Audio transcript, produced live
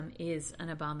is an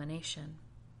abomination.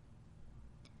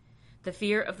 The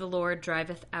fear of the Lord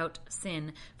driveth out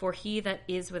sin, for he that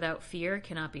is without fear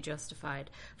cannot be justified,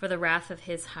 for the wrath of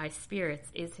his high spirits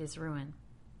is his ruin.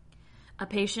 A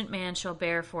patient man shall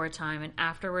bear for a time, and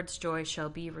afterwards joy shall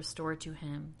be restored to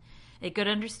him. A good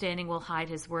understanding will hide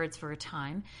his words for a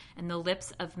time, and the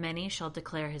lips of many shall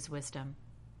declare his wisdom.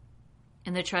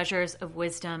 In the treasures of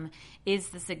wisdom is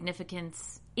the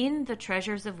significance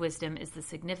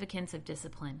of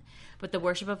discipline, but the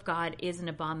worship of God is an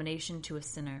abomination to a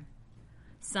sinner.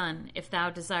 Son, if thou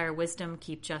desire wisdom,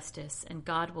 keep justice, and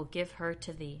God will give her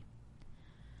to thee.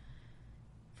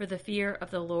 For the fear of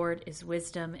the Lord is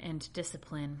wisdom and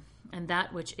discipline, and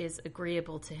that which is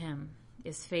agreeable to him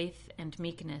is faith and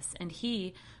meekness, and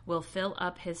he will fill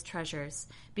up his treasures.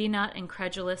 Be not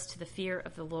incredulous to the fear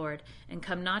of the Lord, and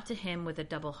come not to him with a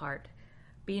double heart.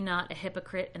 Be not a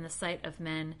hypocrite in the sight of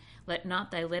men. Let not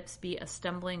thy lips be a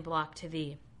stumbling block to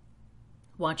thee.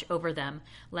 Watch over them,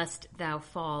 lest thou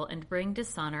fall and bring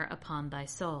dishonor upon thy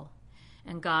soul.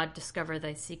 And God discover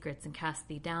thy secrets and cast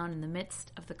thee down in the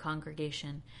midst of the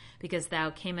congregation, because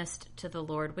thou camest to the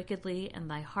Lord wickedly, and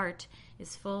thy heart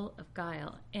is full of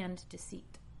guile and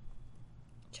deceit.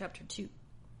 Chapter 2.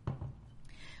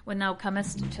 When thou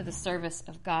comest to the service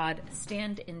of God,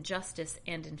 stand in justice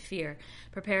and in fear.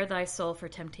 Prepare thy soul for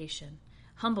temptation.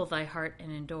 Humble thy heart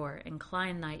and endure.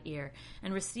 Incline thy ear,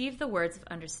 and receive the words of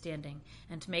understanding,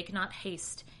 and make not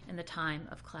haste in the time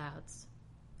of clouds.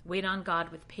 Wait on God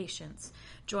with patience.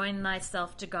 Join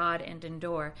thyself to God and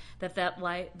endure, that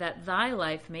thy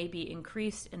life may be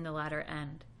increased in the latter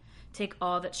end. Take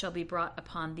all that shall be brought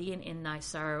upon thee, and in thy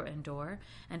sorrow endure,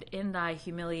 and in thy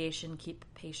humiliation keep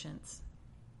patience.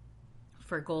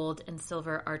 For gold and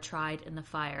silver are tried in the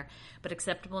fire, but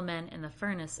acceptable men in the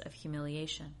furnace of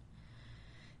humiliation.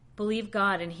 Believe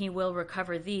God, and he will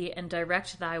recover thee, and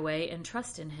direct thy way, and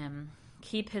trust in him.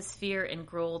 Keep his fear and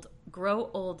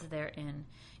grow old therein.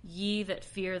 Ye that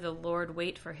fear the Lord,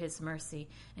 wait for his mercy,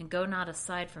 and go not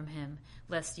aside from him,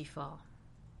 lest ye fall.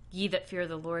 Ye that fear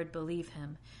the Lord, believe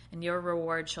him, and your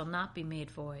reward shall not be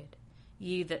made void.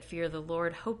 Ye that fear the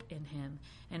Lord, hope in him,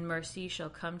 and mercy shall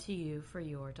come to you for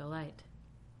your delight.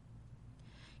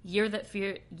 Ye that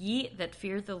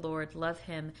fear the Lord, love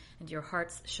him, and your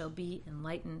hearts shall be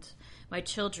enlightened. My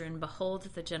children, behold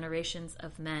the generations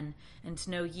of men, and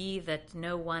know ye that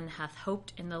no one hath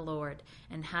hoped in the Lord,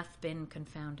 and hath been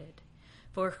confounded.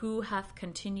 For who hath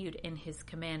continued in his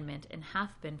commandment, and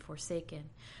hath been forsaken?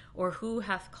 Or who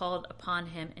hath called upon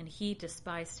him, and he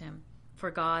despised him? For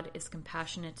God is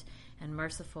compassionate and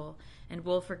merciful, and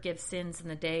will forgive sins in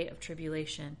the day of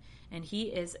tribulation, and he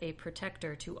is a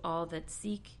protector to all that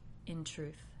seek in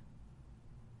truth.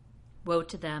 Woe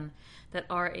to them that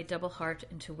are a double heart,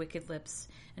 and to wicked lips,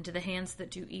 and to the hands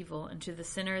that do evil, and to the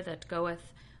sinner that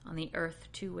goeth on the earth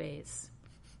 2 ways.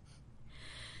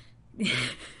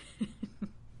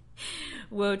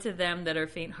 Woe to them that are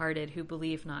faint-hearted, who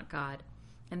believe not God,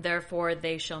 and therefore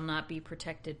they shall not be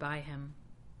protected by him.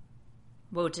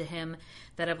 Woe to him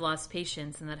that have lost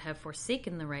patience, and that have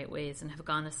forsaken the right ways, and have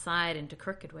gone aside into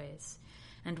crooked ways.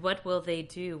 And what will they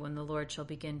do when the Lord shall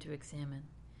begin to examine?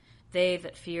 They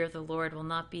that fear the Lord will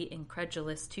not be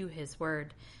incredulous to his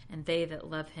word, and they that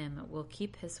love him will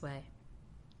keep his way.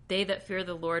 They that fear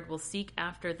the Lord will seek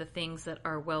after the things that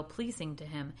are well-pleasing to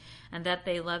him, and that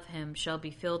they love him shall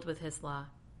be filled with his law.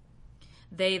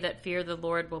 They that fear the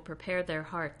Lord will prepare their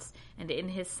hearts, and in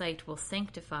his sight will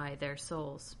sanctify their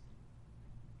souls.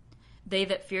 They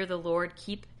that fear the Lord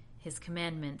keep his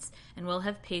commandments, and will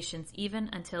have patience even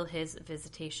until his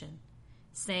visitation,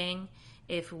 saying,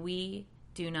 if we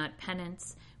do not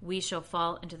penance, we shall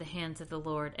fall into the hands of the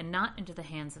Lord, and not into the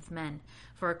hands of men.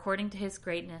 For according to his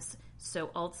greatness, so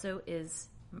also is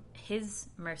his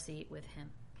mercy with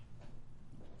him.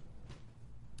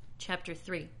 Chapter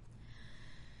 3.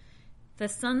 The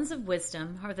sons of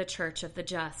wisdom are the church of the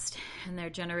just, and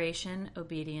their generation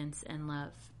obedience and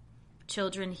love.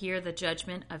 Children, hear the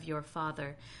judgment of your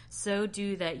father, so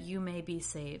do that you may be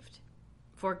saved.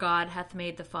 For God hath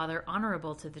made the father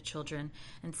honorable to the children,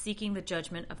 and seeking the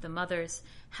judgment of the mothers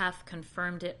hath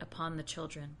confirmed it upon the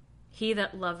children. He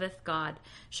that loveth God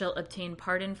shall obtain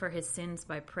pardon for his sins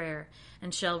by prayer,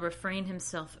 and shall refrain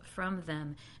himself from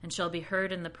them, and shall be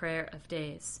heard in the prayer of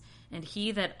days. And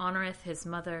he that honoureth his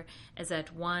mother is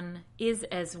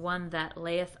as one that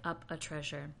layeth up a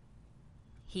treasure.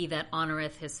 He that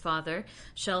honoureth his father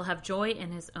shall have joy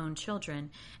in his own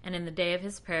children, and in the day of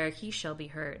his prayer he shall be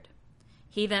heard.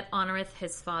 He that honoureth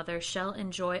his father shall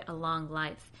enjoy a long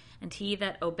life, and he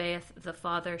that obeyeth the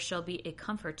father shall be a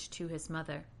comfort to his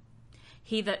mother.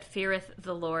 He that feareth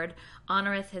the Lord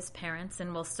honoureth his parents,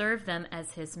 and will serve them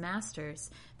as his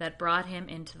masters that brought him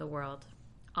into the world.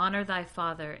 Honour thy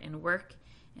father in work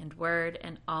and word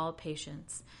and all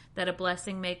patience, that a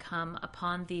blessing may come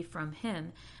upon thee from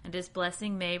him, and his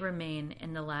blessing may remain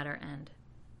in the latter end.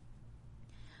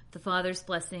 The father's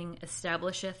blessing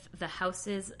establisheth the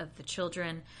houses of the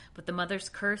children, but the mother's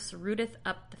curse rooteth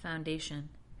up the foundation.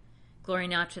 Glory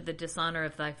not to the dishonour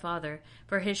of thy father,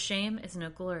 for his shame is no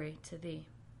glory to thee.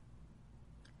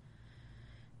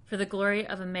 For the glory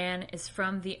of a man is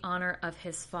from the honour of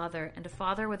his father, and a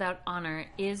father without honour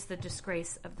is the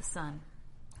disgrace of the son.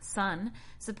 Son,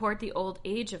 support the old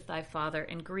age of thy father,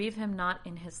 and grieve him not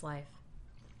in his life.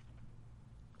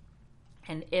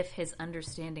 And if his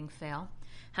understanding fail,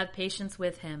 have patience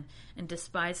with him, and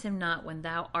despise him not when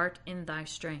thou art in thy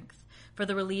strength. For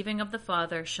the relieving of the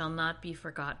father shall not be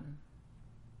forgotten.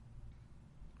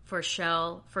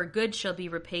 For good shall be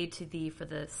repaid to thee for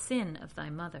the sin of thy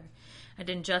mother, and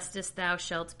in justice thou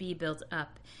shalt be built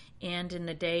up, and in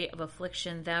the day of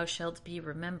affliction thou shalt be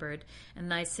remembered, and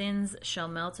thy sins shall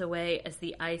melt away as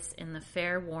the ice in the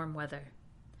fair warm weather.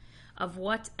 Of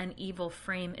what an evil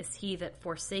frame is he that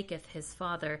forsaketh his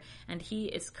father, and he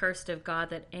is cursed of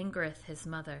God that angereth his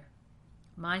mother.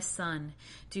 My son,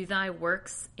 do thy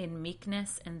works in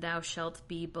meekness, and thou shalt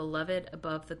be beloved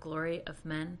above the glory of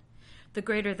men. The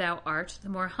greater thou art, the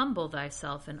more humble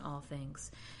thyself in all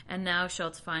things, and thou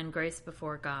shalt find grace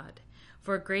before God.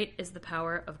 For great is the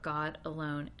power of God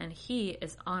alone, and he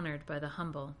is honored by the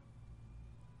humble.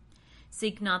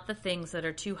 Seek not the things that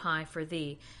are too high for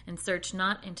thee, and search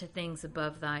not into things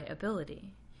above thy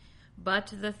ability.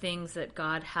 But the things that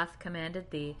God hath commanded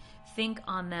thee, think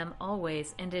on them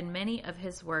always, and in many of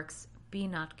his works be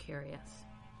not curious.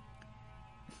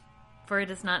 For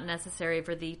it is not necessary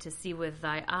for thee to see with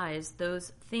thy eyes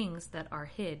those things that are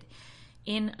hid.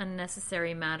 In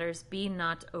unnecessary matters be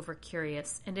not over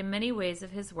curious, and in many ways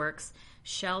of his works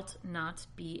shalt not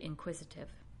be inquisitive.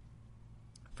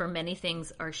 For many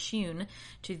things are shewn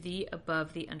to thee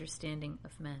above the understanding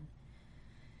of men.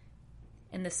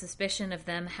 And the suspicion of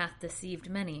them hath deceived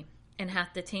many, and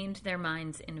hath detained their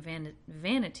minds in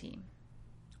vanity.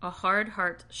 A hard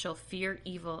heart shall fear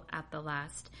evil at the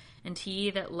last, and he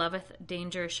that loveth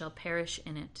danger shall perish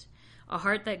in it. A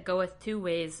heart that goeth two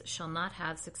ways shall not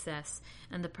have success,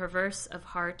 and the perverse of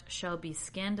heart shall be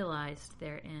scandalized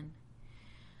therein.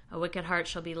 A wicked heart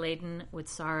shall be laden with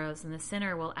sorrows, and the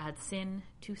sinner will add sin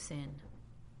to sin.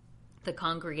 The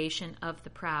congregation of the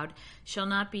proud shall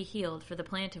not be healed, for the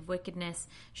plant of wickedness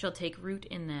shall take root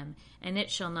in them, and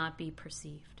it shall not be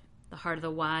perceived. The heart of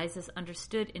the wise is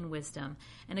understood in wisdom,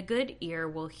 and a good ear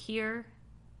will hear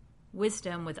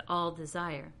wisdom with all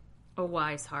desire. A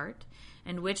wise heart,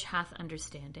 and which hath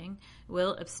understanding,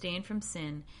 will abstain from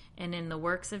sin, and in the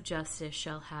works of justice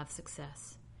shall have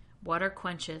success. Water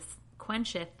quencheth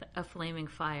a flaming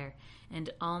fire, and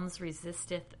alms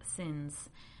resisteth sins.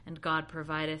 And God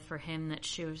provideth for him that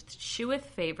sheweth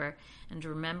favor, and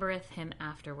remembereth him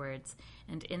afterwards.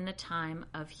 And in the time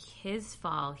of his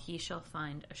fall he shall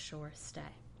find a sure stay.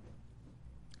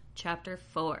 Chapter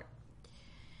 4.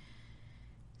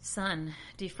 Son,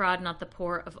 defraud not the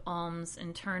poor of alms,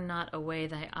 and turn not away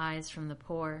thy eyes from the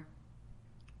poor.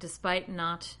 Despise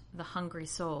not the hungry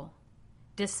soul,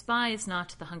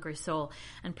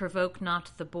 and provoke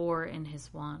not the boor in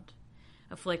his want.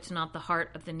 Afflict not the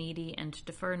heart of the needy, and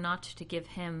defer not to give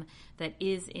him that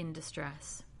is in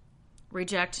distress.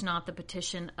 Reject not the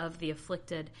petition of the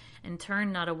afflicted, and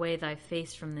turn not away thy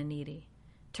face from the needy.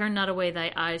 Turn not away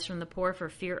thy eyes from the poor for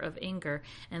fear of anger,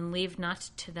 and leave not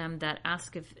to them that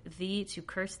ask of thee to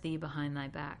curse thee behind thy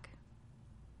back.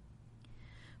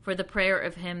 For the prayer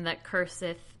of him that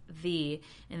curseth thee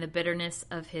in the bitterness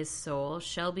of his soul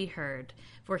shall be heard,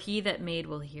 for he that made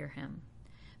will hear him.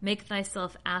 Make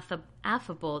thyself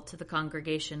affable to the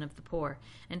congregation of the poor,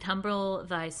 and humble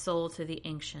thy soul to the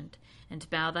ancient, and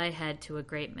bow thy head to a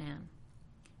great man.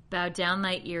 Bow down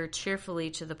thy ear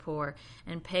cheerfully to the poor,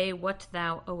 and pay what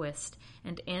thou owest,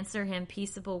 and answer him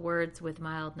peaceable words with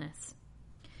mildness.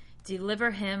 Deliver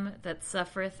him that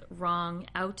suffereth wrong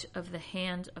out of the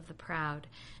hand of the proud,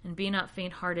 and be not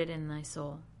faint-hearted in thy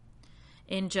soul.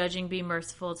 In judging be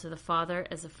merciful to the father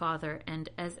as a father, and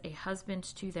as a husband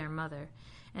to their mother.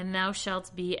 And thou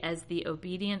shalt be as the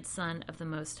obedient son of the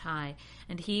Most High,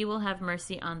 and he will have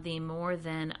mercy on thee more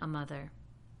than a mother.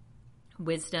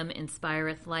 Wisdom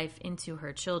inspireth life into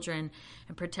her children,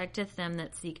 and protecteth them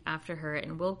that seek after her,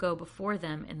 and will go before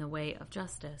them in the way of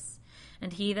justice.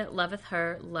 And he that loveth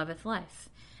her loveth life,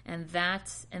 and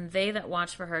they that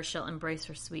watch for her shall embrace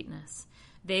her sweetness.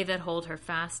 They that hold her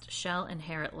fast shall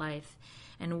inherit life,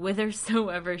 and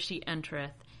whithersoever she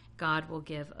entereth, God will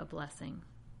give a blessing.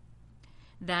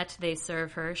 That they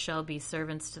serve her shall be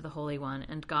servants to the Holy One,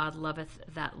 and God loveth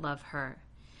that love her.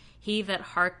 He that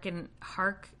hearkeneth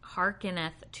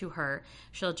to her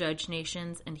shall judge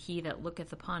nations, and he that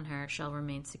looketh upon her shall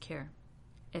remain secure.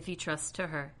 If he trusts to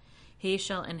her, he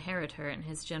shall inherit her, and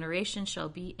his generation shall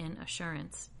be in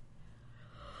assurance.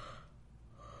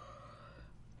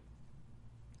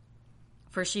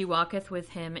 For she walketh with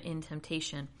him in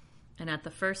temptation, and at the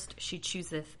first she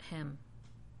chooseth him.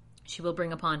 She will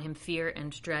bring upon him fear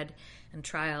and dread and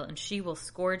trial, and she will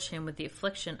scourge him with the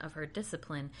affliction of her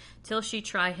discipline, till she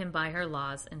try him by her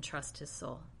laws and trust his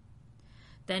soul.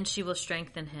 Then she will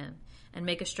strengthen him, and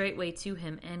make a straight way to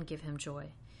him, and give him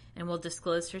joy, and will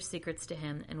disclose her secrets to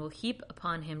him, and will heap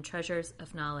upon him treasures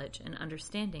of knowledge and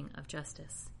understanding of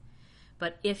justice.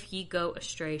 But if he go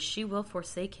astray, she will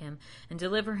forsake him, and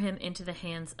deliver him into the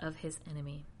hands of his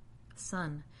enemy.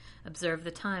 Son, observe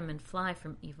the time, and fly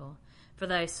from evil. For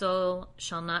thy soul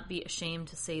shall not be ashamed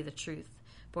to say the truth.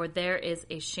 For there is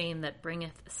a shame that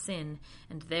bringeth sin,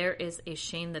 and there is a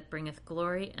shame that bringeth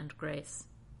glory and grace.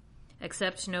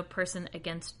 Accept no person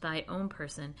against thy own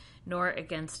person, nor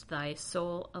against thy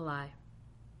soul a lie.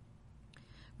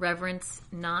 Reverence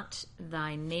not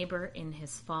thy neighbor in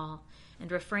his fall,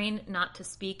 and refrain not to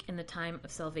speak in the time of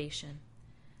salvation.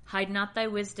 Hide not thy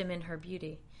wisdom in her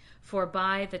beauty. For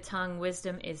by the tongue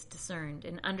wisdom is discerned,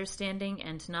 and understanding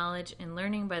and knowledge, and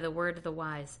learning by the word of the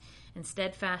wise, and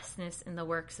steadfastness in the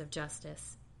works of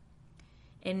justice.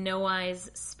 In no wise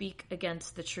speak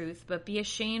against the truth, but be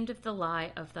ashamed of the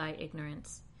lie of thy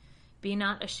ignorance. Be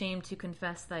not ashamed to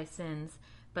confess thy sins,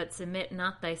 but submit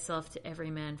not thyself to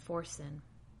every man for sin.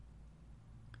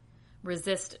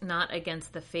 Resist not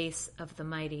against the face of the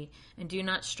mighty, and do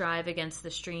not strive against the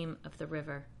stream of the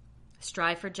river.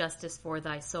 Strive for justice for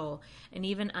thy soul, and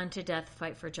even unto death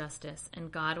fight for justice,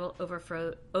 and God will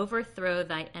overthrow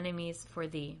thy enemies for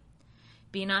thee.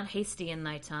 Be not hasty in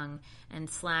thy tongue, and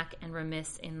slack and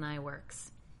remiss in thy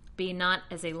works. Be not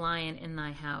as a lion in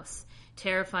thy house.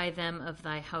 Terrify them of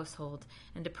thy household,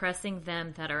 and oppressing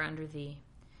them that are under thee.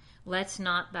 Let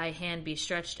not thy hand be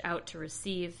stretched out to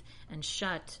receive, and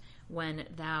shut when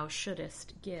thou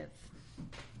shouldest give.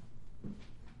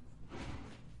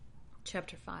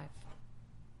 Chapter 5.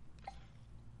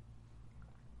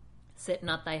 Set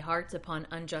not thy heart upon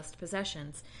unjust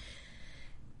possessions,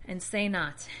 and say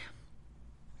not,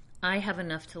 I have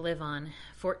enough to live on,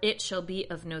 for it shall be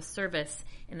of no service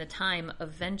in the time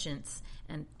of vengeance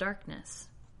and darkness.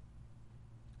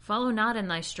 Follow not in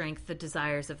thy strength the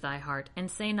desires of thy heart,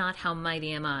 and say not, how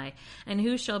mighty am I, and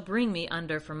who shall bring me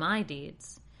under for my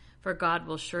deeds? For God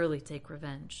will surely take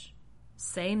revenge.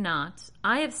 Say not,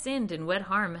 I have sinned, and what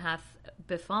harm hath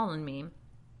befallen me?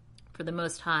 For the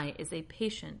Most High is a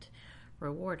patient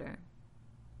rewarder.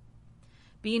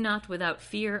 Be not without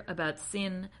fear about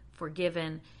sin,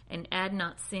 forgiven, and add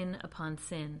not sin upon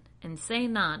sin. And say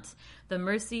not, the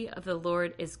mercy of the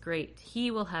Lord is great.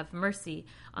 He will have mercy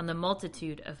on the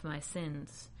multitude of my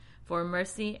sins. For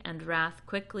mercy and wrath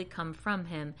quickly come from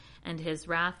him, and his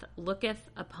wrath looketh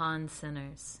upon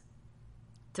sinners.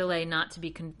 Delay not to be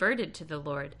converted to the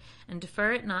Lord, and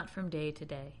defer it not from day to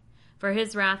day. For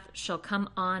his wrath shall come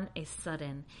on a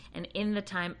sudden, and in the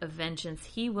time of vengeance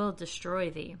he will destroy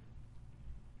thee.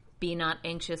 Be not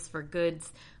anxious for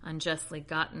goods unjustly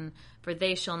gotten, for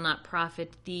they shall not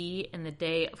profit thee in the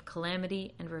day of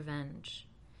calamity and revenge.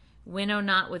 Winnow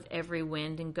not with every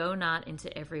wind, and go not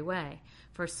into every way,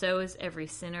 for so is every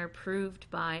sinner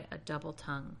proved by a double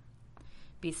tongue.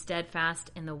 Be steadfast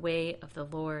in the way of the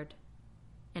Lord,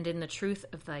 and in the truth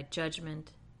of thy judgment,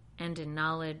 and in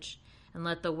knowledge, and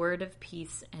let the word of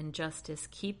peace and justice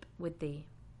keep with thee.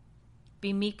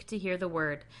 Be meek to hear the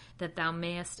word, that thou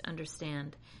mayest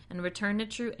understand, and return a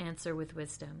true answer with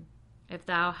wisdom. If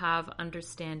thou have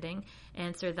understanding,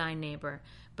 answer thy neighbor.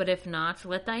 But if not,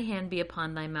 let thy hand be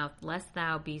upon thy mouth, lest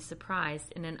thou be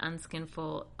surprised in an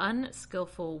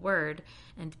unskillful word,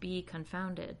 and be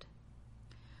confounded.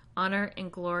 Honor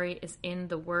and glory is in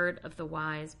the word of the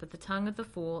wise, but the tongue of the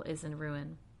fool is in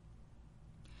ruin.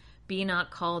 Be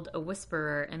not called a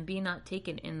whisperer, and be not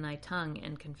taken in thy tongue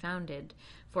and confounded.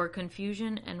 For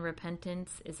confusion and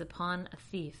repentance is upon a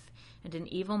thief, and an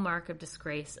evil mark of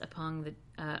disgrace upon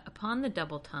the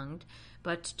double-tongued,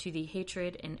 but to the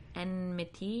hatred and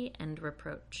enmity and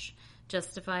reproach.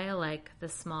 Justify alike the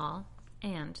small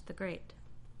and the great.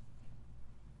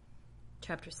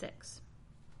 Chapter 6.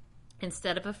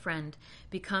 Instead of a friend,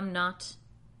 become not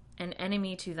an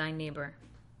enemy to thy neighbor.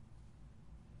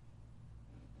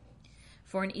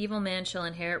 For an evil man shall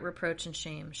inherit reproach and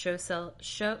shame.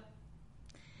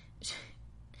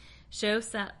 So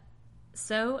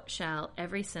shall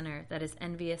every sinner that is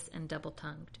envious and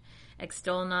double-tongued.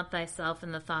 Extol not thyself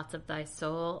in the thoughts of thy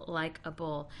soul like a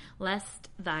bull, lest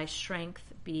thy strength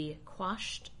be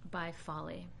quashed by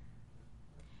folly.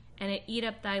 And it eat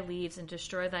up thy leaves and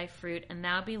destroy thy fruit, and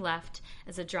thou be left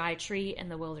as a dry tree in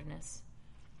the wilderness.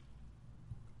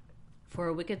 For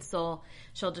a wicked soul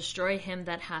shall destroy him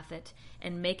that hath it,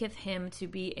 and maketh him to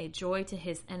be a joy to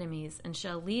his enemies, and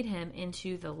shall lead him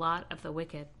into the lot of the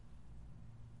wicked.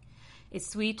 A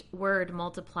sweet word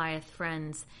multiplieth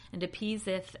friends, and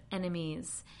appeaseth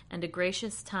enemies, and a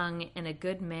gracious tongue and a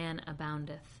good man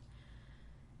aboundeth.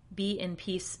 Be in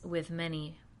peace with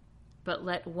many, but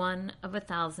let 1 of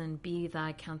 1,000 be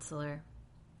thy counselor.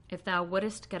 If thou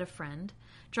wouldest get a friend,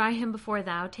 try him before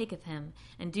thou taketh him,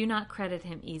 and do not credit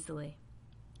him easily.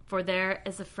 For there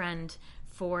is a friend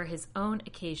for his own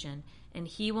occasion, and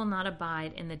he will not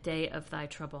abide in the day of thy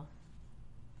trouble.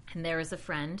 And there is a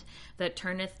friend that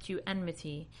turneth to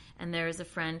enmity, and there is a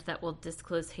friend that will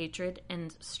disclose hatred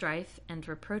and strife and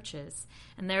reproaches.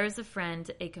 And there is a friend,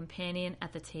 a companion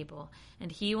at the table, and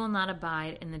he will not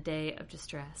abide in the day of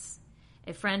distress.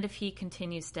 A friend, if he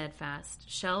continue steadfast,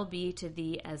 shall be to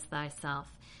thee as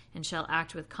thyself, and shall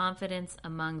act with confidence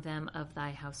among them of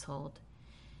thy household.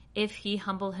 If he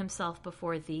humble himself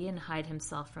before thee and hide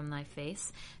himself from thy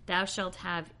face, thou shalt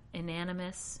have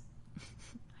unanimous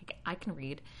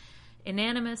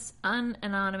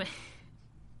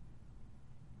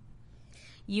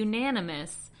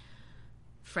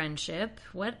friendship.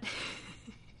 What?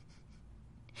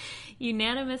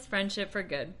 Unanimous friendship for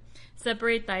good.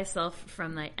 Separate thyself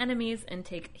from thy enemies and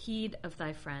take heed of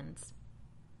thy friends.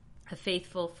 A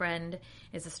faithful friend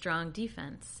is a strong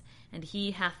defense, and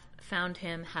he hath found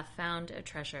a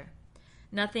treasure.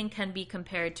 Nothing can be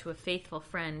compared to a faithful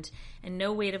friend, and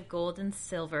no weight of gold and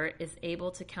silver is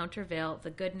able to countervail the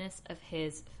goodness of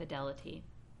his fidelity.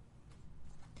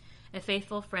 A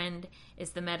faithful friend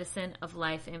is the medicine of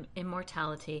life and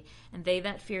immortality, and they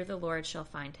that fear the Lord shall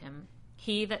find him.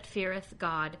 He that feareth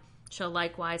God shall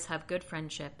likewise have good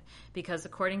friendship, because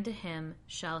according to him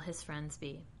shall his friends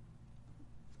be.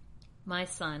 My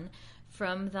son,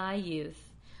 from thy youth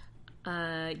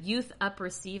up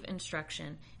receive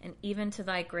instruction, and even to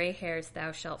thy gray hairs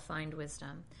thou shalt find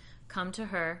wisdom. Come to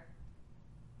her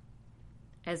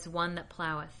as one that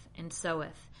ploweth and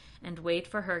soweth, and wait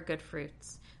for her good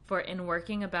fruits. For in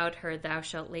working about her thou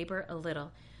shalt labor a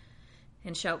little,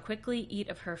 and shalt quickly eat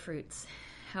of her fruits.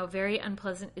 How very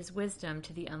unpleasant is wisdom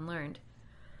to the unlearned!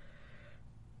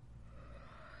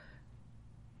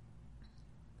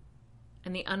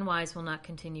 And the unwise will not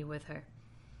continue with her.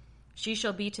 She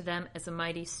shall be to them as a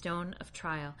mighty stone of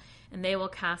trial, and they will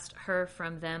cast her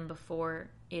from them before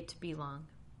it be long.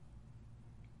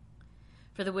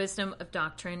 For the wisdom of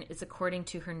doctrine is according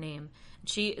to her name, and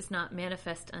she is not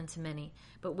manifest unto many,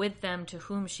 but with them to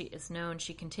whom she is known,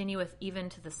 she continueth even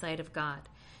to the sight of God.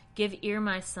 Give ear,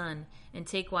 my son, and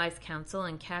take wise counsel,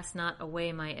 and cast not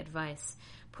away my advice.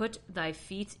 Put thy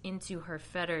feet into her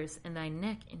fetters, and thy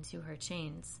neck into her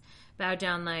chains. Bow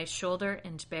down thy shoulder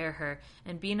and bear her,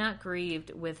 and be not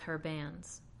grieved with her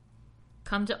bands.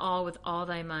 Come to all with all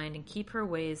thy mind, and keep her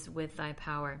ways with thy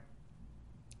power.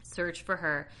 Search for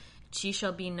her, and she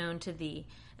shall be known to thee,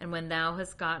 and when thou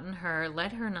hast gotten her,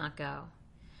 let her not go.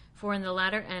 For in the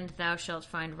latter end thou shalt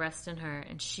find rest in her,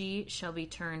 and she shall be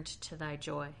turned to thy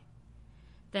joy.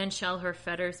 Then shall her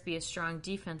fetters be a strong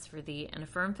defense for thee, and a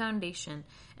firm foundation,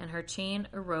 and her chain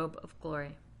a robe of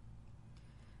glory.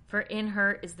 For in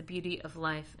her is the beauty of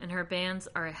life, and her bands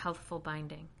are a healthful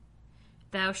binding.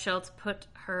 Thou shalt put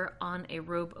her on a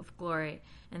robe of glory,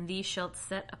 and thee shalt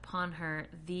set upon her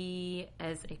thee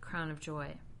as a crown of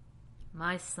joy.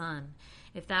 My son,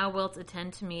 if thou wilt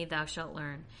attend to me, thou shalt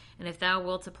learn, and if thou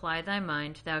wilt apply thy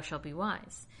mind, thou shalt be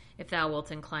wise. If thou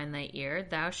wilt incline thy ear,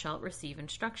 thou shalt receive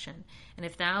instruction, and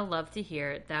if thou love to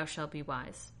hear, thou shalt be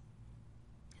wise.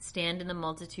 Stand in the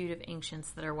multitude of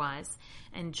ancients that are wise,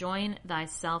 and join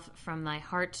thyself from thy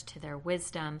heart to their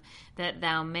wisdom, that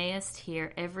thou mayest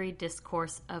hear every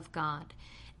discourse of God,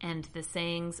 and the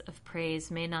sayings of praise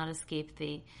may not escape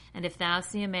thee. And if thou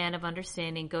see a man of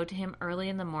understanding, go to him early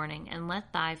in the morning, and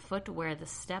let thy foot wear the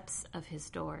steps of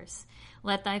his doors.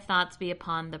 Let thy thoughts be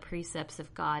upon the precepts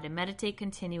of God, and meditate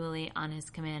continually on his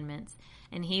commandments,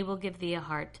 and he will give thee a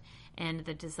heart, and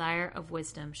the desire of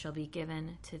wisdom shall be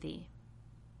given to thee.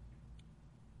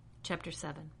 Chapter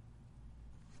 7.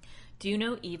 Do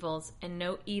no evils, and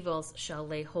no evils shall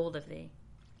lay hold of thee.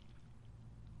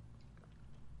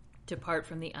 Depart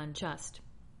from the unjust,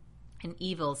 and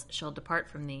evils shall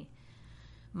depart from thee.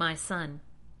 My son,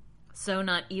 Sow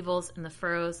not evils in the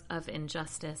furrows of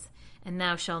injustice, and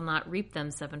thou shalt not reap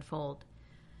them sevenfold.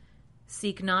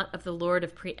 Seek not of the Lord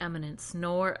of preeminence,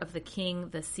 nor of the king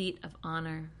the seat of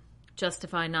honor.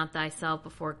 Justify not thyself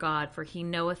before God, for he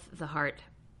knoweth the heart,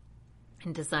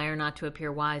 and desire not to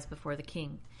appear wise before the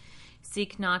king.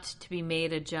 Seek not to be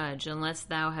made a judge, unless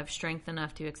thou have strength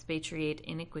enough to expatriate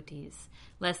iniquities,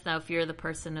 lest thou fear the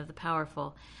person of the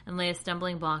powerful, and lay a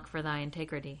stumbling block for thy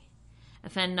integrity.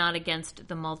 Offend not against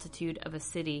the multitude of a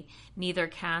city, neither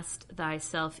cast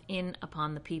thyself in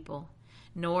upon the people,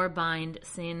 nor bind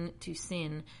sin to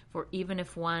sin, for even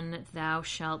if one, thou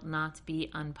shalt not be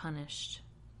unpunished.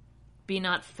 Be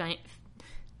not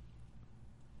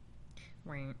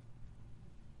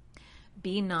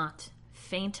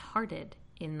faint-hearted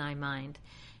in thy mind.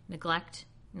 Neglect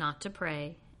not to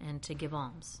pray and to give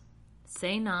alms.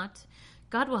 Say not,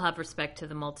 God will have respect to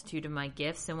the multitude of my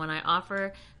gifts, and when I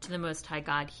offer to the Most High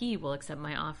God, he will accept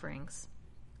my offerings.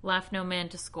 Laugh no man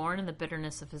to scorn in the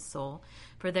bitterness of his soul,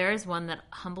 for there is one that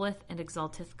humbleth and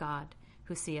exalteth God,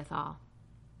 who seeth all.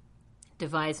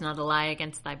 Devise not a lie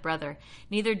against thy brother,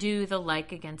 neither do the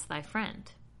like against thy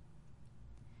friend.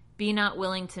 Be not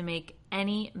willing to make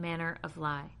any manner of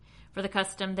lie, for the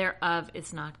custom thereof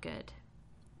is not good.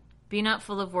 Be not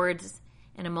full of words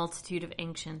in a multitude of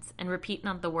ancients, and repeat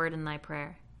not the word in thy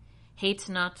prayer. Hate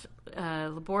not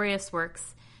laborious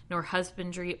works, nor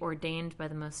husbandry ordained by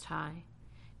the Most High.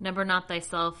 Number not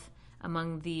thyself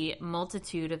among the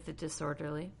multitude of the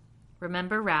disorderly.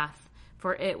 Remember wrath,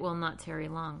 for it will not tarry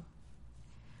long.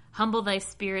 Humble thy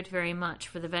spirit very much,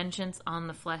 for the vengeance on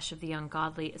the flesh of the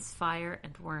ungodly is fire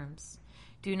and worms.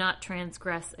 Do not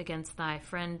transgress against thy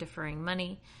friend deferring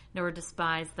money, nor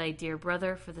despise thy dear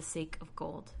brother for the sake of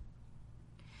gold.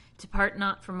 Depart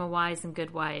not from a wise and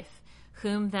good wife,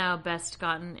 whom thou best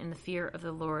gotten in the fear of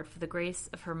the Lord, for the grace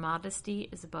of her modesty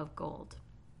is above gold.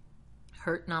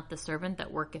 Hurt not the servant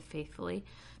that worketh faithfully,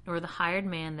 nor the hired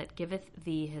man that giveth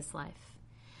thee his life.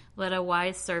 Let a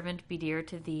wise servant be dear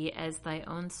to thee as thy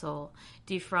own soul.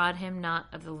 Defraud him not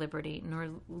of the liberty, nor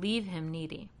leave him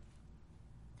needy.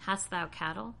 Hast thou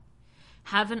cattle?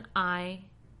 Have an eye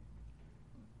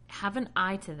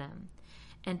to them,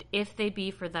 and if they be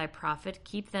for thy profit,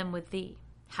 keep them with thee.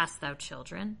 Hast thou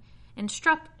children?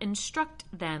 Instruct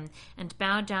them, and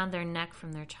bow down their neck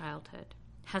from their childhood.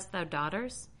 Hast thou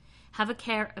daughters? Have a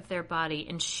care of their body,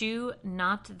 and shew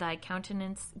not thy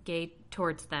countenance gay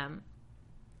towards them.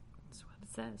 That's what it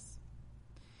says.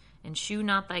 And shew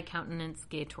not thy countenance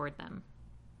gay toward them.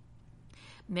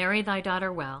 Marry thy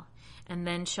daughter well, and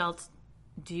then shalt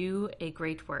do a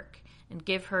great work, and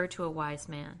give her to a wise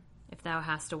man. If thou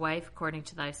hast a wife according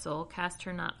to thy soul, cast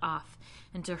her not off,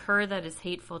 and to her that is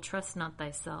hateful trust not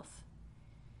thyself.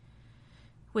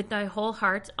 With thy whole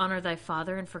heart honor thy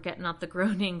father, and forget not the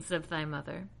groanings of thy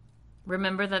mother.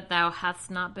 Remember that thou hast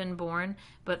not been born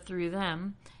but through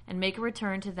them, and make a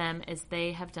return to them as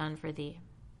they have done for thee.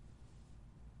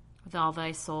 With all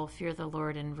thy soul fear the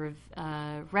Lord, and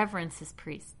reverence his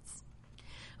priests.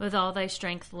 With all thy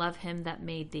strength love him that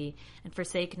made thee, and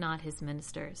forsake not his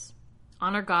ministers.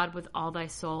 Honor God with all thy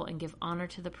soul, and give honor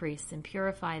to the priests, and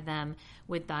purify them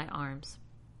with thy arms.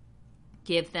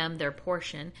 Give them their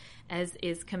portion, as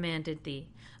is commanded thee,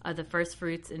 of the first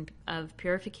fruits of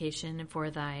purification, and for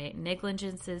thy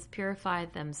negligences purify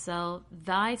thyself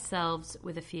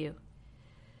with a few.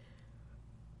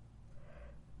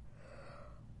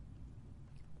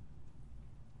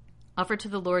 Offer to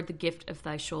the Lord the gift of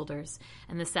thy shoulders,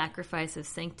 and the sacrifice of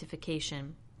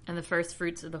sanctification, and the first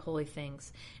fruits of the holy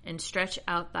things, and stretch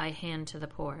out thy hand to the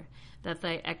poor, that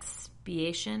thy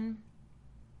expiation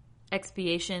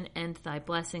and thy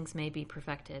blessings may be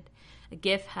perfected. A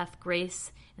gift hath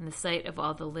grace in the sight of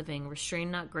all the living.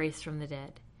 Restrain not grace from the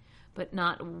dead, but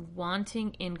not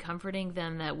wanting in comforting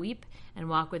them that weep, and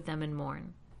walk with them and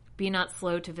mourn. Be not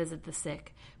slow to visit the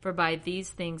sick, for by these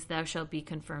things thou shalt be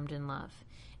confirmed in love.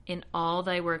 In all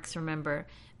thy works remember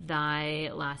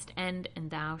thy last end, and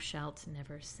thou shalt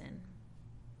never sin.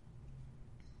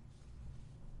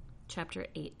 Chapter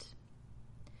 8.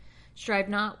 Strive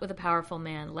not with a powerful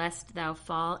man, lest thou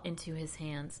fall into his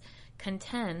hands.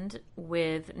 Contend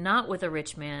not with a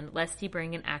rich man, lest he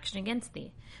bring an action against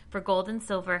thee. For gold and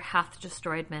silver hath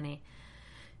destroyed many,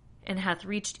 and hath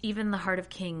reached even the heart of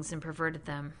kings, and perverted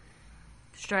them.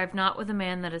 Strive not with a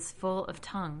man that is full of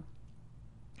tongue,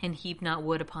 and heap not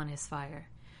wood upon his fire.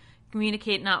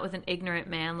 Communicate not with an ignorant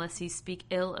man, lest he speak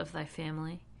ill of thy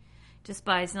family.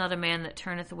 Despise not a man that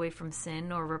turneth away from sin,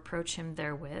 nor reproach him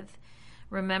therewith.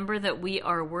 Remember that we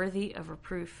are worthy of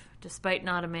reproof. Despise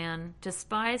not a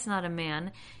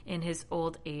man in his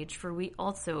old age, for we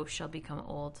also shall become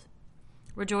old.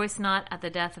 Rejoice not at the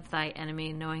death of thy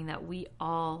enemy, knowing that we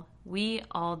all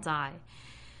die,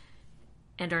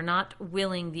 and are not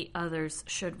willing the others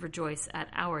should rejoice at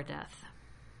our death.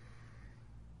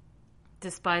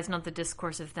 Despise not the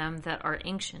discourse of them that are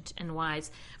ancient and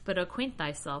wise, but acquaint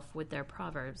thyself with their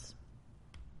proverbs.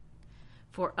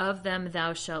 For of them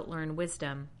thou shalt learn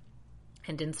wisdom,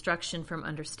 and instruction from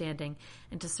understanding,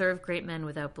 and to serve great men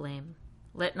without blame.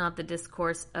 Let not the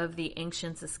discourse of the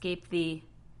ancients escape thee,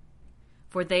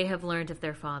 for they have learned of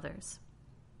their fathers.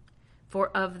 For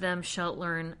of them shalt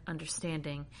learn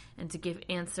understanding, and to give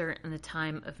answer in the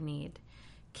time of need.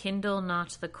 Kindle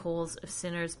not the coals of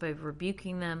sinners by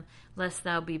rebuking them, lest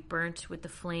thou be burnt with the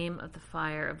flame of the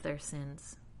fire of their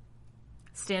sins.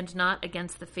 Stand not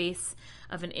against the face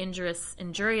of an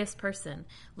injurious person,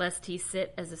 lest he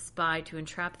sit as a spy to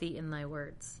entrap thee in thy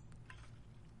words.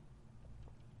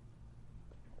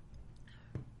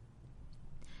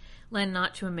 Lend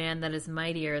not to a man that is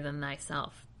mightier than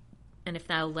thyself, and if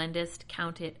thou lendest,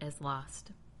 count it as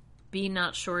lost. Be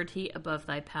not surety above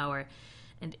thy power,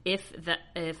 and if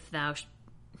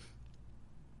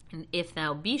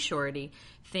thou be surety,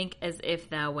 think as if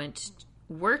thou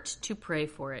wert to pray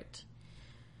for it.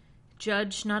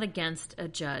 Judge not against a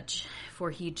judge,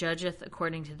 for he judgeth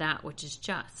according to that which is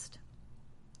just.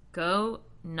 Go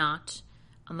not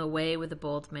on the way with a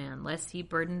bold man, lest he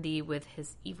burden thee with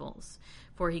his evils.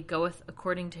 For he goeth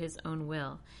according to his own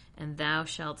will, and thou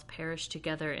shalt perish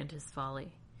together in his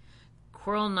folly.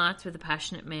 Quarrel not with a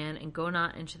passionate man, and go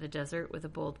not into the desert with a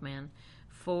bold man.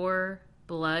 For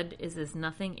blood is as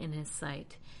nothing in his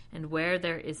sight, and where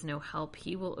there is no help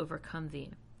he will overcome thee.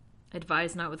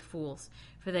 Advise not with fools,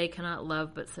 for they cannot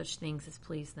love but such things as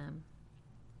please them.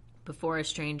 Before a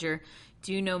stranger,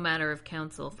 do no matter of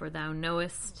counsel, for thou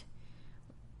knowest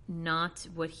not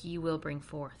what he will bring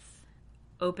forth.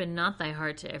 Open not thy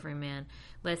heart to every man,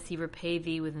 lest he repay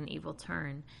thee with an evil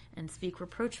turn, and speak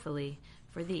reproachfully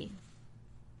for thee.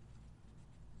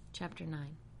 Chapter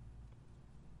 9.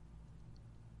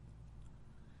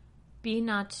 Be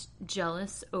not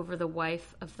jealous over the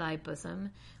wife of thy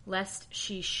bosom, lest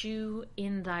she shew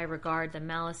in thy regard the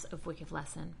malice of wicked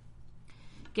lesson.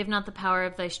 Give not the power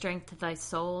of thy strength to thy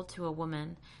soul to a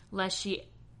woman, lest she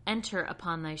enter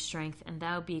upon thy strength, and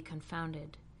thou be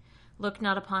confounded. Look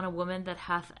not upon a woman that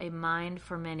hath a mind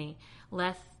for many,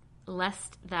 lest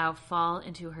thou fall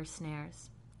into her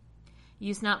snares.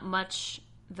 Use not much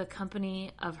the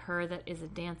company of her that is a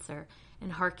dancer,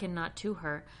 and hearken not to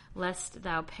her, lest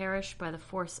thou perish by the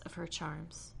force of her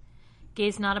charms.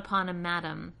 Gaze not upon a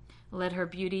madam, let her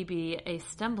beauty be a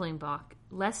stumbling block,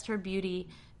 lest her beauty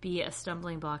be a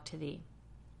stumbling block to thee.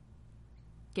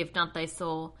 Give not thy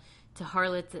soul to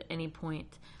harlots at any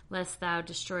point, lest thou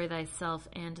destroy thyself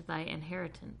and thy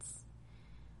inheritance.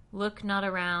 Look not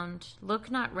round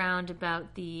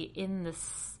about thee in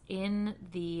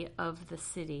the of the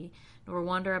city, nor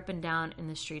wander up and down in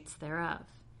the streets thereof.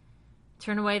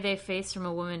 Turn away thy face from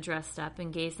a woman dressed up,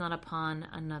 and gaze not upon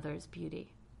another's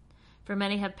beauty. For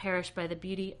many have perished by the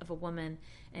beauty of a woman,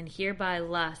 and hereby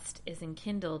lust is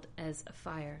enkindled as a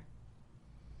fire.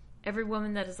 Every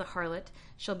woman that is a harlot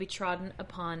shall be trodden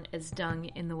upon as dung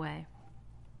in the way.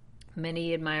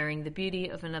 Many, admiring the beauty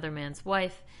of another man's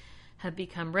wife, have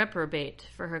become reprobate,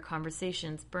 for her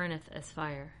conversations burneth as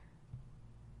fire.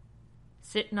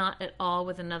 Sit not at all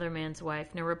with another man's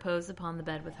wife, nor repose upon the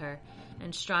bed with her,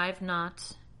 and strive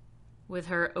not with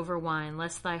her over wine,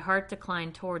 lest thy heart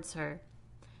decline towards her,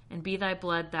 and be thy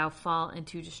blood thou fall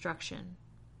into destruction.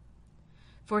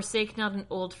 Forsake not an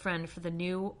old friend, for the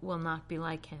new will not be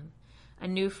like him. A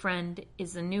new friend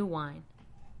is as new wine.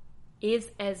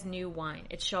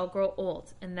 It shall grow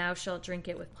old, and thou shalt drink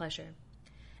it with pleasure.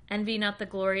 Envy not the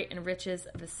glory and riches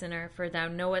of a sinner, for thou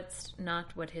knowest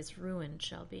not what his ruin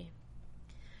shall be.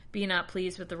 Be not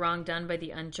pleased with the wrong done by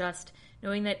the unjust,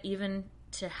 knowing that even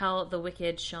to hell the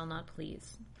wicked shall not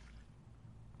please.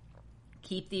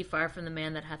 Keep thee far from the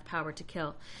man that hath power to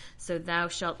kill, so thou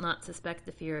shalt not suspect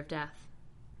the fear of death.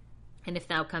 And if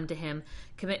thou come to him,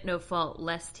 commit no fault,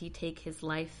 lest he take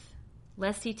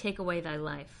away thy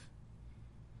life.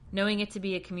 Knowing it to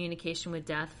be a communication with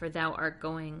death, for thou art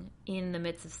going in the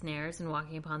midst of snares, and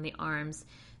walking upon the arms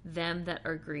them that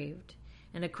are grieved.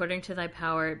 And according to thy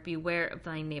power, beware of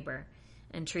thy neighbor,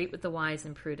 and treat with the wise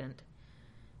and prudent.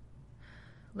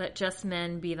 Let just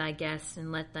men be thy guests,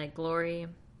 and let thy glory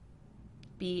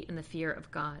be in the fear of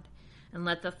God. And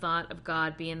let the thought of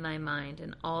God be in thy mind,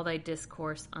 and all thy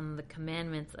discourse on the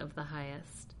commandments of the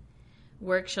highest.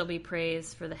 Work shall be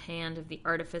praised for the hand of the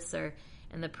artificer,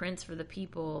 and the prince of the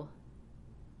people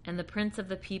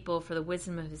for the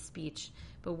wisdom of his speech,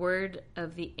 the word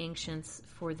of the ancients,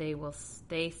 for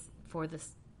for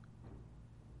this.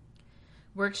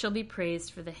 Work shall be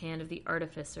praised for the hand of the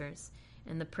artificers,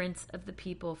 and the prince of the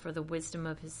people for the wisdom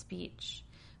of his speech,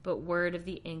 but word of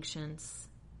the ancients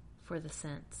for the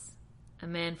sense. A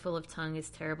man full of tongue is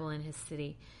terrible in his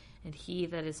city, and he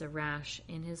that is a rash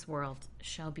in his world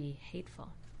shall be hateful.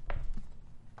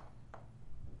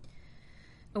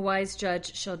 A wise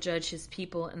judge shall judge his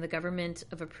people, and the government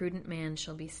of a prudent man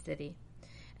shall be steady.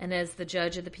 And as the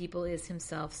judge of the people is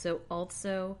himself, so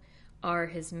also are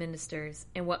his ministers.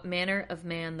 And what manner of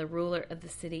man the ruler of the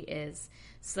city is,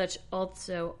 such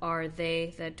also are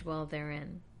they that dwell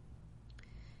therein.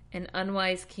 An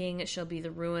unwise king shall be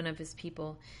the ruin of his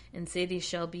people, and cities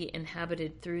shall be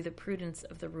inhabited through the prudence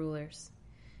of the rulers.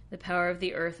 The power of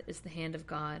the earth is the hand of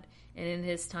God, and in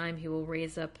his time he will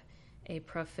raise up a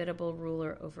profitable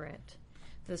ruler over it.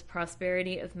 The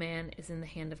prosperity of man is in the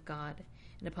hand of God,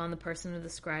 and upon the person of the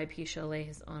scribe he shall lay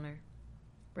his honor.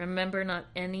 Remember not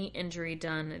any injury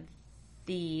done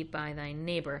thee by thy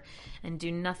neighbor, and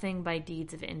do nothing by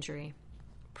deeds of injury.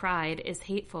 Pride is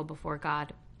hateful before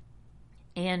God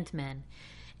and men,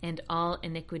 and all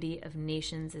iniquity of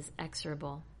nations is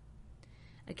execrable.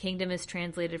 A kingdom is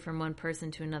translated from one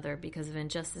person to another because of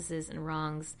injustices and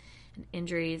wrongs and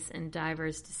injuries and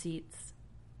divers deceits.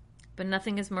 But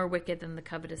nothing is more wicked than the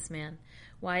covetous man.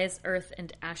 Why is earth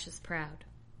and ashes proud?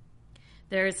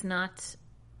 There is not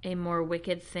a more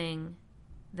wicked thing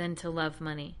than to love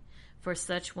money, for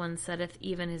such one setteth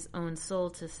even his own soul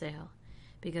to sale,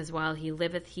 because while he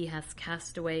liveth he hath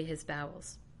cast away his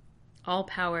bowels. All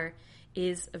power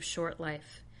is of short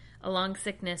life. A long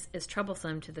sickness is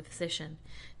troublesome to the physician.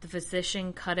 The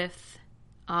physician cutteth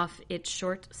off its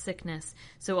short sickness,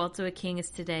 so also a king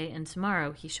is today, and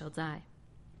tomorrow he shall die.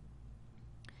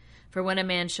 For when a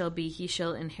man shall be, he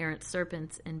shall inherit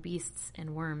serpents and beasts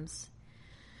and worms.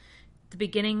 The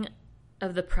beginning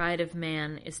of the pride of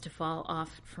man is to fall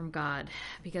off from God,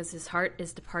 because his heart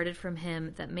is departed from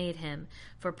him that made him.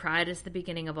 For pride is the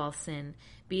beginning of all sin.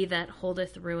 He that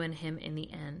holdeth ruin him in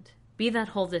the end. He that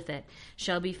holdeth it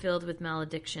shall be filled with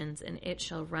maledictions, and it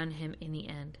shall run him in the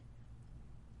end.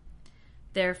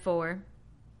 Therefore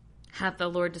hath the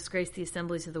Lord disgraced the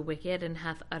assemblies of the wicked, and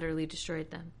hath utterly destroyed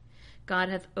them. God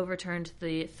hath overturned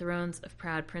the thrones of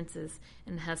proud princes,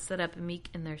 and hath set up meek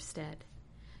in their stead.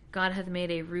 God hath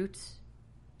made the roots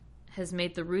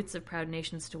of proud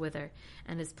nations to wither,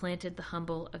 and has planted the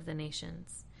humble of the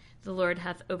nations. The Lord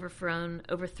hath overthrown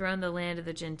the land of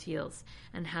the Gentiles,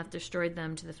 and hath destroyed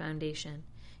them to the foundation.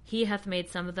 He hath made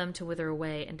some of them to wither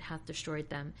away, and hath destroyed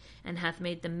them, and hath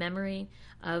made the memory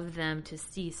of them to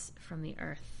cease from the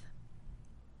earth.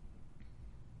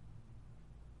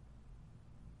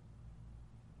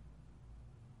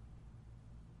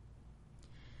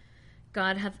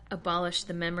 God hath abolished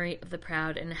the memory of the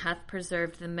proud, and hath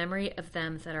preserved the memory of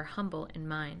them that are humble in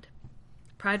mind.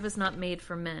 Pride was not made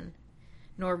for men,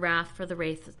 nor wrath for the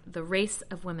race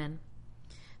of women.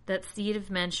 That seed of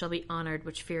men shall be honored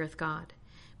which feareth God,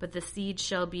 but the seed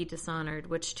shall be dishonored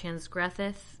which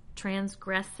transgresseth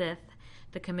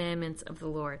the commandments of the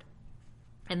Lord.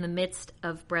 In the midst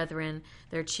of brethren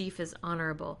their chief is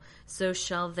honorable, so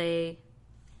shall they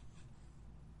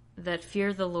that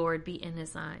fear the Lord be in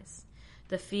his eyes.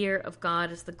 The fear of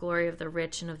God is the glory of the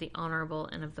rich and of the honorable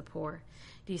and of the poor.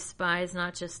 Despise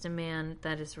not just a man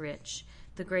that is rich,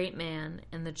 the great man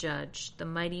and the judge. The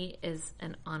mighty is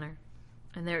an honor,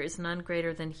 and there is none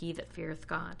greater than he that feareth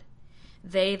God.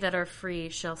 They that are free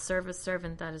shall serve a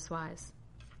servant that is wise,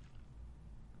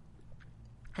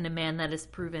 and a man that is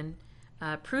prudent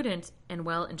and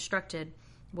well instructed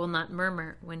will not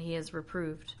murmur when he is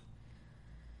reproved.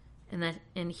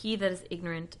 And he that is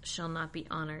ignorant shall not be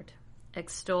honored.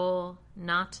 Extol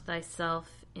not thyself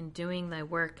in doing thy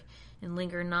work, and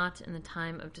linger not in the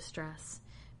time of distress.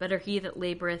 Better he that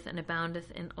laboureth and aboundeth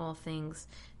in all things,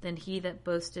 than he that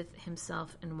boasteth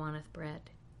himself and wanteth bread.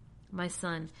 My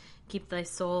son, keep thy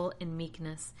soul in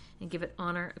meekness, and give it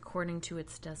honour according to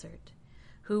its desert.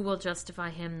 Who will justify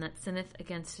him that sinneth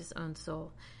against his own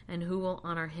soul, and who will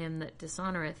honour him that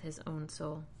dishonoureth his own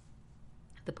soul?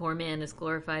 The poor man is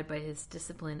glorified by his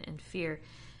discipline and fear,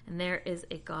 and there is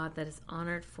a God that is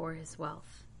honored for his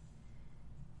wealth.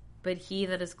 But he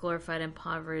that is glorified in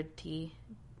poverty,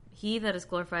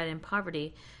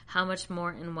 how much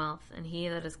more in wealth? And he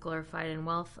that is glorified in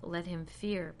wealth, let him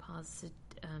fear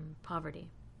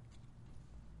poverty.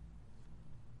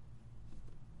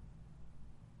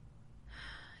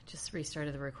 Just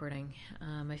restarted the recording.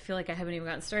 I feel like I haven't even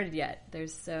gotten started yet.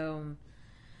 There's so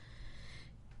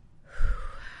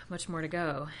much more to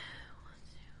go.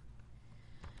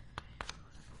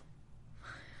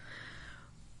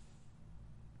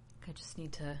 I just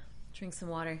need to drink some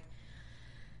water.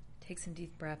 Take some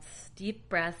deep breaths. Deep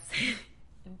breaths.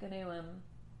 I'm going to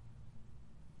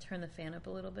turn the fan up a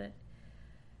little bit.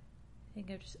 I think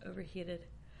I've just overheated.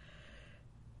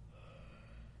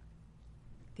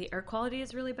 The air quality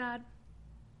is really bad.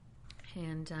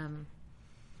 And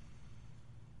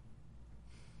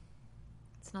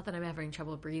it's not that I'm having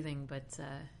trouble breathing, but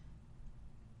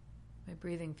my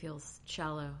breathing feels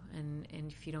shallow. And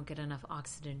if you don't get enough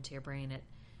oxygen to your brain, it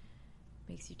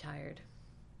makes you tired.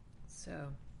 So,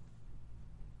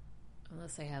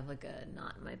 unless I have like a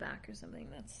knot in my back or something,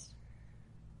 that's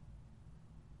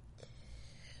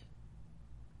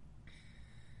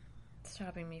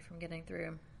stopping me from getting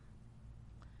through.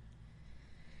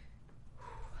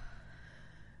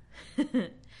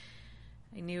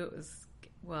 I knew it was,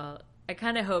 well, I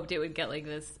kind of hoped it would get like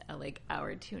this at like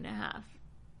hour 2.5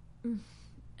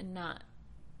 and not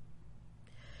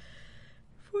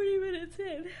 40 minutes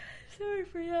in. Sorry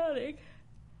for yawning.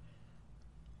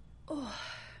 Oh.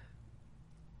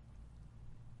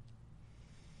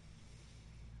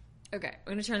 Okay, I'm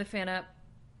going to turn the fan up.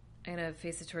 I'm going to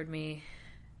face it toward me.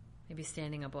 Maybe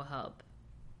standing up will help.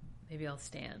 Maybe I'll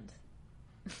stand.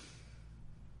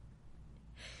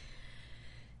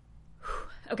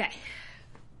 Okay.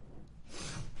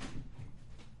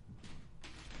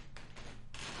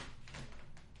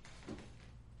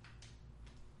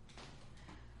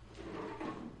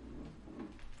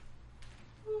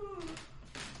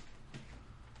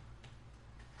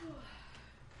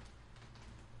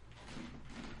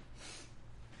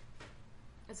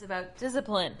 It's about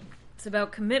discipline. It's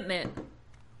about commitment.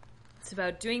 It's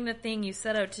about doing the thing you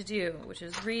set out to do, which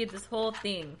is read this whole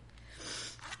thing.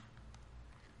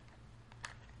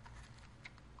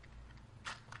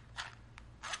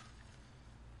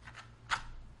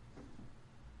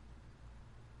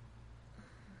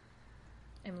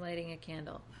 I'm lighting a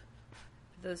candle.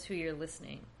 For those who are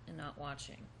listening and not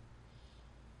watching.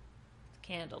 It's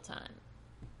candle time.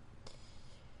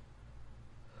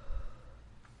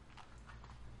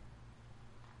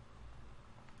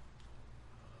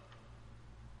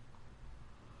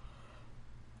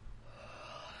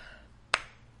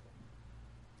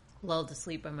 Lulled to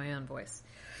sleep by my own voice.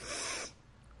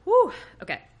 Whew.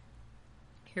 Okay.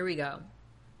 Here we go.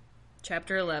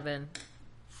 Chapter 11.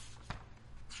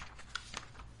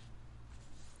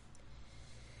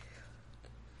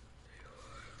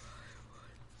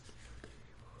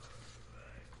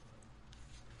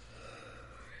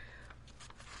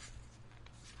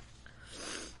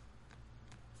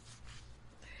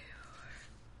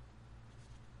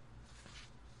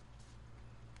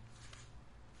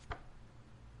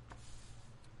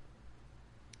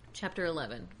 Chapter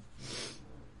 11.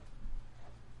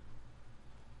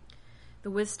 The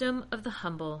wisdom of the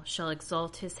humble shall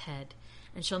exalt his head,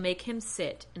 and shall make him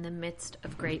sit in the midst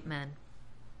of great men.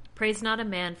 Praise not a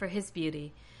man for his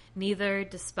beauty, neither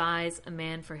despise a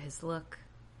man for his look.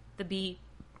 The bee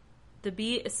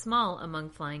is small among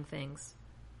flying things,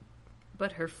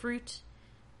 but her fruit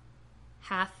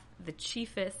hath the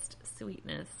chiefest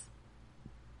sweetness.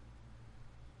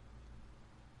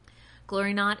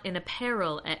 Glory not in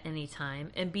apparel at any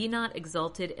time, and be not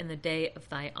exalted in the day of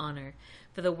thy honor.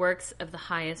 For the works of the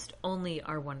highest only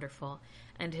are wonderful,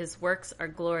 and his works are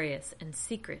glorious and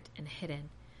secret and hidden.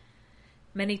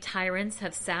 Many tyrants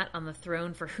have sat on the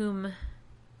throne for whom,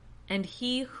 and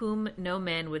he whom no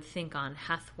man would think on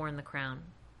hath worn the crown.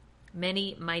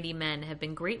 Many mighty men have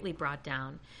been greatly brought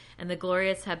down, and the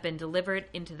glorious have been delivered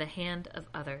into the hand of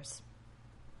others.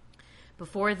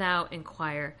 Before thou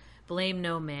inquire, blame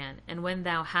no man, and when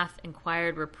thou hast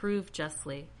inquired, reprove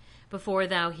justly. Before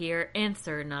thou hear,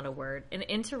 answer not a word, and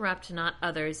interrupt not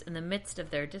others in the midst of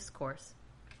their discourse.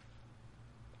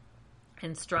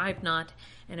 And strive not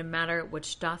in a matter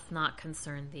which doth not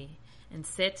concern thee, and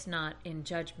sit not in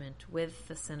judgment with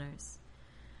the sinners.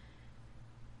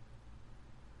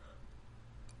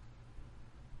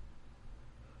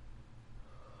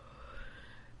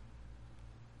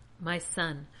 My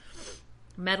son,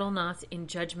 meddle not in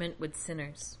judgment with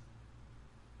sinners.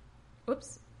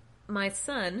 My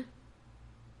son,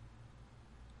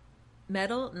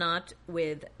 meddle not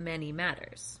with many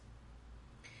matters.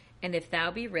 And if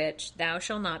thou be rich, thou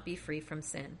shalt not be free from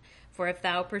sin. For if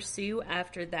thou pursue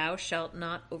after, thou shalt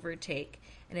not overtake.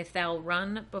 And if thou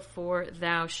run before,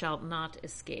 thou shalt not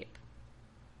escape.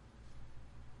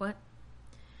 What?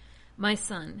 My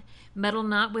son, meddle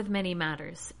not with many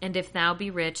matters, and if thou be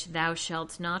rich, thou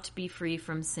shalt not be free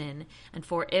from sin. And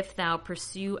for if thou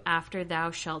pursue after,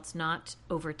 thou shalt not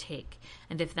overtake.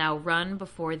 And if thou run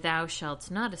before, thou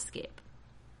shalt not escape.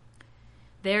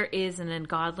 There is an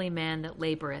ungodly man that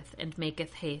laboureth and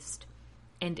maketh haste,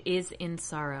 and is in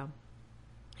sorrow.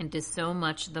 and is so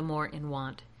much the more in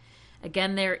want.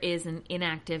 Again there is an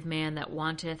inactive man that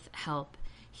wanteth help.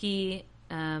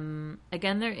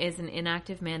 Again there is an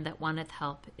inactive man that wanteth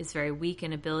help, is very weak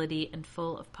in ability and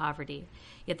full of poverty.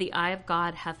 Yet the eye of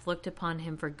God hath looked upon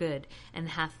him for good, and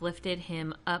hath lifted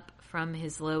him up from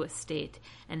his low estate,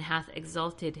 and hath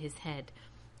exalted his head.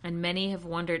 And many have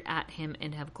wondered at him,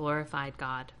 and have glorified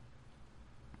God.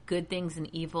 Good things and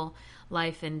evil,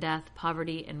 life and death,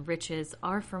 poverty and riches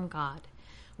are from God.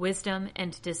 Wisdom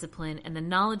and discipline and the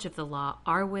knowledge of the law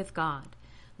are with God.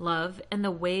 Love and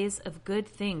the ways of good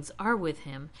things are with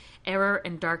him. Error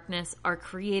and darkness are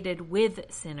created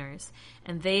with sinners,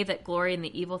 and they that glory in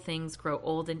the evil things grow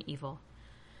old in evil.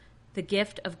 The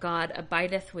gift of God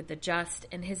abideth with the just,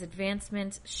 and his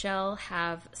advancement shall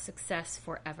have success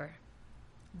forever.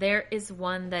 There is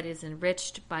one that is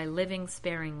enriched by living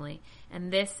sparingly,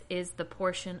 and this is the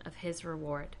portion of his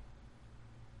reward.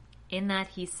 In that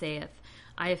he saith,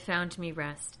 I have found me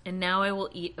rest, and now I will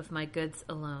eat of my goods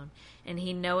alone. And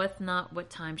he knoweth not what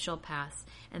time shall pass,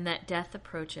 and that death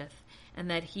approacheth,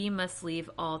 and that he must leave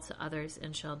all to others,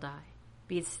 and shall die.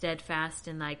 Be steadfast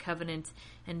in thy covenant,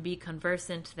 and be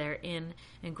conversant therein,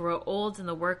 and grow old in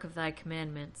the work of thy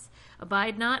commandments.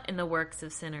 Abide not in the works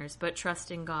of sinners, but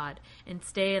trust in God, and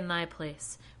stay in thy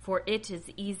place. For it is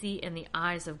easy in the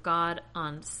eyes of God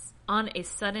on a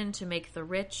sudden to make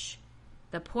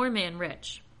the poor man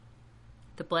rich.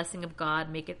 The blessing of God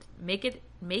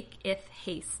maketh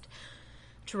haste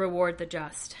to reward the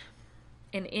just,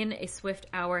 and in a swift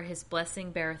hour his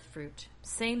blessing beareth fruit.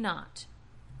 Say not,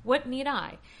 what need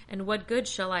I, and what good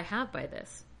shall I have by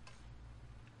this?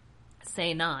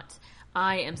 Say not,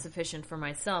 I am sufficient for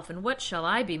myself, and what shall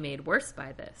I be made worse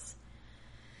by this?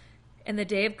 In the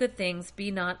day of good things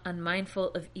be not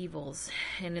unmindful of evils,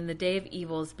 and in the day of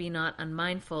evils be not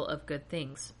unmindful of good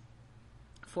things.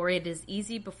 For it is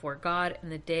easy before God in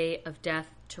the day of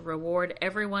death to reward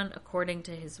everyone according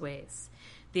to his ways.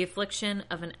 The affliction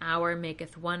of an hour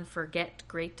maketh one forget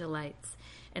great delights,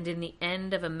 and in the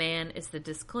end of a man is the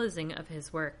disclosing of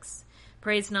his works.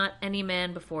 Praise not any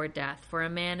man before death, for a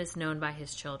man is known by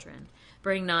his children.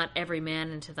 Bring not every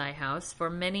man into thy house, for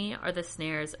many are the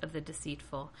snares of the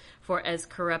deceitful. For as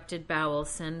corrupted bowels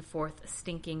send forth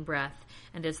stinking breath,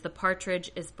 and as the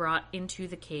partridge is brought into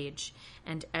the cage,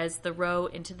 and as the roe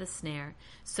into the snare,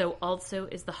 so also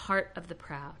is the heart of the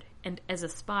proud, and as a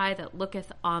spy that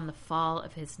looketh on the fall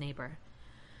of his neighbor.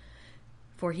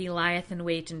 For he lieth in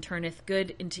wait and turneth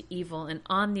good into evil, and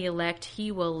on the elect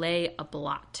he will lay a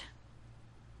blot.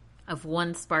 Of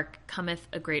one spark cometh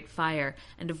a great fire,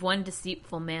 and of one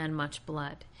deceitful man much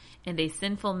blood. And a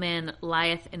sinful man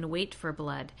lieth in wait for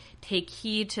blood. Take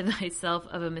heed to thyself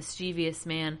of a mischievous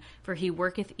man, for he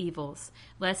worketh evils,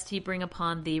 lest he bring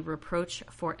upon thee reproach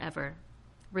forever.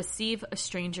 Receive a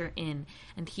stranger in,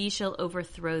 and he shall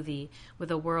overthrow thee with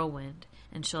a whirlwind,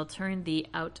 and shall turn thee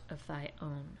out of thy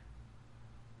own.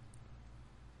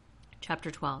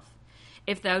 Chapter 12.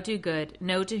 If thou do good,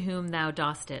 know to whom thou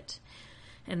dost it,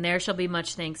 and there shall be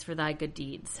much thanks for thy good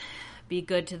deeds. Be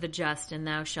good to the just, and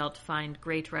thou shalt find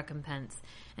great recompense,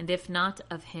 and if not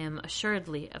of him,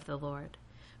 assuredly of the Lord.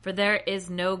 For there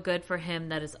is no good for him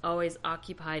that is always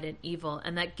occupied in evil,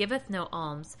 and that giveth no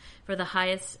alms, for the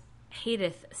highest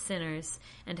hateth sinners,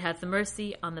 and hath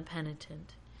mercy on the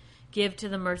penitent. Give to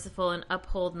the merciful, and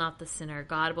uphold not the sinner.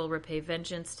 God will repay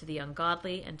vengeance to the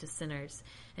ungodly and to sinners,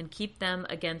 and keep them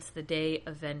against the day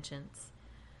of vengeance.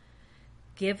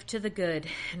 Give to the good,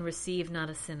 and receive not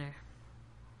a sinner.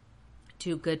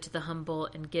 Do good to the humble,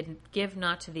 and give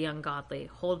not to the ungodly.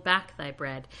 Hold back thy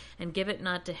bread, and give it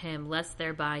not to him, lest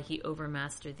thereby he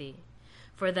overmaster thee.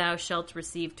 For thou shalt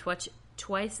receive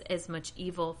twice as much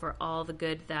evil for all the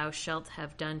good thou shalt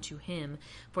have done to him.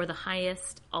 For the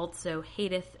highest also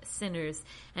hateth sinners,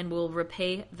 and will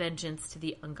repay vengeance to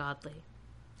the ungodly.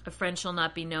 A friend shall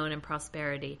not be known in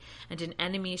prosperity, and an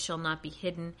enemy shall not be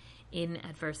hidden in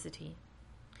adversity.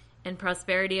 In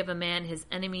prosperity of a man his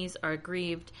enemies are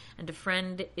grieved, and a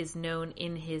friend is known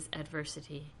in his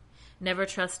adversity. Never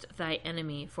trust thy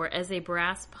enemy, for as a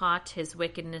brass pot his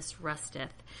wickedness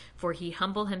rusteth. For he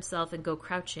humble himself and go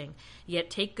crouching,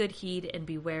 yet take good heed and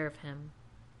beware of him.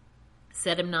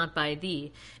 Set him not by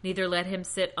thee, neither let him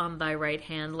sit on thy right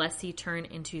hand, lest he turn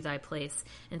into thy place,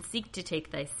 and seek to take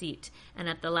thy seat, and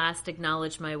at the last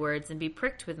acknowledge my words, and be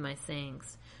pricked with my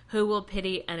sayings. Who will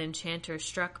pity an enchanter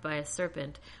struck by a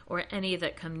serpent, or any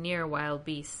that come near wild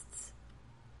beasts?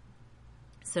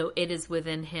 So it is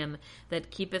within him that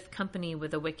keepeth company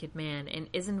with a wicked man, and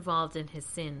is involved in his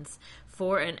sins.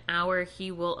 For an hour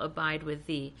he will abide with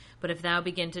thee, but if thou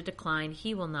begin to decline,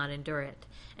 he will not endure it.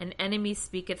 An enemy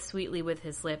speaketh sweetly with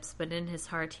his lips, but in his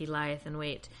heart he lieth in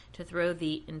wait, to throw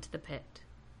thee into the pit.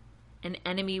 An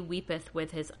enemy weepeth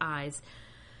with his eyes,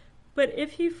 but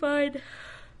if he find...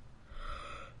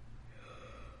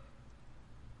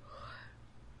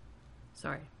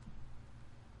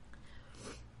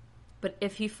 But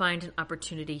if he find an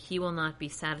opportunity, he will not be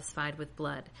satisfied with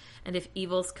blood. And if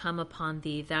evils come upon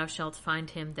thee, thou shalt find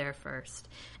him there first.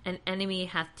 An enemy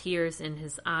hath tears in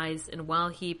his eyes, and while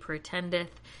he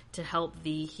pretendeth to help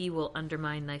thee, he will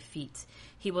undermine thy feet.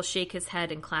 He will shake his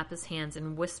head and clap his hands,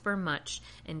 and whisper much,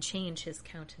 and change his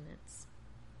countenance.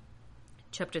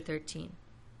 Chapter 13.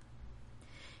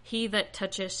 He that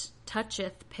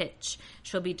toucheth pitch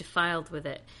shall be defiled with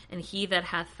it, and he that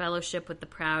hath fellowship with the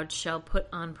proud shall put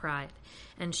on pride,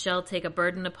 and shall take a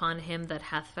burden upon him that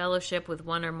hath fellowship with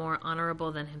one or more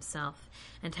honorable than himself,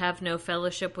 and have no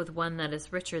fellowship with one that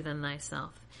is richer than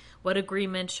thyself. What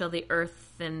agreement shall the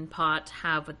earthen pot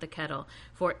have with the kettle?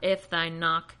 For if thou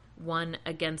knock one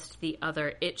against the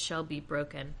other, it shall be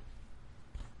broken.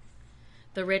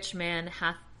 The rich man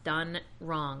hath done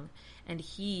wrong, and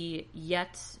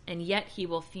yet he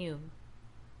will fume.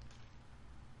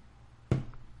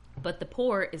 But the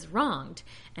poor is wronged,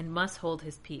 and must hold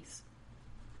his peace.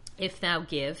 If thou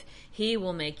give, he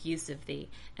will make use of thee,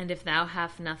 and if thou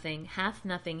hath nothing,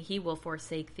 he will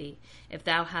forsake thee. If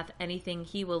thou hath anything,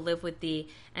 he will live with thee,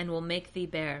 and will make thee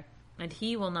bear, and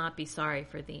he will not be sorry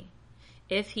for thee.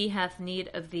 If he hath need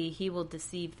of thee, he will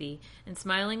deceive thee, and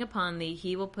smiling upon thee,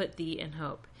 he will put thee in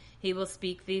hope. He will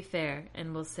speak thee fair,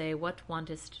 and will say, What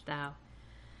wantest thou?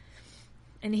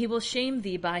 And he will shame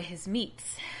thee by his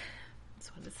meats.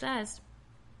 That's what it says.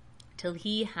 Till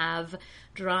he have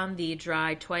drawn thee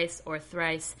dry twice or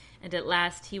thrice, and at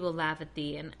last he will laugh at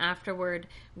thee. And afterward,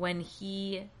 when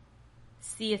he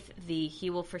seeth thee, he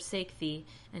will forsake thee,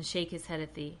 and shake his head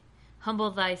at thee.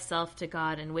 Humble thyself to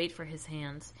God, and wait for his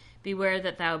hands. Beware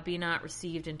that thou be not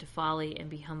received into folly, and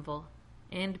be humble.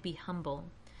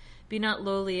 Be not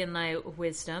lowly in thy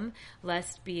wisdom,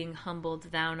 lest being humbled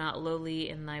thou not lowly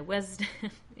in thy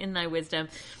wisdom,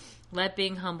 let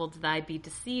being humbled thy be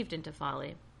deceived into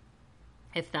folly.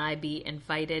 If thou be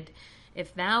invited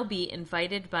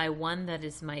by one that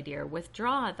is mightier,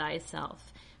 withdraw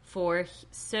thyself, for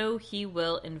so he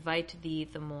will invite thee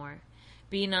the more.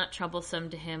 Be not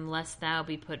troublesome to him, lest thou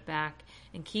be put back,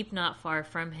 and keep not far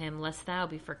from him, lest thou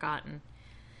be forgotten.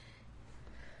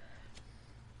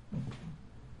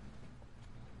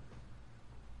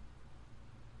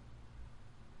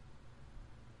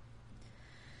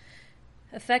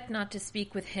 Affect not to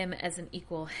speak with him as an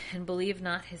equal, and believe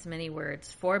not his many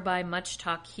words. For by much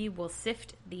talk he will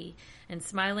sift thee, and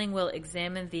smiling will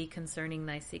examine thee concerning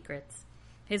thy secrets.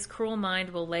 His cruel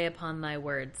mind will lay upon thy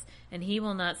words, and he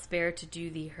will not spare to do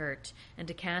thee hurt, and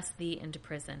to cast thee into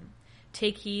prison.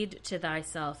 Take heed to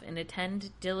thyself, and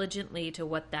attend diligently to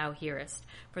what thou hearest,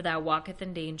 for thou walkest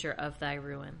in danger of thy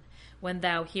ruin. When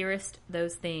thou hearest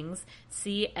those things,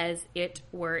 see as it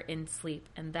were in sleep,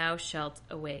 and thou shalt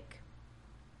awake.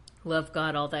 Love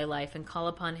God all thy life, and call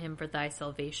upon him for thy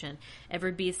salvation.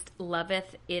 Every beast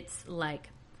loveth its like,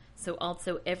 so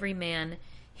also every man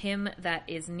him that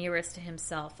is nearest to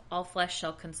himself. All flesh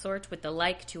shall consort with the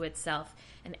like to itself,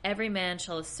 and every man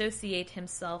shall associate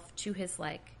himself to his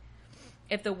like.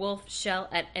 If the wolf shall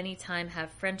at any time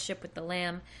have friendship with the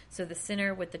lamb, so the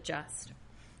sinner with the just.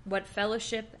 What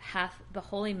fellowship hath the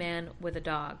holy man with a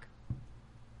dog?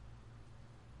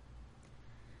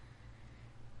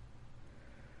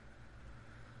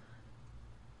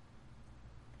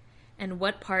 And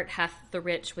what part hath the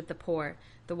rich with the poor?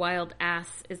 The wild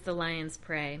ass is the lion's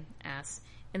prey,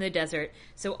 in the desert,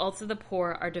 so also the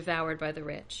poor are devoured by the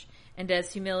rich. And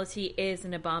as humility is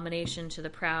an abomination to the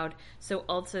proud, so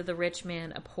also the rich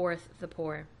man abhorreth the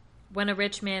poor. When a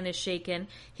rich man is shaken,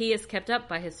 he is kept up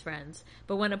by his friends,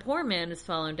 but when a poor man is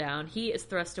fallen down, he is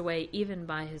thrust away even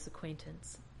by his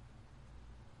acquaintance.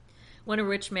 When a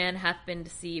rich man hath been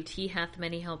deceived, he hath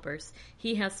many helpers.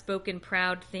 He hath spoken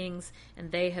proud things,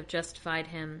 and they have justified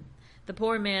him. The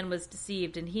poor man was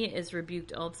deceived, and he is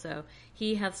rebuked also.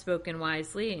 He hath spoken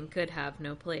wisely, and could have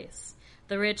no place.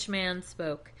 The rich man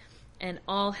spoke, and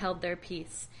all held their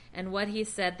peace. And what he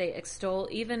said they extol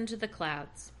even to the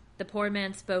clouds. The poor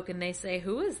man spoke, and they say,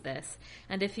 Who is this?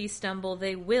 And if he stumble,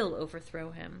 they will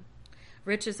overthrow him.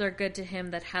 Riches are good to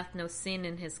him that hath no sin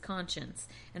in his conscience,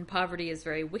 and poverty is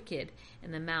very wicked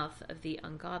in the mouth of the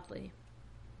ungodly.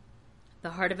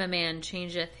 The heart of a man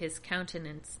changeth his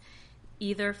countenance,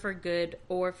 either for good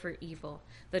or for evil.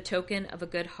 The token of a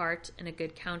good heart and a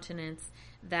good countenance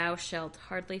thou shalt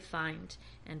hardly find,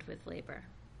 and with labor.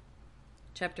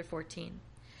 Chapter 14.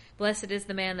 Blessed is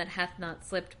the man that hath not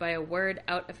slipped by a word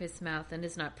out of his mouth, and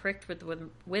is not pricked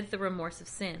with the remorse of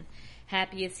sin.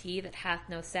 Happy is he that hath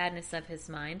no sadness of his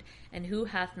mind, and who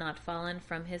hath not fallen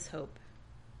from his hope.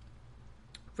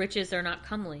 Riches are not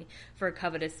comely for a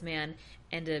covetous man,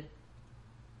 and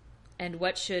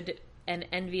what should an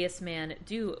envious man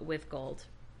do with gold?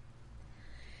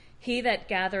 He that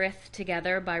gathereth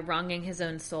together by wronging his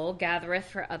own soul gathereth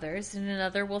for others, and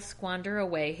another will squander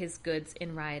away his goods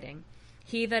in rioting.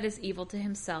 He that is evil to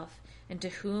himself, and to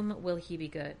whom will he be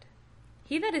good?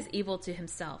 He that is evil to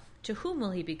himself, to whom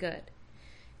will he be good?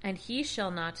 And he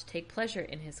shall not take pleasure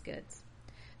in his goods.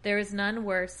 There is none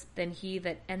worse than he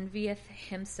that envieth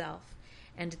himself,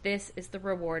 and this is the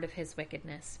reward of his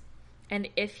wickedness. And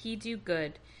if he do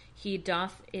good, he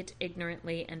doth it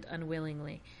ignorantly and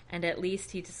unwillingly, and at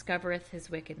least he discovereth his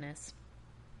wickedness.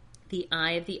 The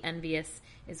eye of the envious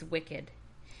is wicked,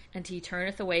 and he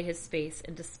turneth away his face,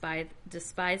 and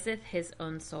despiseth his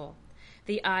own soul.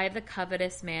 The eye of the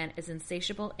covetous man is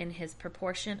insatiable in his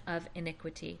proportion of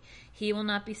iniquity. He will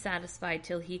not be satisfied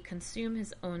till he consume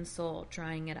his own soul,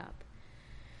 drying it up.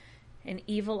 An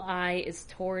evil eye is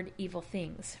toward evil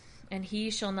things, and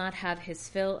he shall not have his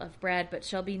fill of bread, but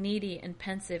shall be needy and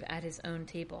pensive at his own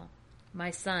table. My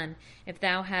son, if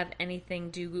thou have anything,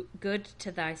 do good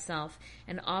to thyself,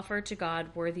 and offer to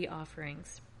God worthy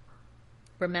offerings.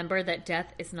 Remember that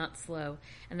death is not slow,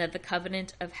 and that the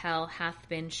covenant of hell hath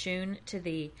been shewn to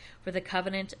thee, for the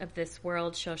covenant of this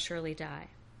world shall surely die.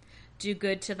 Do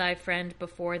good to thy friend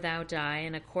before thou die,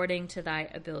 and according to thy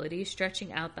ability,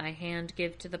 stretching out thy hand,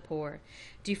 give to the poor.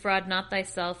 Defraud not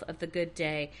thyself of the good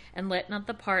day, and let not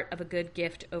the part of a good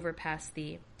gift overpass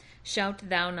thee. Shalt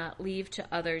thou not leave to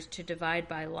others to divide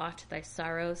by lot thy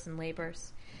sorrows and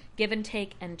labors? Give and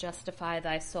take, and justify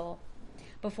thy soul.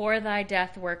 Before thy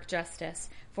death work justice,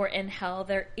 for in hell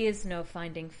there is no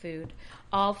finding food.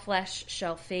 All flesh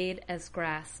shall fade as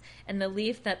grass, and the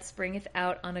leaf that springeth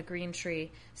out on a green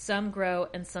tree. Some grow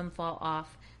and some fall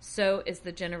off. So is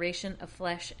the generation of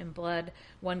flesh and blood.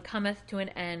 One cometh to an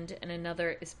end, and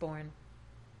another is born.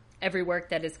 Every work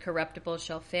that is corruptible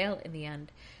shall fail in the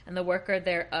end, and the worker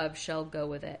thereof shall go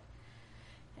with it.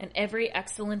 And every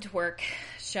excellent work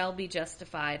shall be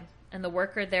justified, and the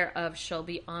worker thereof shall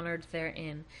be honored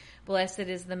therein. Blessed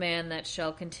is the man that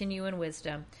shall continue in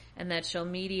wisdom, and that shall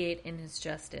meditate in his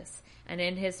justice, and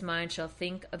in his mind shall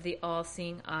think of the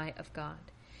all-seeing eye of God.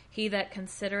 He that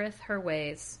considereth her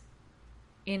ways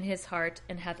in his heart,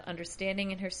 and hath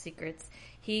understanding in her secrets,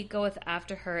 he goeth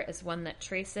after her as one that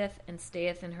traceth and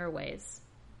stayeth in her ways.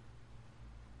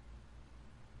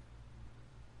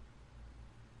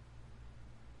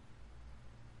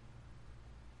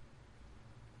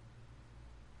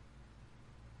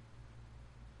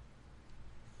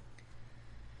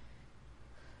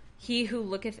 He who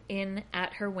looketh in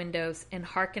at her windows, and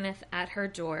hearkeneth at her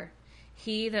door,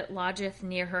 he that lodgeth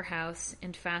near her house,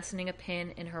 and fastening a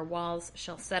pin in her walls,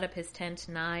 shall set up his tent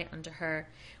nigh unto her,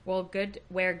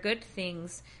 where good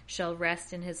things shall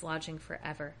rest in his lodging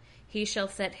forever. He shall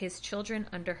set his children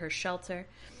under her shelter,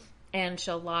 and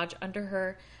shall lodge under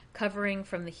her covering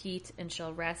from the heat, and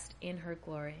shall rest in her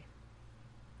glory.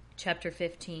 Chapter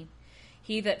 15.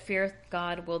 He that feareth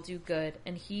God will do good,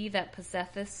 and he that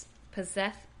possesseth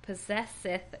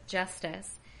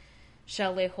justice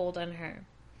shall lay hold on her.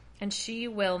 And she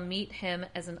will meet him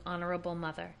as an honorable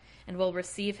mother, and will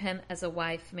receive him as a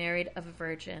wife married of a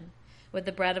virgin. With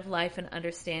the bread of life and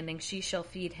understanding she shall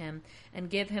feed him, and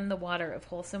give him the water of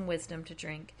wholesome wisdom to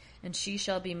drink. And she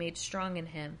shall be made strong in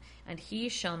him, and he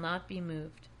shall not be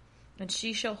moved. And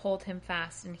she shall hold him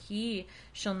fast, and he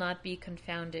shall not be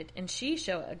confounded. And she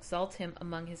shall exalt him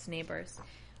among his neighbors.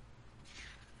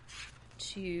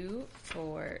 2,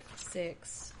 4,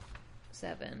 6,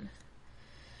 7,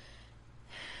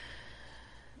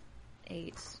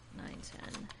 8, 9, 10,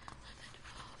 11, 12,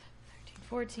 13,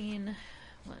 14,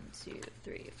 1, 2,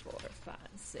 3, 4, 5,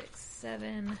 6,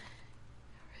 7, 3, 1,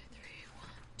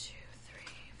 2, 3,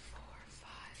 4, 5,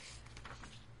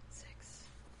 6.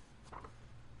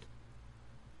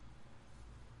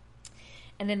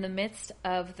 And in the midst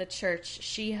of the church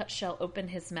she shall open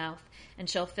his mouth, and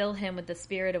shall fill him with the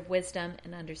spirit of wisdom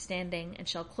and understanding, and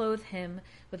shall clothe him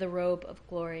with a robe of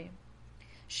glory.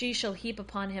 She shall heap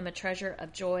upon him a treasure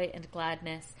of joy and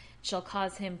gladness, and shall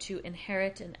cause him to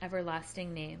inherit an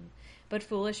everlasting name. But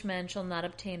foolish men shall not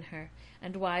obtain her,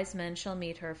 and wise men shall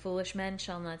meet her. Foolish men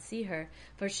shall not see her,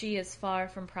 for she is far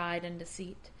from pride and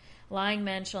deceit. Lying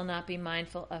men shall not be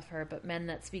mindful of her, but men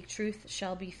that speak truth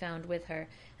shall be found with her,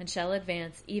 and shall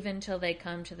advance even till they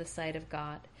come to the sight of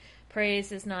God.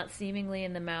 Praise is not seemingly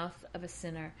in the mouth of a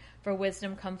sinner, for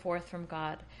wisdom come forth from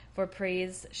God. For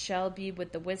praise shall be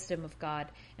with the wisdom of God,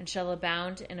 and shall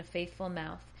abound in a faithful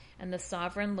mouth, and the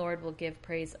sovereign Lord will give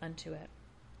praise unto it.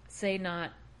 Say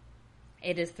not,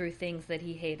 it is through things that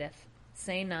he hateth.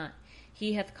 Say not,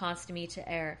 he hath caused me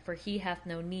to err, for he hath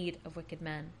no need of wicked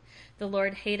men. The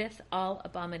Lord hateth all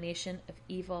abomination of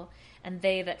evil, and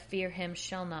they that fear him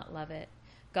shall not love it.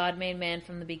 God made man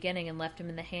from the beginning and left him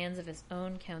in the hands of his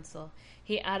own counsel.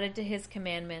 He added to his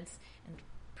commandments and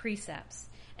precepts.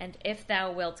 And if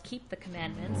thou wilt keep the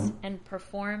commandments and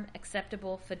perform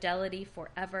acceptable fidelity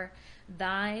forever,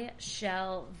 they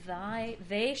shall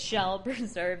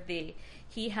preserve thee.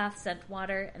 He hath sent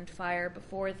water and fire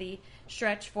before thee.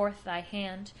 Stretch forth thy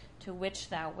hand to which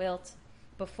thou wilt.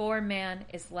 Before man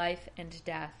is life and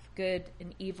death, good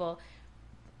and evil.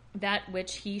 That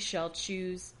which he shall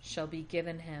choose shall be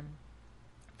given him.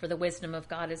 For the wisdom of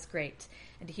God is great,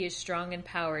 and he is strong in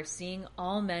power, seeing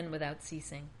all men without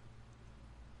ceasing.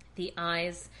 The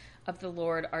eyes of the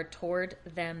Lord are toward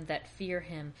them that fear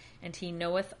him, and he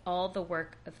knoweth all the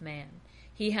work of man.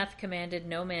 He hath commanded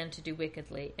no man to do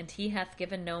wickedly, and he hath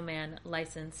given no man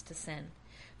license to sin.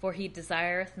 For he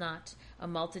desireth not a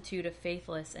multitude of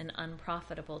faithless and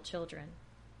unprofitable children.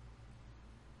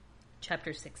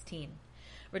 Chapter 16.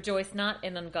 Rejoice not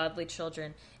in ungodly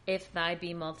children, if thy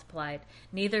be multiplied,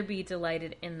 neither be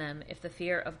delighted in them, if the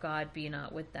fear of God be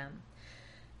not with them.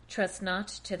 Trust not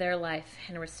to their life,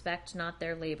 and respect not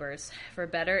their labors, for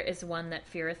better is one that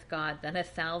feareth God than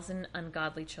 1,000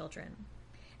 ungodly children.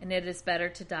 And it is better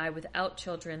to die without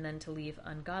children than to leave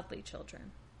ungodly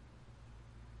children.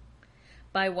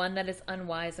 By one that is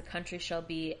unwise a country shall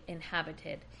be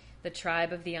inhabited, the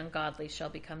tribe of the ungodly shall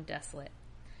become desolate.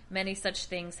 Many such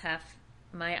things have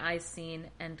my eyes seen,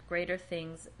 and greater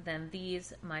things than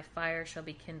these my fire shall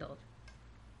be kindled.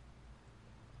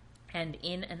 And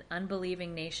in an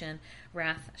unbelieving nation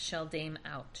wrath shall dame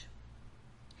out.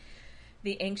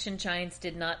 The ancient giants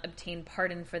did not obtain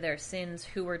pardon for their sins,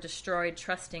 who were destroyed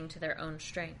trusting to their own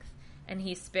strength. And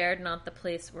he spared not the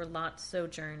place where Lot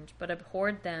sojourned, but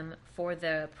abhorred them for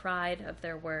the pride of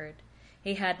their word.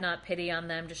 He had not pity on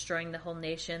them, destroying the whole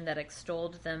nation that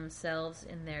extolled themselves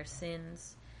in their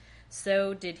sins.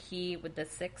 So did he with the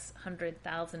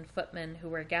 600,000 footmen who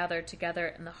were gathered together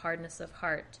in the hardness of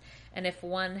heart. And if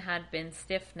one had been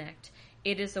stiff-necked,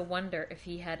 it is a wonder if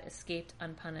he had escaped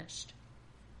unpunished.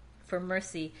 For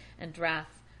mercy and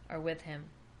wrath are with him.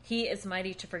 He is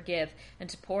mighty to forgive and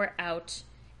to pour out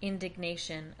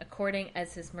indignation, according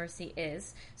as his mercy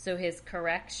is, so his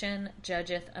correction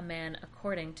judgeth a man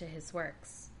according to his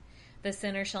works. The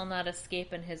sinner shall not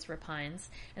escape in his repines,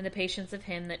 and the patience of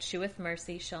him that sheweth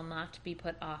mercy shall not be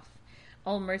put off.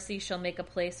 All mercy shall make a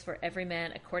place for every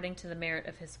man according to the merit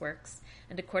of his works,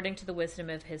 and according to the wisdom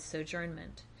of his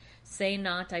sojournment. Say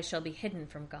not, I shall be hidden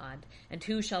from God, and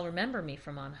who shall remember me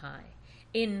from on high?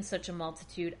 In such a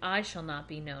multitude I shall not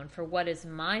be known, for what is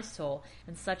my soul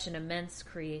in such an immense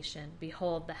creation?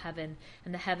 Behold, the heaven,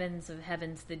 and the heavens of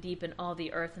heavens, the deep and all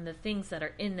the earth, and the things that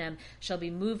are in them shall be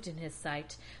moved in his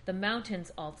sight. The mountains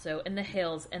also, and the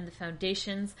hills, and the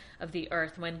foundations of the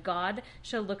earth. When God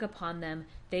shall look upon them,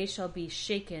 they shall be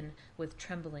shaken with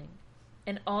trembling.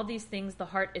 In all these things the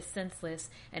heart is senseless,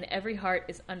 and every heart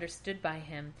is understood by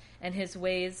him, and his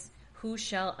ways who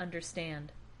shall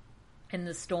understand? In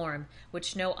the storm,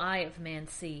 which no eye of man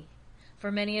see.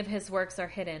 For many of his works are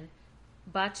hidden,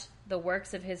 but the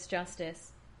works of his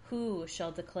justice who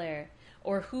shall declare,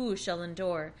 or who shall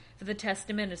endure? For the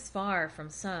testament is far from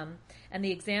some, and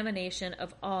the examination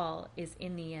of all is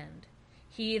in the end.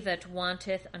 He that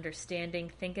wanteth understanding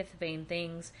thinketh vain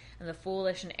things, and the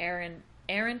foolish and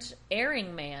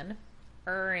erring man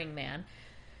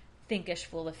thinketh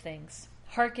full of things.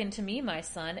 Hearken to me, my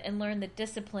son, and learn the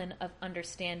discipline of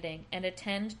understanding, and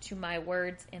attend to my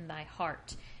words in thy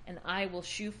heart, and I will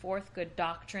shew forth good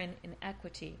doctrine in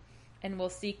equity, and will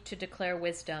seek to declare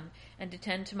wisdom, and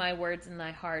attend to my words in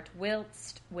thy heart,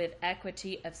 whilst with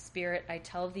equity of spirit I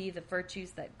tell thee the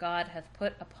virtues that God hath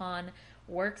put upon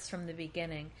works from the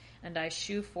beginning, and I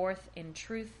shew forth in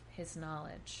truth his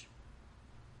knowledge.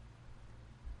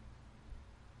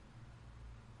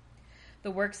 The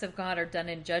works of God are done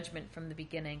in judgment from the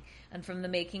beginning, and from the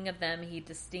making of them he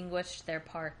distinguished their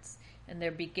parts, and their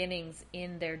beginnings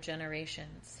in their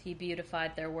generations. He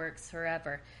beautified their works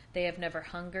forever. They have never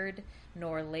hungered,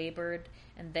 nor labored,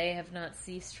 and they have not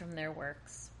ceased from their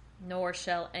works. Nor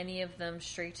shall any of them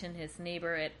straiten his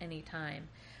neighbor at any time.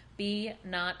 Be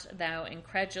not thou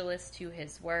incredulous to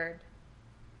his word,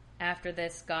 After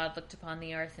this, God looked upon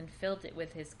the earth and filled it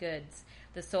with his goods.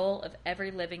 The soul of every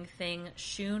living thing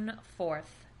shone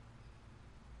forth.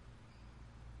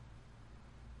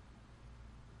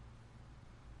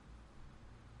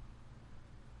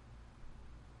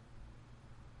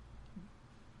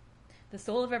 The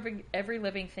soul of every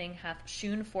living thing hath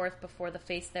shone forth before the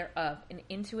face thereof, and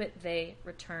into it they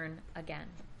return again.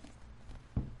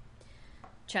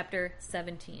 Chapter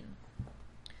 17.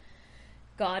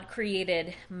 God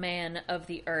created man of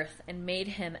the earth and made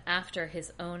him after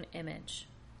his own image.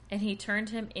 And he turned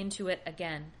him into it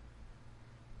again,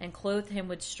 and clothed him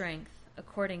with strength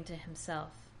according to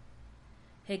himself.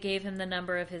 He gave him the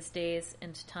number of his days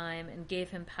and time, and gave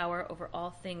him power over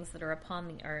all things that are upon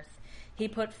the earth. He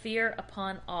put fear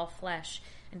upon all flesh,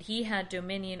 and he had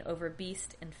dominion over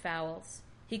beasts and fowls.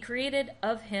 He created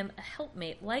of him a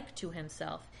helpmate like to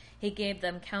himself. He gave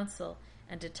them counsel,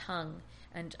 and a tongue,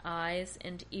 and eyes,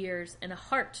 and ears, and a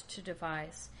heart to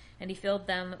devise, and he filled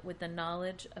them with the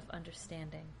knowledge of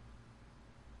understanding.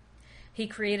 He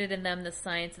created in them the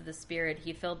science of the Spirit.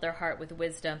 He filled their heart with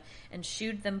wisdom, and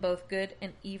shewed them both good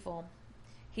and evil.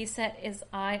 He set his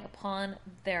eye upon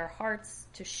their hearts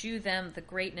to shew them the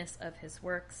greatness of his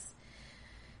works,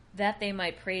 that they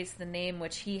might praise the name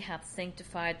which he hath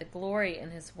sanctified, the glory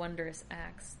in his wondrous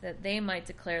acts, that they might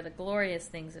declare the glorious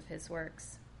things of his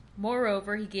works.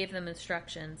 Moreover, he gave them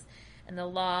instructions and the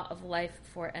law of life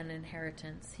for an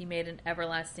inheritance. He made an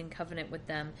everlasting covenant with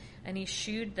them, and he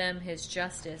shewed them his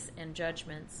justice and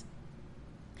judgments.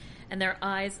 And their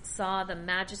eyes saw the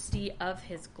majesty of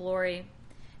his glory,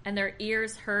 and their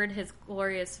ears heard his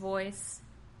glorious voice.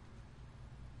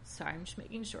 Sorry, I'm just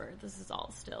making sure this is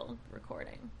all still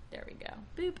recording. There we go.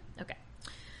 Boop. Okay.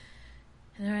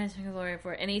 And their eyes heard his glory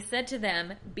for it. And he said to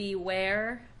them,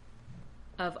 beware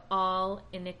of all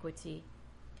iniquity.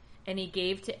 And he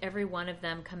gave to every one of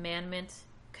them commandment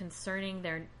concerning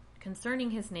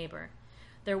his neighbor.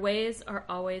 Their ways are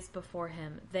always before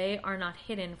him. They are not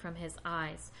hidden from his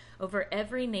eyes. Over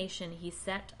every nation he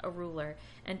set a ruler,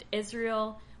 and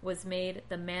Israel was made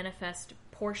the manifest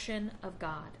portion of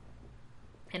God.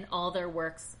 And all their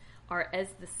works are as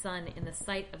the sun in the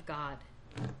sight of God.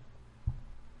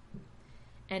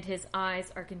 And his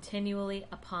eyes are continually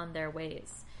upon their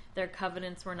ways. Their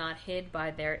covenants were not hid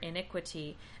by their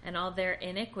iniquity, and all their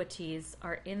iniquities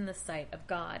are in the sight of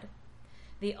God.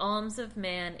 The alms of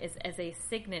man is as a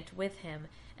signet with him,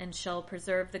 and shall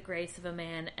preserve the grace of a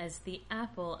man as the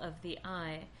apple of the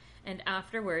eye. And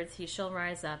afterwards he shall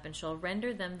rise up, and shall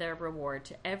render them their reward,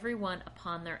 to every one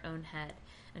upon their own head,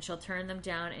 and shall turn them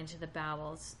down into the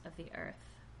bowels of the earth.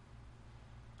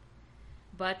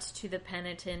 But to the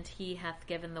penitent he hath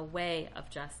given the way of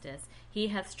justice. He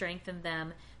hath strengthened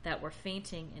them that were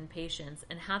fainting in patience,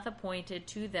 and hath appointed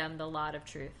to them the lot of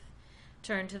truth.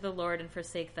 Turn to the Lord and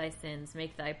forsake thy sins.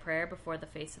 Make thy prayer before the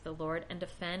face of the Lord, and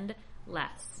offend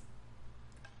less.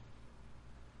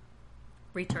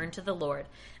 Return to the Lord,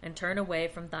 and turn away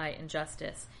from thy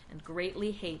injustice, and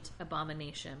greatly hate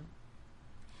abomination.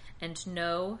 And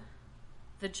know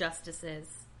the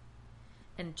justices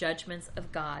and judgments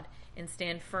of God, and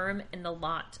stand firm in the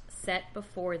lot set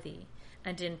before thee,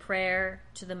 and in prayer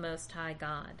to the Most High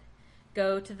God.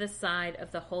 Go to the side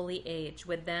of the holy age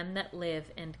with them that live,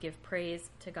 and give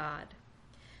praise to God.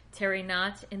 Tarry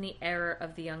not in the error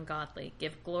of the ungodly.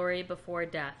 Give glory before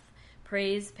death.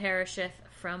 Praise perisheth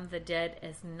from the dead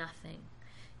as nothing.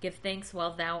 Give thanks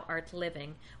while thou art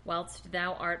living, whilst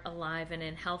thou art alive, and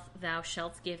in health thou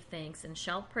shalt give thanks, and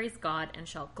shalt praise God, and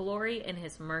shalt glory in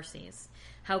his mercies.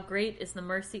 How great is the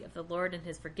mercy of the Lord, and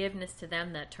his forgiveness to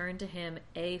them that turn to him,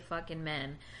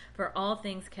 men. For all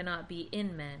things cannot be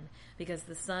in men, because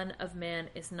the Son of Man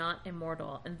is not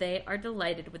immortal, and they are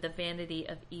delighted with the vanity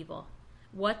of evil.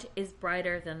 What is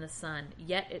brighter than the sun?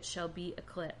 Yet it shall be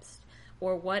eclipsed.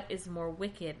 Or what is more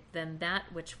wicked than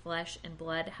that which flesh and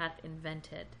blood hath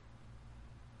invented?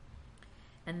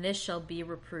 And this shall be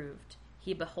reproved.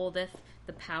 He beholdeth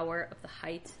the power of the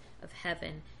height of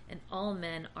heaven, and all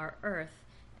men are earth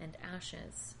and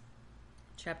ashes.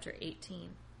 Chapter 18.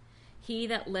 He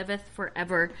that liveth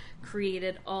forever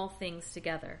created all things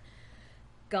together.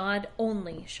 God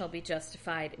only shall be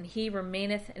justified, and he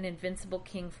remaineth an invincible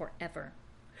king forever.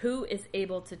 Who is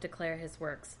able to declare his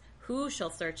works? Who shall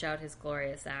search out his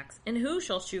glorious acts? And who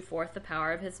shall shew forth the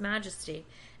power of his majesty?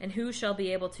 And who shall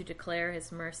be able to declare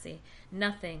his mercy?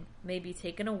 Nothing may be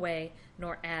taken away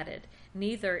nor added.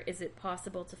 Neither is it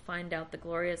possible to find out the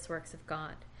glorious works of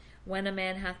God. When a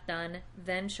man hath done,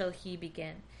 then shall he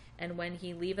begin. And when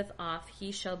he leaveth off,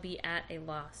 he shall be at a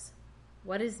loss.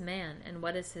 What is man, and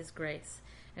what is his grace?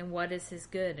 And what is his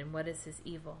good, and what is his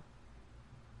evil?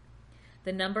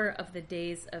 The number of the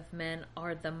days of men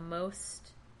are at the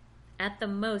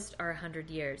most are 100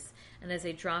 years, and as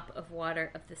a drop of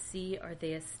water of the sea are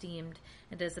they esteemed,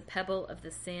 and as a pebble of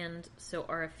the sand, so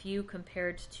are a few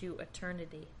compared to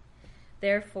eternity.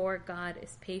 Therefore God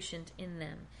is patient in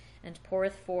them, and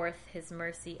poureth forth his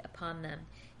mercy upon them.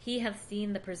 He hath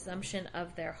seen the presumption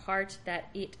of their heart, that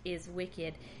it is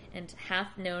wicked, and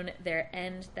hath known their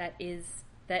end, that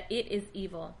it is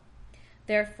evil.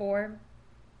 Therefore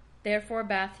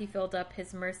bath he filled up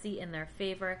his mercy in their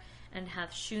favor, and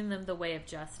hath shewn them the way of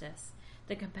justice.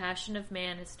 The compassion of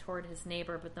man is toward his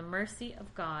neighbor, but the mercy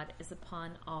of God is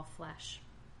upon all flesh.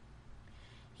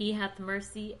 He hath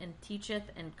mercy, and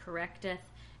teacheth and correcteth,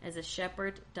 as a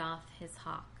shepherd doth his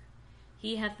flock.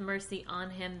 He hath mercy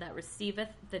on him that receiveth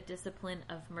the discipline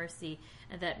of mercy,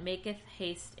 and that maketh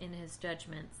haste in his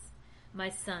judgments. My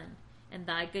son, in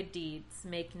thy good deeds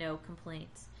make no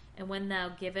complaint. And when thou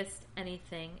givest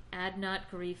anything, add not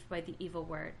grief by the evil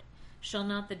word. Shall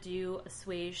not the dew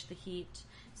assuage the heat?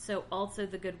 So also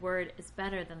the good word is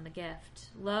better than the gift.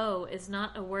 Lo, is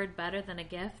not a word better than a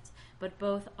gift? But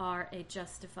both are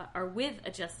with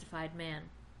a justified man.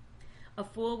 A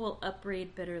fool will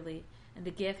upbraid bitterly, and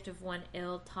the gift of one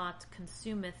ill taught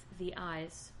consumeth the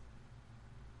eyes.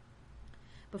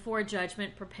 Before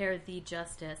judgment prepare thee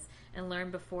justice, and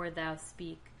learn before thou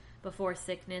speak. Before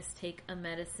sickness take a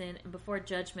medicine, and before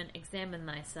judgment examine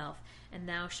thyself, and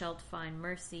thou shalt find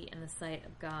mercy in the sight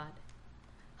of God.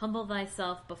 Humble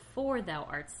thyself before thou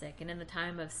art sick, and in the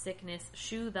time of sickness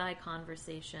shew thy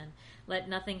conversation. Let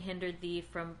nothing hinder thee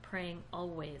from praying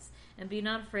always, and be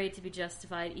not afraid to be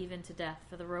justified even to death,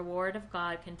 for the reward of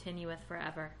God continueth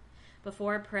forever.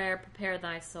 Before prayer prepare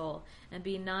thy soul, and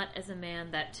be not as a man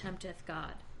that tempteth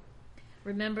God.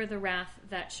 Remember the wrath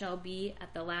that shall be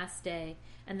at the last day,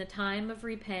 and the time of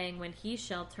repaying when he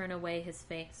shall turn away his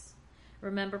face.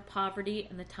 Remember poverty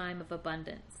and the time of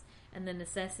abundance, and the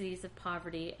necessities of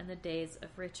poverty and the days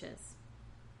of riches.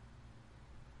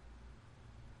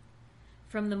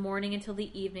 From the morning until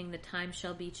the evening the time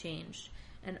shall be changed,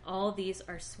 and all these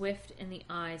are swift in the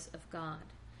eyes of God.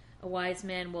 A wise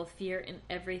man will fear in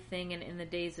everything, and in the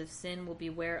days of sin will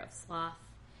beware of sloth.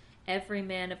 Every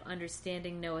man of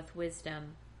understanding knoweth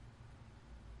wisdom,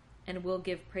 and will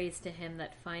give praise to him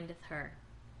that findeth her.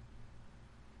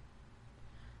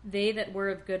 They that were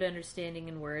of good understanding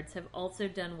in words have also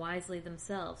done wisely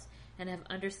themselves, and have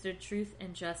understood truth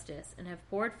and justice, and have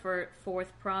poured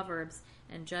forth proverbs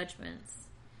and judgments.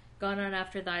 Go not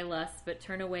after thy lusts, but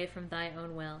turn away from thy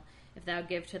own will. If thou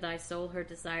give to thy soul her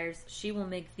desires, she will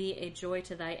make thee a joy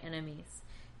to thy enemies.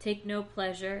 Take no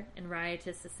pleasure in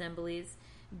riotous assemblies,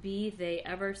 be they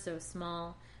ever so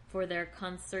small, for their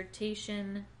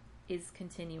concertation is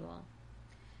continual.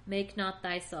 Make not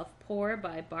thyself poor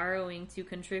by borrowing to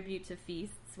contribute to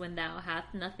feasts when thou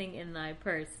hast nothing in thy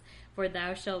purse, for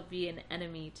thou shalt be an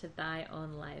enemy to thy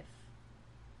own life.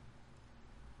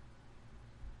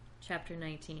 Chapter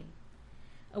 19.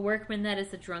 A workman that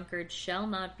is a drunkard shall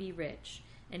not be rich,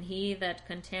 and he that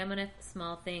contamineth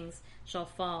small things shall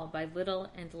fall by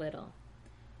little and little.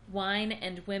 Wine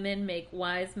and women make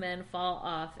wise men fall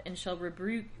off, and shall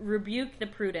rebuke the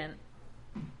prudent.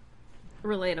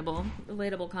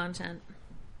 Relatable content.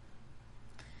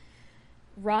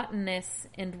 Rottenness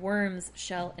and worms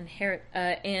shall inherit,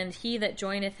 and he that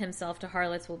joineth himself to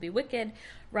harlots will be wicked.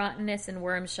 Rottenness and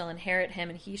worms shall inherit him,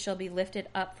 and he shall be lifted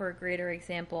up for a greater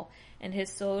example, and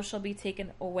his soul shall be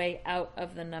taken away out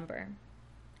of the number.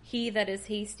 He that is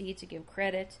hasty to give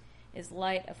credit is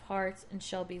light of heart, and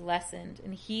shall be lessened,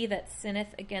 and he that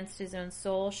sinneth against his own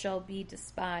soul shall be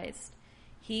despised.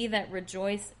 He that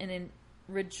rejoiceth in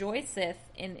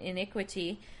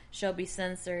iniquity shall be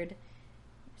censured,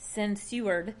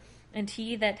 and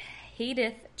he that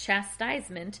hateth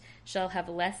chastisement shall have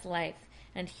less life,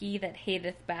 and he that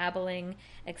hateth babbling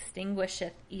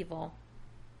extinguisheth evil.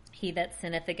 He that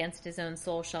sinneth against his own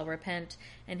soul shall repent,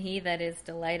 and he that is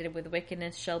delighted with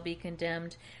wickedness shall be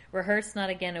condemned. Rehearse not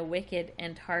again a wicked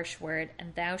and harsh word,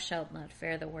 and thou shalt not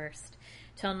fare the worst.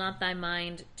 Tell not thy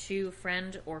mind to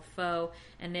friend or foe,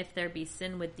 and if there be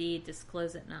sin with thee,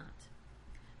 disclose it not.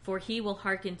 For he will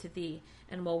hearken to thee,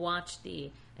 and will watch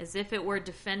thee. As if it were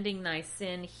defending thy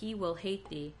sin, he will hate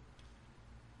thee,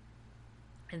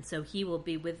 and so he will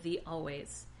be with thee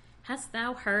always. Hast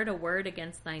thou heard a word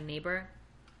against thy neighbor?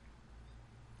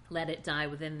 Let it die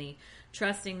within thee,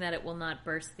 trusting that it will not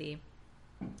burst thee.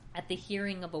 At the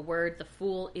hearing of a word, the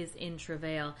fool is in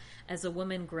travail, as a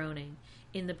woman groaning,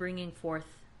 in the bringing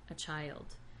forth a child.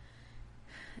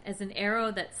 As an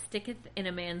arrow that sticketh in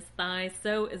a man's thigh,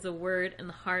 so is a word in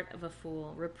the heart of a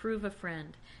fool. Reprove a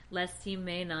friend, lest he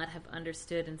may not have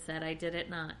understood and said, I did it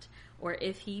not. Or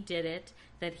if he did it,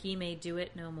 that he may do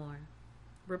it no more.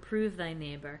 Reprove thy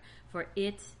neighbor, for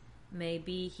it may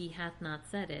be he hath not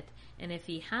said it, and if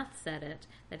he hath said it,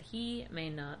 that he may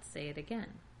not say it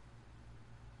again.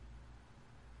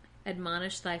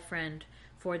 Admonish thy friend,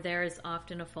 for there is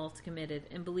often a fault committed,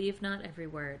 and believe not every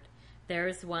word. There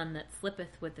is one that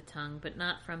slippeth with the tongue, but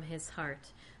not from his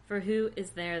heart. For who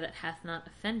is there that hath not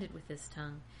offended with his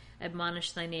tongue?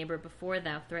 Admonish thy neighbor before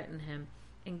thou threaten him,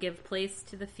 and give place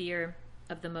to the fear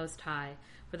of the Most High,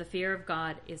 for the fear of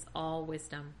God is all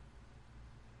wisdom.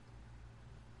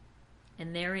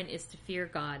 And therein is to fear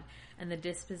God, and the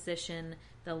disposition,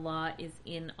 the law is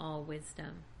in all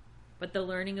wisdom. But the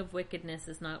learning of wickedness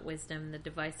is not wisdom, the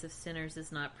device of sinners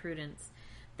is not prudence.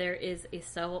 There is a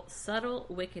subtle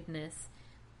wickedness,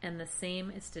 and the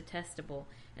same is detestable,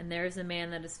 and there is a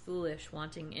man that is foolish,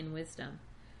 wanting in wisdom.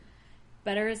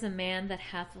 Better is a man that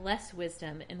hath less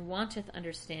wisdom, and wanteth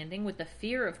understanding with the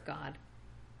fear of God,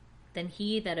 than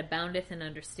he that aboundeth in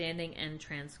understanding, and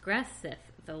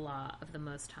transgresseth the law of the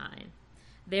Most High.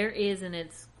 There is an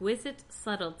exquisite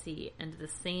subtlety, and the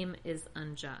same is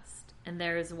unjust. And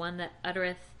there is one that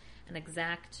uttereth an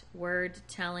exact word,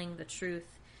 telling the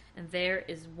truth, and there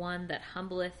is one that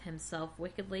humbleth himself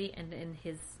wickedly, and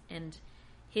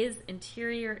his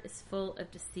interior is full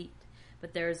of deceit.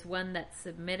 But there is one that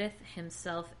submitteth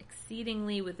himself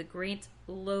exceedingly with a great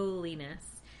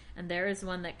lowliness, and there is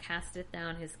one that casteth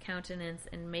down his countenance,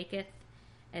 and maketh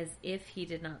as if he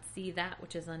did not see that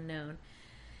which is unknown.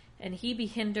 And he be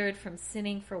hindered from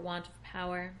sinning for want of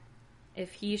power.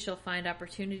 If he shall find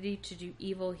opportunity to do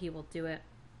evil, he will do it.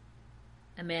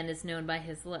 A man is known by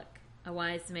his look. A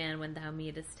wise man, when thou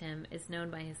meetest him, is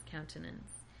known by his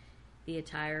countenance. The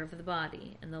attire of the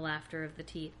body, and the laughter of the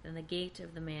teeth, and the gait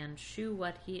of the man shew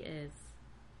what he is.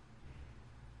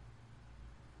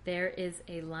 There is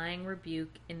a lying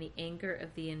rebuke in the anger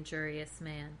of the injurious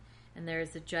man, and there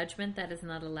is a judgment that is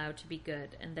not allowed to be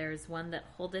good, and there is one that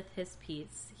holdeth his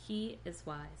peace. He is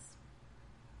wise.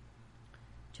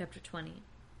 Chapter 20.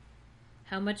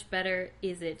 How much better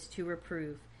is it to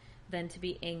reprove than to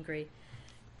be angry,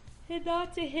 and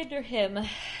not to hinder him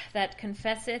that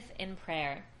confesseth in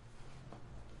prayer.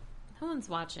 No one's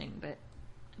watching, but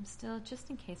I'm still, just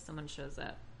in case someone shows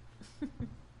up.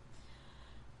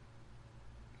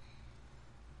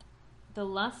 The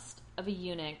lust of a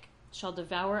eunuch shall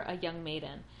devour a young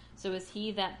maiden, so is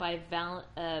he that by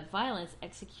violence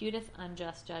executeth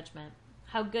unjust judgment.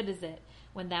 How good is it,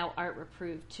 when thou art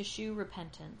reproved, to shew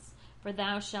repentance, for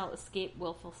thou shalt escape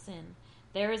wilful sin.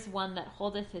 There is one that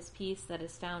holdeth his peace that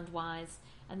is found wise,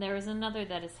 and there is another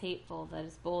that is hateful, that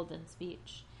is bold in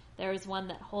speech. There is one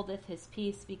that holdeth his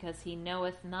peace because he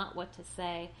knoweth not what to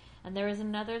say, and there is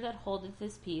another that holdeth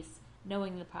his peace,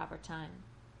 knowing the proper time.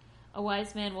 A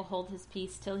wise man will hold his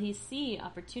peace till he see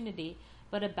opportunity,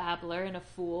 but a babbler and a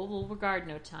fool will regard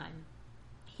no time.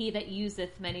 He that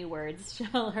useth many words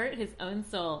shall hurt his own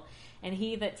soul, and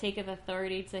he that taketh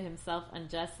authority to himself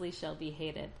unjustly shall be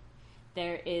hated.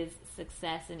 There is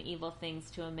success in evil things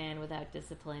to a man without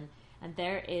discipline, and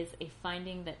there is a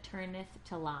finding that turneth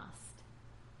to loss.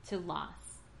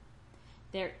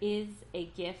 There is a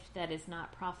gift that is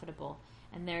not profitable,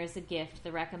 and there is a gift,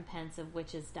 the recompense of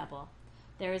which is double.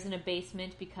 There is an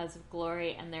abasement because of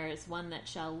glory, and there is one that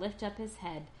shall lift up his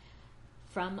head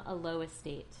from a low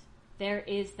estate. There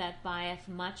is that buyeth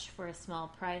much for a small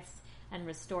price, and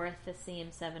restoreth the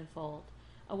same sevenfold.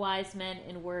 A wise man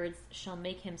in words shall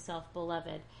make himself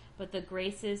beloved, but the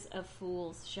graces of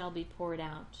fools shall be poured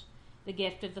out. The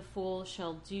gift of the fool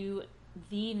shall do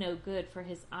thee no good, for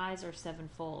his eyes are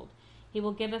sevenfold. He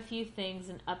will give a few things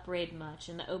and upbraid much,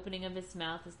 and the opening of his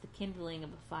mouth is the kindling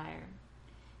of a fire.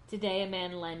 Today a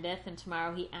man lendeth, and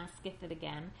tomorrow he asketh it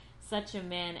again. Such a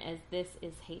man as this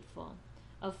is hateful.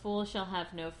 A fool shall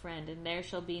have no friend, and there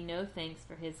shall be no thanks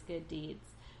for his good deeds.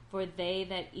 For they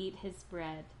that eat his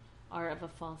bread are of a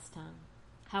false tongue.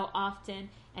 How often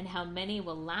and how many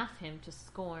will laugh him to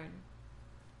scorn?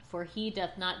 For he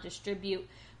doth not distribute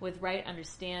with right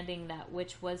understanding that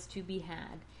which was to be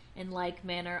had, in like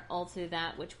manner also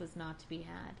that which was not to be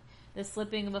had. The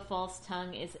slipping of a false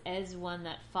tongue is as one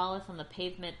that falleth on the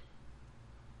pavement.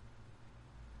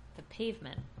 The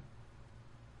pavement?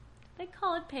 They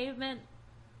call it pavement?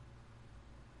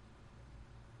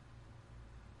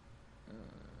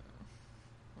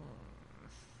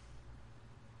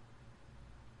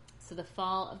 So the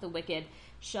fall of the wicked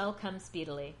shall come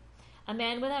speedily. A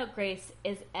man without grace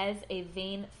is as a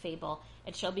vain fable.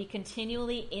 It shall be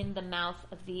continually in the mouth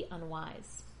of the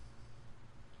unwise.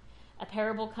 A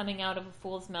parable coming out of a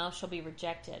fool's mouth shall be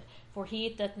rejected, for he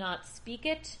doth not speak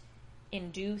it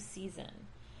in due season.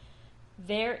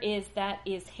 There is that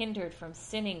is hindered from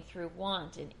sinning through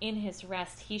want, and in his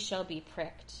rest he shall be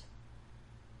pricked.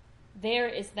 There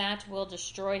is that will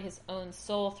destroy his own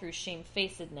soul through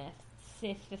shamefacedness,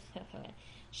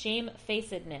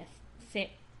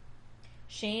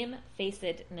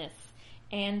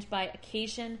 and by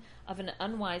occasion of an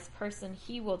unwise person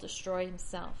he will destroy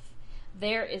himself.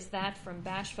 There is that from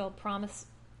bashfulness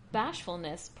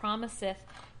promiseth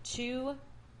to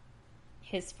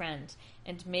his friend,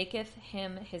 and maketh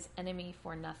him his enemy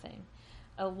for nothing.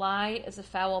 A lie is a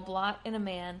foul blot in a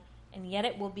man, and yet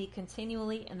it will be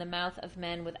continually in the mouth of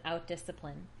men without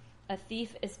discipline. A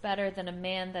thief is better than a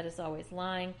man that is always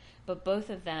lying, but both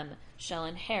of them shall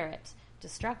inherit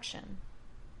destruction.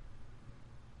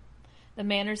 The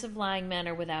manners of lying men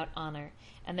are without honor,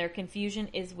 and their confusion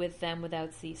is with them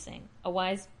without ceasing. A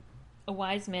wise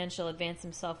man shall advance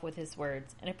himself with his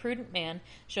words, and a prudent man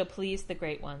shall please the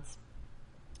great ones.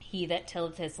 He that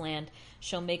tilleth his land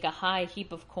shall make a high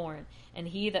heap of corn, and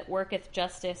he that worketh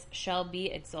justice shall be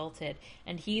exalted,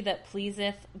 and he that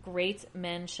pleaseth great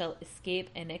men shall escape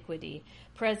iniquity.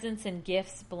 Presents and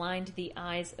gifts blind the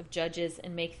eyes of judges,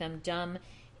 and make them dumb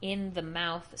in the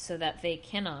mouth, so that they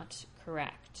cannot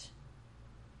correct.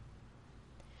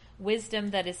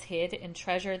 Wisdom that is hid and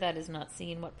treasure that is not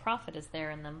seen, what profit is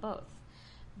there in them both?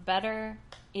 Better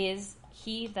is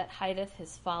he that hideth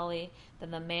his folly than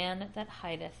the man that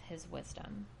hideth his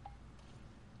wisdom.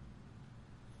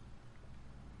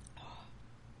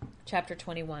 Chapter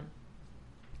 21.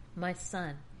 My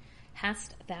son,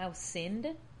 hast thou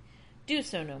sinned? Do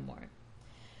so no more.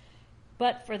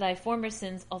 But for thy former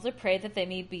sins also pray that they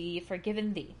may be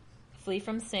forgiven thee. Flee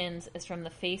from sins as from the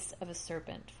face of a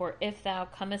serpent, for if thou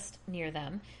comest near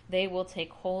them, they will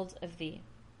take hold of thee.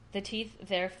 The teeth,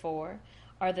 therefore,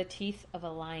 are the teeth of a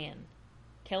lion,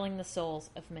 killing the souls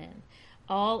of men.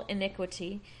 All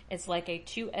iniquity is like a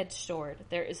two-edged sword.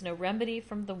 There is no remedy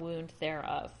from the wound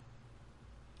thereof.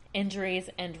 Injuries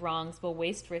and wrongs will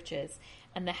waste riches,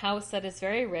 and the house that is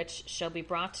very rich shall be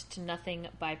brought to nothing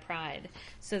by pride.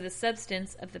 So the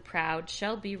substance of the proud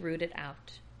shall be rooted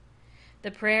out. The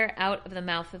prayer out of the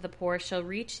mouth of the poor shall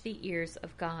reach the ears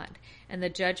of God, and the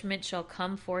judgment shall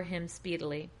come for him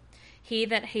speedily. He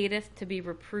that hateth to be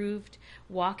reproved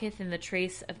walketh in the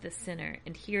trace of the sinner,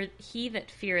 and he that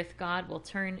feareth God will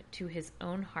turn to his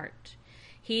own heart.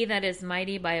 He that is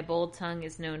mighty by a bold tongue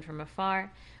is known from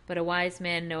afar, but a wise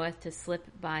man knoweth to slip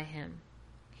by him.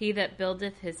 He that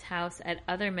buildeth his house at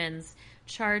other men's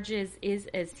charges is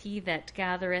as he that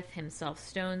gathereth himself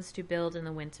stones to build in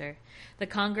the winter. The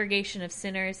congregation of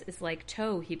sinners is like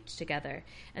tow heaped together,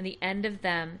 and the end of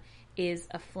them is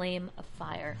a flame of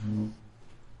fire.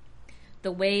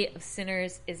 The way of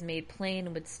sinners is made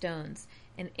plain with stones,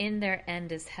 and in their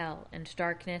end is hell, and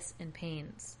darkness, and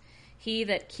pains. He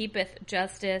that keepeth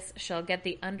justice shall get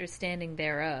the understanding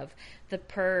thereof. The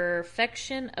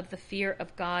perfection of the fear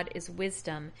of God is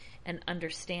wisdom and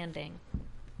understanding.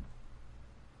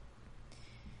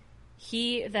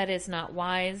 He that is not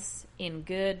wise in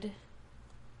good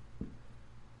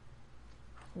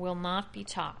will not be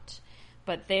taught,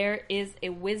 but there is a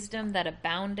wisdom that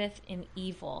aboundeth in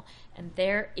evil, and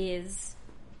there is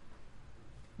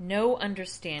no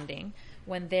understanding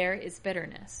when there is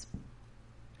bitterness.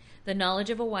 The knowledge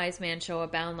of a wise man shall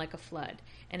abound like a flood,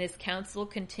 and his counsel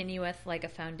continueth like a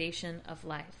foundation of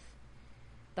life.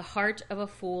 The heart of a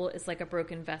fool is like a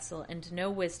broken vessel, and no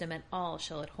wisdom at all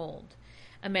shall it hold.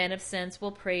 A man of sense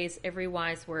will praise every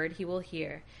wise word he will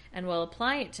hear, and will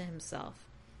apply it to himself.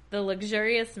 The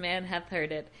luxurious man hath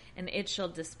heard it, and it shall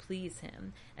displease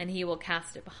him, and he will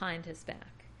cast it behind his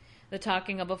back. The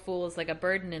talking of a fool is like a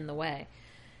burden in the way,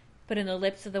 but in the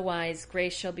lips of the wise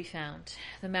grace shall be found.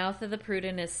 The mouth of the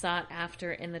prudent is sought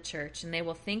after in the church, and they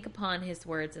will think upon his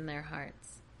words in their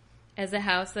hearts. As a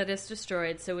house that is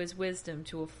destroyed, so is wisdom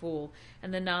to a fool,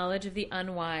 and the knowledge of the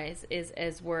unwise is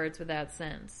as words without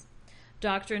sense.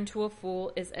 Doctrine to a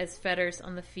fool is as fetters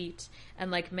on the feet,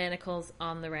 and like manacles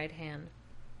on the right hand.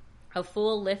 A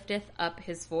fool lifteth up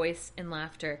his voice in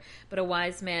laughter, but a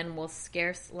wise man will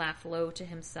scarce laugh low to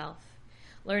himself.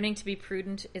 Learning to be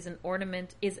prudent is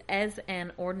as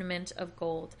an ornament of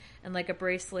gold, and like a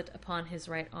bracelet upon his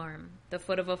right arm. The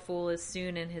foot of a fool is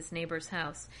soon in his neighbor's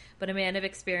house, but a man of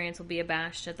experience will be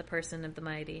abashed at the person of the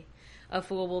mighty. A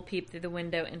fool will peep through the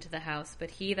window into the house,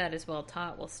 but he that is well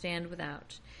taught will stand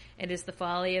without. It is the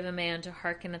folly of a man to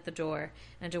hearken at the door,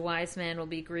 and a wise man will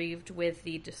be grieved with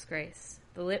the disgrace.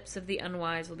 The lips of the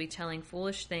unwise will be telling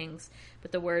foolish things,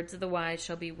 but the words of the wise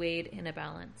shall be weighed in a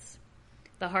balance.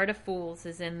 The heart of fools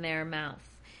is in their mouth,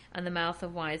 and the mouth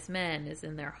of wise men is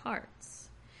in their hearts.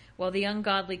 While the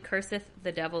ungodly curseth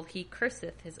the devil, he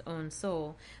curseth his own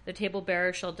soul. The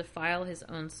table-bearer shall defile his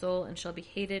own soul, and shall be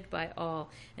hated by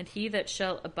all. And he that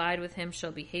shall abide with him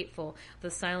shall be hateful. The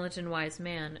silent and wise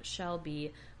man shall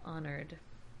be honored.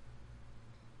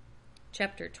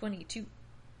 Chapter 22.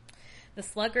 The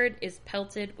sluggard is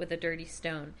pelted with a dirty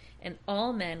stone, and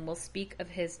all men will speak of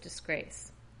his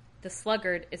disgrace. The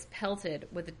sluggard is pelted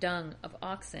with the dung of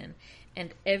oxen,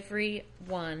 and every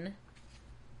one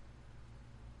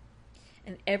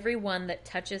that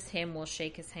touches him will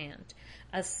shake his hand.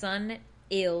 A son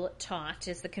ill taught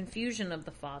is the confusion of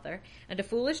the father, and a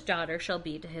foolish daughter shall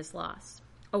be to his loss.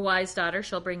 A wise daughter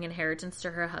shall bring inheritance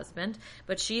to her husband,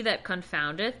 but she that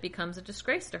confoundeth becomes a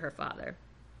disgrace to her father.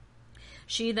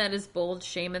 She that is bold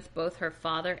shameth both her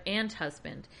father and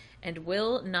husband, and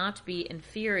will not be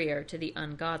inferior to the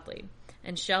ungodly,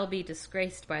 and shall be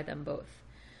disgraced by them both.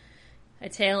 A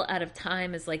tale out of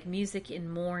time is like music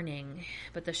in mourning,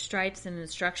 but the stripes and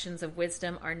instructions of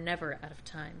wisdom are never out of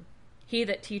time. He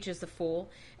that teaches a fool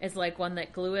is like one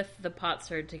that glueth the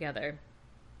potsherd together.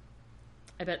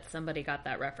 I bet somebody got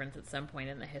that reference at some point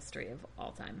in the history of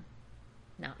all time.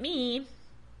 Not me.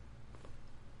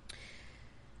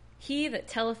 He that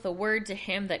telleth a word to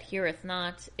him that heareth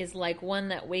not is like one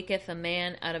that waketh a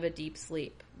man out of a deep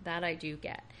sleep. That I do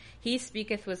get. He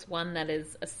speaketh with one that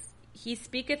is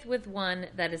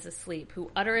asleep,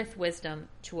 who uttereth wisdom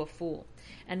to a fool.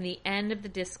 And the end of the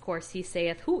discourse he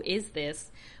saith, Who is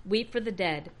this? Weep for the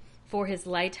dead, for his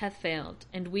light hath failed,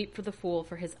 and weep for the fool,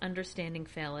 for his understanding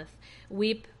faileth.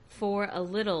 Weep for a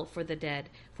little for the dead,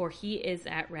 for he is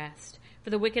at rest. For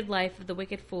the wicked life of the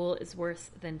wicked fool is worse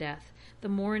than death. The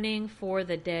mourning for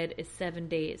the dead is 7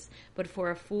 days, but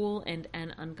for a fool and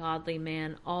an ungodly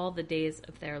man all the days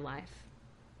of their life.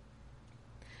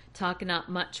 Talk not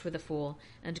much with a fool,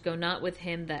 and go not with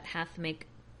him that hath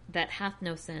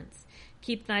no sense.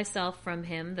 Keep thyself from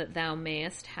him, that thou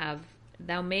mayest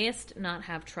not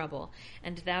have trouble,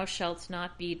 and thou shalt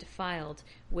not be defiled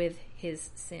with his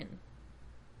sin.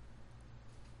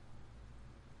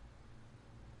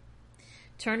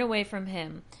 Turn away from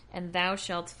him, and thou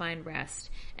shalt find rest,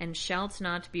 and shalt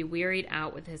not be wearied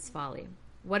out with his folly.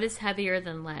 What is heavier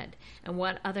than lead, and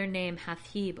what other name hath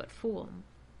he but fool?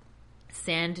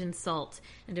 Sand and salt,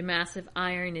 and a mass of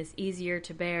iron is easier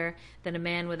to bear than a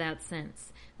man without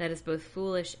sense, that is both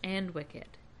foolish and wicked.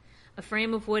 A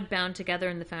frame of wood bound together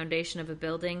in the foundation of a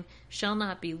building shall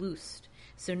not be loosed,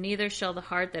 so neither shall the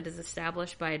heart that is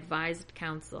established by advised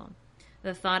counsel.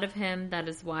 The thought of him that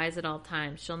is wise at all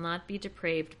times shall not be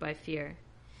depraved by fear.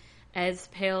 As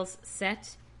pails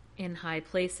set in high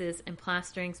places and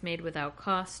plasterings made without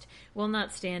cost will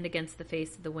not stand against the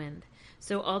face of the wind,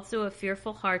 so also a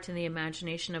fearful heart in the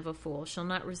imagination of a fool shall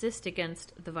not resist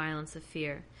against the violence of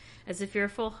fear. As a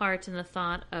fearful heart in the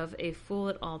thought of a fool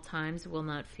at all times will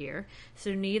not fear,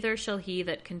 so neither shall he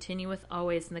that continueth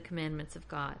always in the commandments of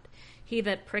God. He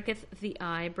that pricketh the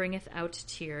eye bringeth out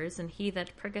tears, and he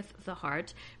that pricketh the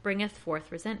heart bringeth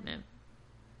forth resentment.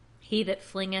 He that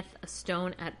flingeth a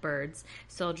stone at birds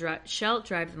shall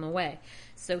drive them away,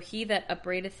 so he that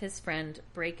upbraideth his friend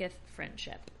breaketh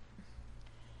friendship.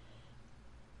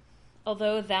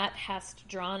 Although thou hast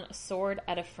drawn a sword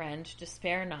at a friend,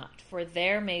 despair not, for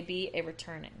there may be a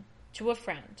returning. To a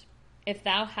friend, if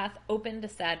thou hast opened a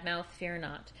sad mouth, fear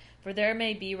not, for there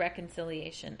may be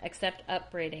reconciliation, except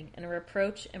upbraiding, and a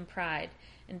reproach and pride,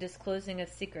 and disclosing of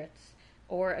secrets,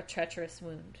 or a treacherous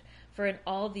wound. For in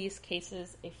all these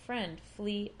cases a friend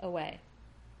flee away.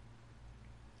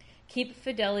 Keep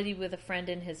fidelity with a friend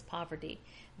in his poverty,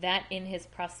 that in his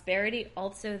prosperity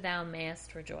also thou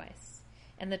mayest rejoice.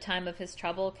 In the time of his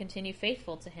trouble continue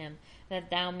faithful to him, that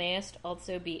thou mayest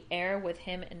also be heir with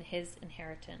him in his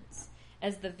inheritance.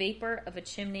 As the vapor of a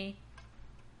chimney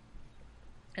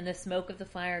and the smoke of the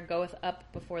fire goeth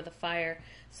up before the fire,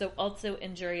 so also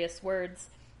injurious words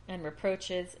and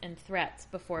reproaches and threats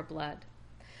before blood.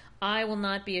 I will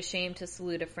not be ashamed to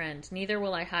salute a friend, neither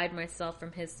will I hide myself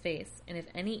from his face, and if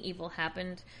any evil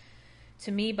happened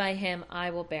to me by him,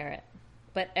 I will bear it.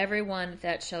 But every one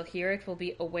that shall hear it will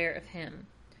be aware of him.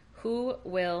 Who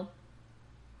will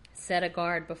set a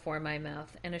guard before my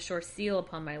mouth, and a sure seal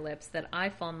upon my lips, that I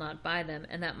fall not by them,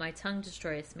 and that my tongue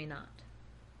destroyeth me not?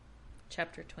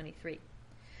 Chapter 23.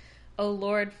 O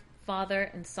Lord, Father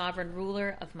and sovereign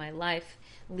ruler of my life,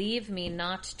 leave me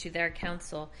not to their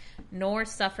counsel, nor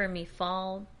suffer me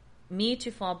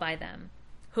to fall by them.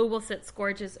 Who will set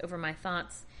scourges over my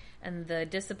thoughts, and the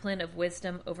discipline of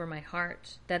wisdom over my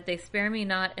heart, that they spare me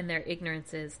not in their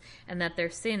ignorances, and that their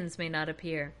sins may not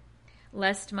appear?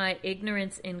 Lest my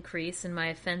ignorance increase and my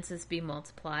offenses be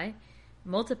multiplied,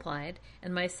 multiplied,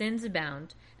 and my sins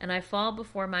abound, and I fall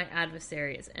before my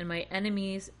adversaries, and my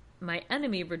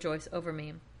enemy rejoice over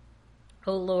me.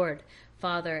 O Lord,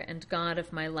 Father and God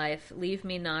of my life, leave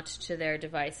me not to their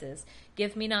devices.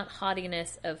 Give me not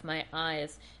haughtiness of my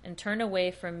eyes, and turn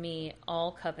away from me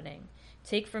all coveting.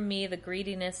 Take from me the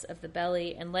greediness of the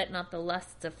belly, and let not the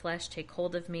lusts of flesh take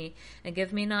hold of me, and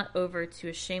give me not over to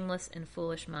a shameless and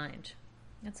foolish mind.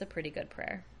 That's a pretty good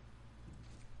prayer.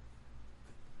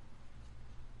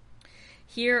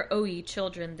 Hear, O ye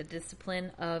children, the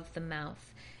discipline of the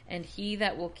mouth, and he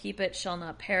that will keep it shall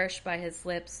not perish by his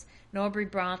lips, nor be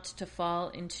brought to fall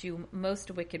into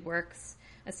most wicked works.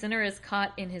 A sinner is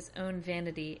caught in his own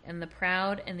vanity, and the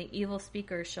proud and the evil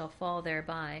speaker shall fall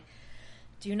thereby.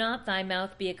 Do not thy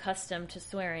mouth be accustomed to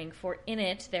swearing, for in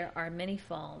it there are many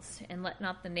falls. And let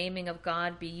not the naming of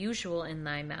God be usual in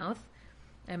thy mouth,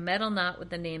 and meddle not with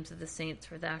the names of the saints,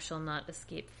 for thou shalt not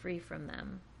escape free from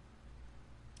them.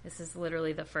 This is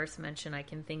literally the first mention I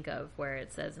can think of where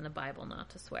it says in the Bible not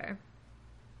to swear.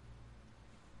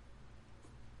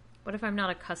 What if I'm not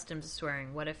accustomed to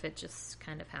swearing? What if it just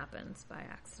kind of happens by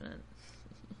accident?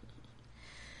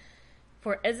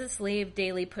 For as a slave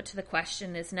daily put to the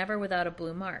question is never without a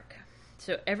blue mark.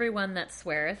 So everyone that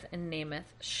sweareth and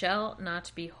nameth shall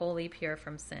not be wholly pure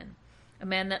from sin. A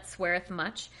man that sweareth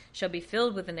much shall be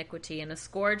filled with iniquity, and a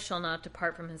scourge shall not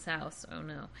depart from his house. Oh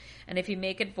no. And if he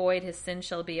make it void, his sin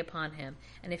shall be upon him.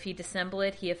 And if he dissemble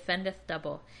it, he offendeth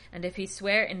double. And if he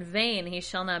swear in vain, he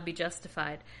shall not be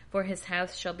justified, for his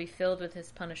house shall be filled with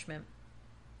his punishment.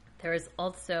 There is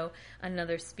also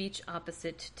another speech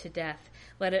opposite to death.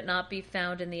 Let it not be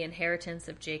found in the inheritance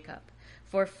of Jacob.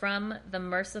 For from the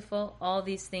merciful all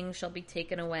these things shall be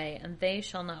taken away, and they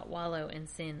shall not wallow in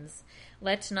sins.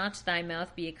 Let not thy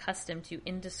mouth be accustomed to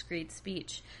indiscreet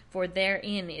speech, for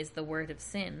therein is the word of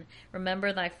sin.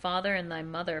 Remember thy father and thy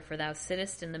mother, for thou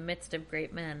sittest in the midst of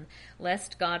great men,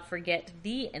 lest God forget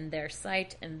thee in their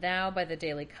sight, and thou by the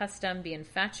daily custom be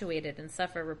infatuated and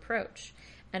suffer reproach,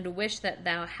 and wish that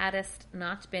thou hadst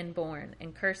not been born,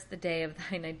 and curse the day of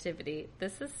thy nativity.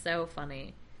 This is so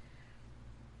funny.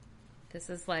 This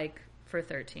is like for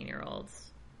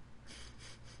 13-year-olds.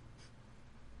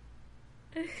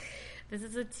 This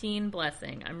is a teen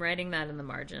blessing. I'm writing that in the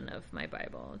margin of my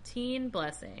Bible. Teen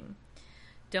blessing.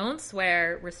 Don't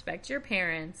swear, respect your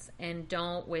parents, and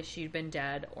don't wish you'd been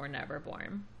dead or never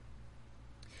born.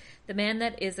 The man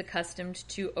that is accustomed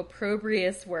to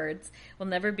opprobrious words will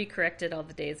never be corrected all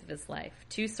the days of his life.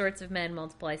 2 sorts of men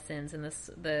multiply sins, and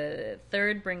the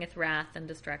third bringeth wrath and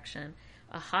destruction.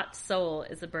 A hot soul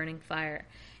is a burning fire.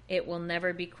 It will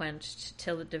never be quenched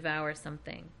till it devour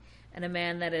something. And a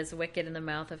man that is wicked in the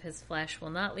mouth of his flesh will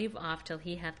not leave off till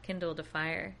he hath kindled a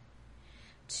fire.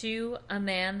 To a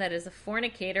man that is a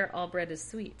fornicator, all bread is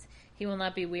sweet. He will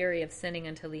not be weary of sinning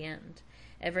until the end.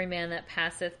 Every man that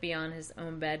passeth beyond his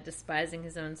own bed, despising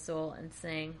his own soul, and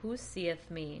saying, Who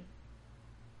seeth me?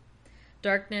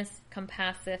 Darkness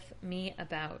compasseth me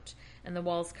about, and the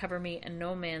walls cover me, and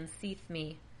no man seeth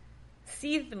me.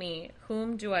 Seeth me,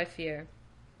 whom do I fear?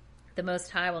 The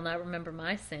Most High will not remember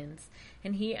my sins,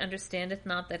 and he understandeth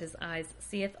not that his eyes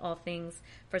seeth all things.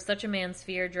 For such a man's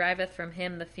fear driveth from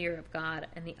him the fear of God,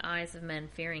 and the eyes of men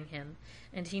fearing him.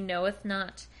 And he knoweth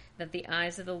not that the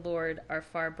eyes of the Lord are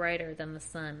far brighter than the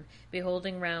sun,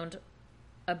 beholding round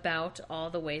about all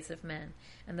the ways of men,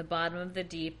 and the bottom of the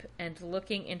deep, and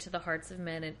looking into the hearts of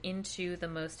men, and into the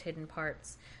most hidden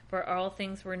parts. For all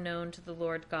things were known to the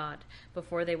Lord God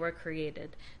before they were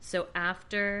created. So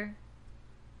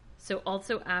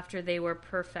also after they were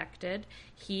perfected,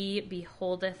 he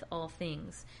beholdeth all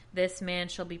things. This man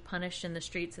shall be punished in the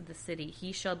streets of the city.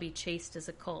 He shall be chased as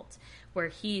a colt. Where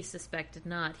he suspected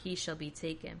not, he shall be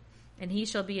taken. And he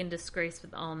shall be in disgrace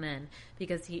with all men,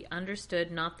 because he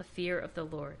understood not the fear of the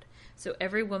Lord. So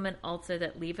every woman also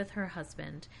that leaveth her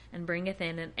husband, and bringeth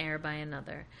in an heir by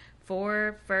another.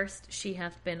 For first she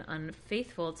hath been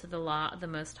unfaithful to the law of the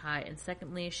Most High, and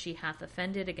secondly she hath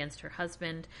offended against her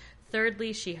husband.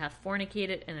 Thirdly she hath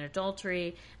fornicated in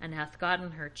adultery, and hath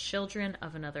gotten her children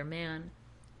of another man.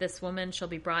 This woman shall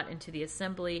be brought into the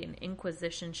assembly, and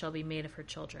inquisition shall be made of her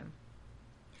children.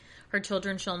 Her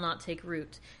children shall not take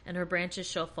root, and her branches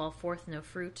shall fall forth no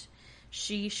fruit.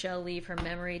 She shall leave her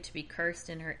memory to be cursed,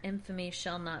 and her infamy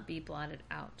shall not be blotted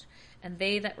out. And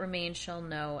they that remain shall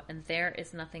know, and there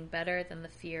is nothing better than the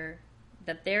fear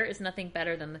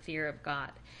of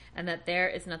God, and that there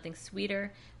is nothing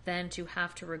sweeter than to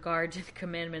have to regard to the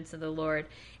commandments of the Lord.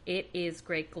 It is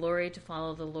great glory to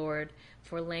follow the Lord,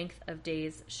 for length of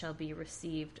days shall be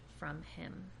received from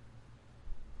him.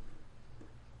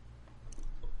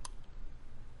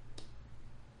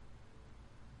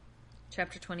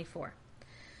 Chapter 24.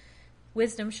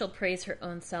 Wisdom shall praise her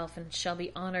own self, and shall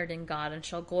be honored in God, and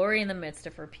shall glory in the midst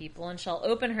of her people, and shall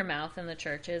open her mouth in the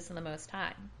churches of the Most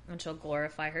High, and shall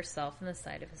glorify herself in the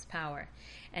sight of his power.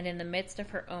 And in the midst of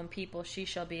her own people she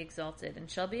shall be exalted,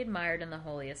 and shall be admired in the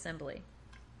holy assembly.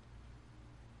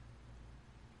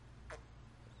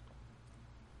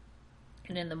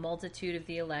 And in the multitude of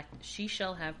the elect she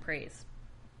shall have praise.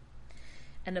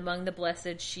 And among the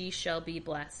blessed she shall be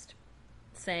blessed,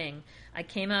 saying, I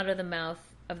came out of the mouth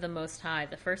of the Most High,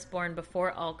 the firstborn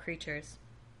before all creatures.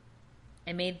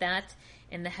 I made that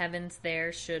in the heavens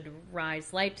there should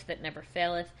rise light that never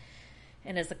faileth,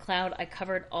 and as a cloud I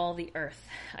covered all the earth.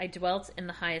 I dwelt in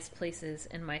the highest places,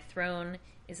 and my throne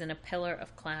is in a pillar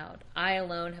of cloud. I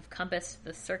alone have compassed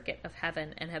the circuit of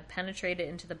heaven, and have penetrated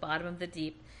into the bottom of the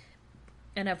deep,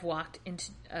 and have walked in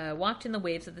the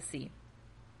waves of the sea,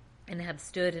 and have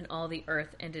stood in all the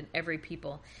earth and in every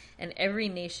people, and every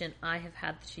nation I have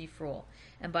had the chief rule.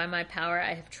 And by my power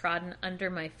I have trodden under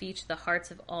my feet the hearts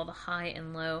of all the high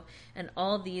and low, and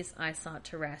all these I sought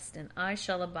to rest, and I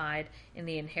shall abide in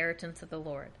the inheritance of the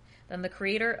Lord. Then the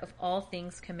Creator of all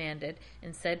things commanded,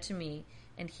 and said to me,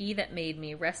 and he that made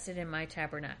me rested in my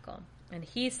tabernacle. And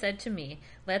he said to me,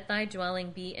 Let thy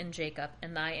dwelling be in Jacob,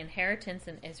 and thy inheritance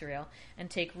in Israel, and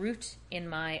take root in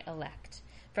my elect.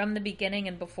 From the beginning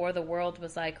and before the world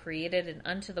was I created, and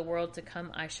unto the world to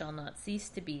come I shall not cease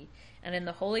to be. And in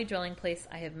the holy dwelling place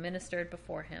I have ministered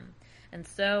before him. And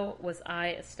so was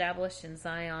I established in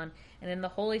Zion, and in the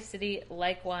holy city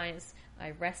likewise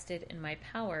I rested, and my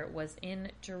power was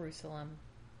in Jerusalem.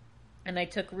 And I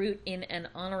took root in an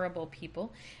honorable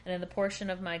people, and in the portion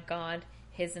of my God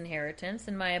his inheritance,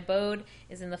 and my abode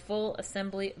is in the full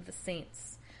assembly of the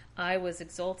saints. I was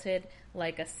exalted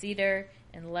like a cedar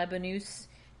in Lebanus,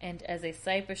 and as a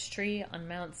cypress tree on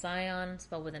Mount Zion,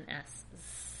 spelled with an S,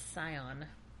 Sion.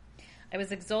 I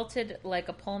was exalted like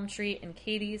a palm tree in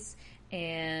Cades,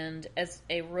 and as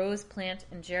a rose plant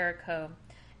in Jericho,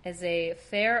 as a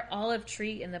fair olive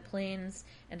tree in the plains,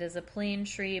 and as a plane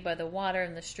tree by the water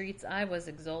in the streets, I was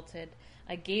exalted.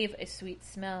 I gave a sweet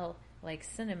smell like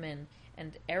cinnamon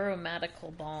and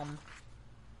aromatical balm.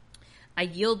 I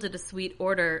yielded a sweet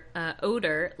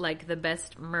odor like the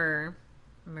best myrrh.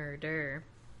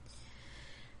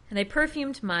 And I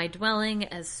perfumed my dwelling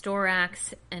as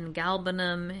storax and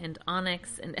galbanum and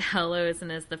onyx and aloes,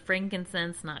 and as the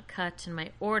frankincense not cut. And my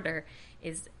odor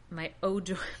is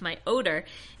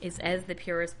as the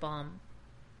purest balm.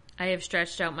 I have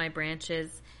stretched out my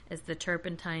branches as the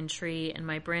turpentine tree, and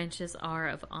my branches are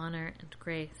of honor and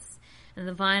grace. And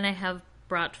the vine I have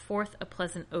brought forth a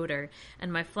pleasant odor,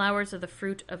 and my flowers are the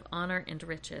fruit of honor and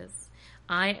riches.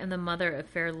 I am the mother of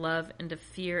fair love, and of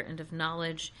fear, and of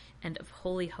knowledge, and of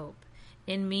holy hope.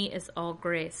 In me is all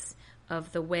grace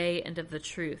of the way and of the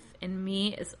truth. In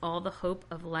me is all the hope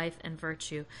of life and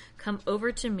virtue. Come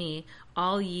over to me,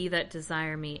 all ye that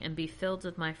desire me, and be filled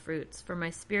with my fruits. For my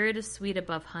spirit is sweet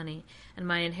above honey, and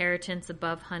my inheritance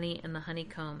above honey and the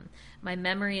honeycomb. My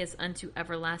memory is unto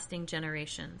everlasting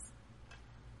generations.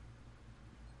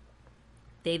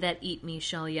 They that eat me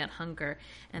shall yet hunger,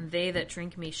 and they that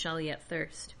drink me shall yet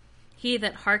thirst. He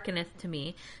that hearkeneth to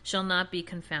me shall not be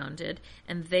confounded,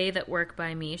 and they that work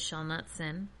by me shall not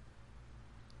sin.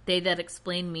 They that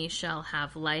explain me shall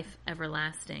have life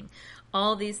everlasting.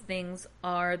 All these things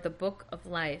are the book of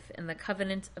life, and the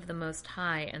covenant of the Most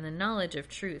High, and the knowledge of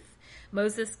truth.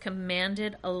 Moses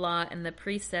commanded a law and the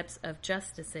precepts of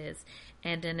justices,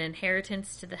 and an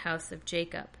inheritance to the house of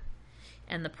Jacob,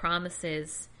 and the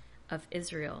promises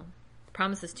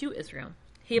to Israel.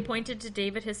 He appointed to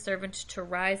David his servant to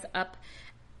rise up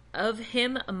of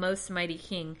him a most mighty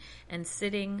king, and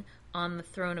sitting on the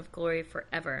throne of glory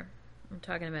forever. I'm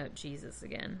talking about Jesus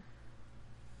again.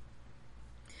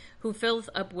 Who filleth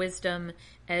up wisdom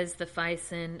as the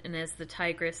Physon, and as the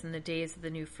Tigris in the days of the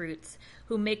new fruits,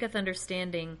 who maketh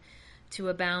understanding to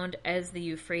abound as the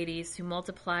Euphrates, who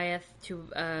multiplieth to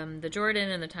the Jordan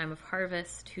in the time of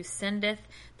harvest, who sendeth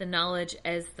the knowledge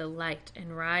as the light,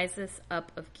 and riseth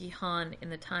up of Gihon in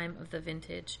the time of the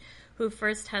vintage, who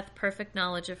first hath perfect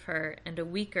knowledge of her, and a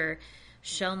weaker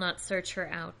shall not search her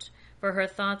out. For her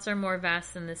thoughts are more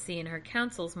vast than the sea, and her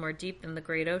counsels more deep than the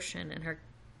great ocean, and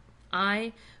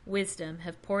I, wisdom,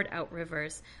 have poured out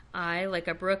rivers. I, like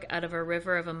a brook out of a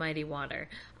river of a mighty water.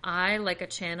 I, like a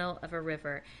channel of a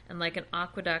river, and like an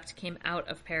aqueduct came out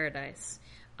of paradise.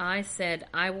 I said,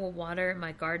 I will water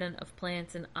my garden of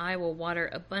plants, and I will water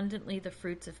abundantly the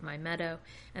fruits of my meadow.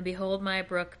 And behold, my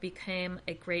brook became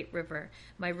a great river.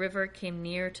 My river came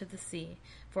near to the sea.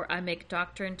 For I make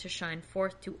doctrine to shine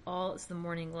forth to all as the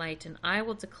morning light, and I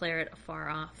will declare it afar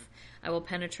off. I will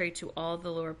penetrate to all the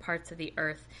lower parts of the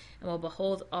earth, and will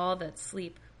behold all that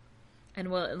sleep, and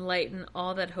will enlighten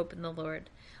all that hope in the Lord.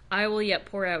 I will yet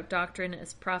pour out doctrine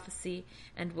as prophecy,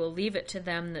 and will leave it to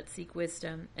them that seek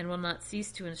wisdom, and will not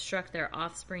cease to instruct their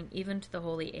offspring even to the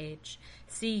holy age.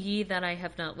 See ye that I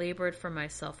have not labored for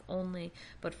myself only,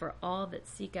 but for all that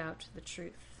seek out the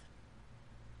truth.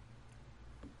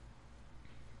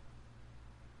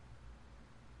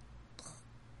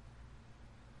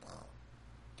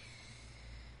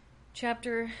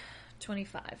 Chapter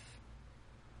 25.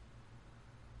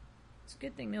 It's a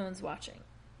good thing no one's watching,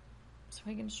 so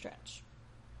I can stretch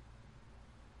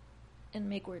and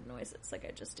make weird noises like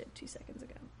I just did 2 seconds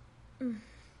ago.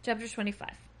 Chapter 25.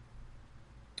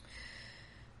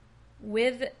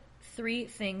 With 3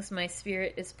 things my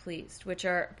spirit is pleased, which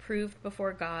are approved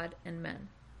before God and men: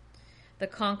 the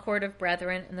concord of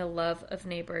brethren, and the love of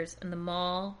neighbors, and the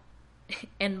mall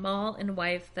and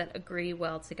wife that agree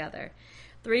well together.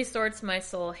 3 sorts my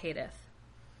soul hateth,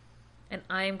 and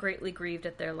I am greatly grieved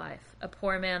at their life: a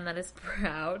poor man that is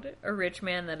proud, a rich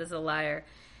man that is a liar,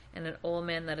 and an old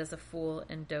man that is a fool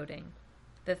and doting.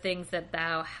 The things that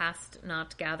thou hast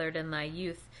not gathered in thy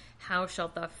youth, how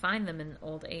shalt thou find them in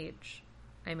old age?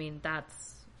 I mean,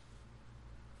 that's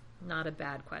not a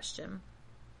bad question.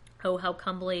 Oh, how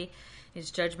comely is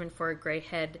judgment for a gray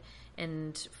head,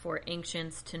 and for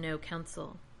ancients to know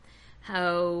counsel.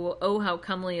 How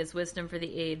comely is wisdom for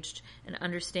the aged, and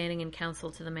understanding and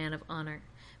counsel to the man of honor.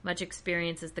 Much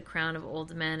experience is the crown of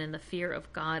old men, and the fear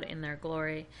of God in their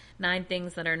glory. 9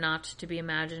 things that are not to be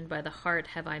imagined by the heart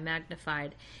have I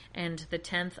magnified, and the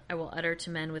 10th I will utter to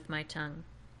men with my tongue.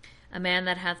 A man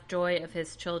that hath joy of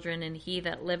his children, and he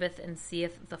that liveth and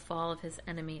seeth the fall of his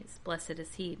enemies. Blessed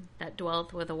is he that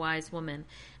dwelleth with a wise woman,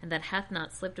 and that hath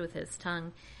not slipped with his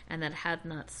tongue, and that hath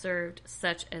not served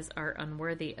such as are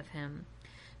unworthy of him.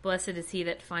 Blessed is he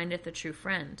that findeth a true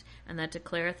friend, and that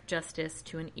declareth justice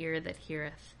to an ear that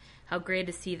heareth. How great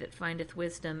is he that findeth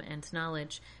wisdom and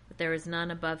knowledge, but there is none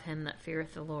above him that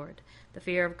feareth the Lord. The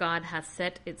fear of God hath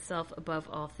set itself above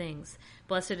all things.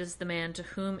 Blessed is the man to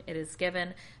whom it is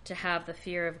given to have the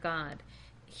fear of God.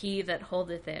 He that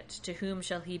holdeth it, to whom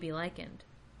shall he be likened?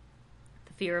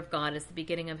 The fear of God is the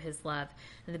beginning of his love,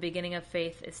 and the beginning of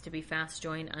faith is to be fast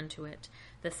joined unto it.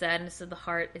 The sadness of the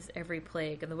heart is every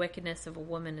plague, and the wickedness of a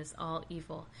woman is all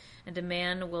evil. And a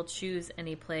man will choose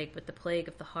any plague, but the plague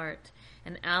of the heart;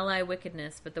 an ally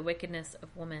wickedness, but the wickedness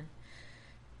of woman;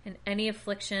 and any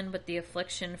affliction, but the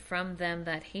affliction from them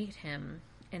that hate him;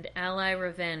 and ally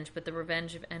revenge, but the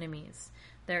revenge of enemies.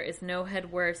 There is no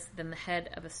head worse than the head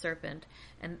of a serpent,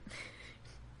 and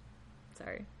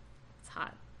sorry, it's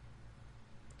hot.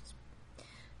 Just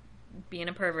being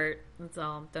a pervert, that's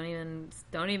all.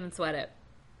 Don't even sweat it.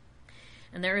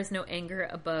 And there is no anger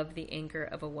above the anger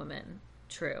of a woman.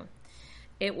 True.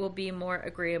 It will be more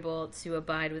agreeable to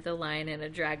abide with a lion and a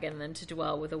dragon than to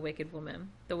dwell with a wicked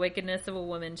woman. The wickedness of a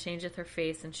woman changeth her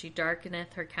face, and she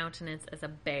darkeneth her countenance as a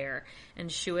bear,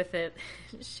 and sheweth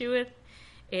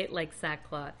it like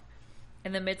sackcloth.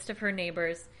 In the midst of her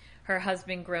neighbors, her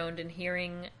husband groaned, and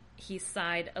hearing he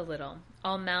sighed a little.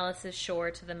 All malice is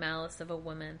sure to the malice of a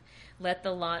woman. Let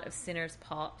the lot of sinners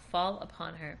fall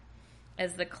upon her.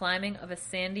 As the climbing of a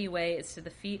sandy way is to the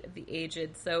feet of the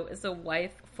aged, so is a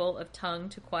wife full of tongue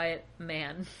to quiet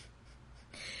man.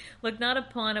 Look not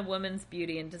upon a woman's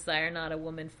beauty, and desire not a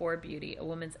woman for beauty. A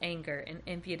woman's anger and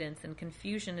impudence and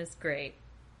confusion is great.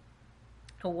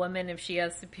 A woman, if she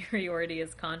has superiority,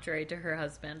 is contrary to her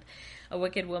husband. A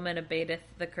wicked woman abateth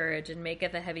the courage, and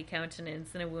maketh a heavy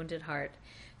countenance and a wounded heart.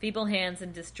 Feeble hands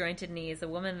and disjointed knees, a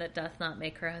woman that doth not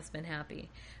make her husband happy.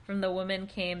 From the woman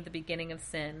came the beginning of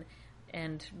sin,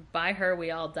 and by her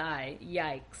we all die.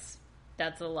 Yikes.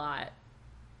 That's a lot.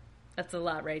 That's a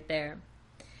lot right there.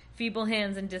 Feeble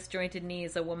hands and disjointed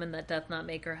knees, a woman that doth not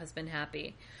make her husband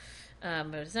happy.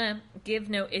 Give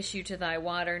no issue to thy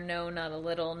water, no, not a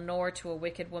little, nor to a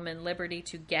wicked woman liberty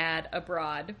to gad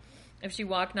abroad. If she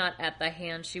walk not at thy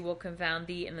hand, she will confound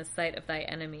thee in the sight of thy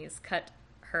enemies. Cut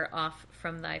her off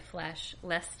from thy flesh,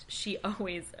 lest she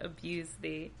always abuse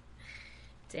thee.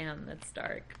 Damn, that's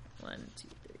dark. 1, 2,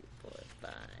 3, 4,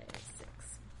 5,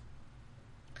 6.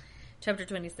 Chapter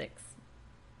 26.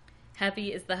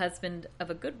 Happy is the husband of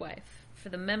a good wife, for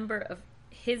the member of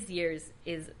his years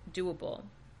is double.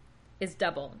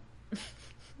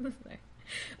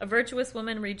 A virtuous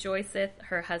woman rejoiceth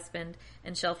her husband,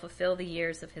 and shall fulfill the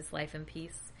years of his life in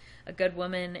peace. A good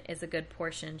woman is a good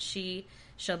portion. She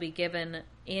shall be given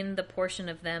in the portion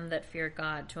of them that fear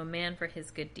God, to a man for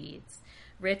his good deeds.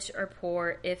 Rich or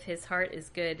poor, if his heart is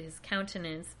good, his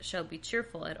countenance shall be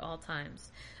cheerful at all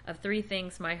times. Of 3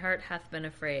 things my heart hath been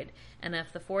afraid, and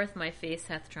of the 4th my face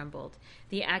hath trembled: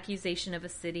 the accusation of a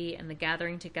city, and the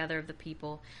gathering together of the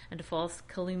people, and a false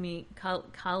calumny.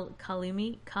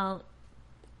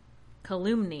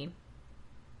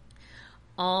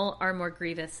 All are more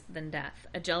grievous than death.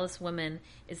 A jealous woman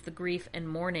is the grief and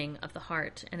mourning of the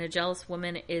heart, and a jealous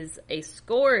woman is a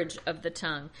scourge of the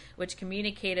tongue, which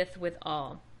communicateth with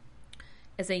all.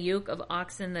 As a yoke of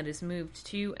oxen that is moved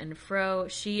to and fro,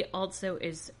 she also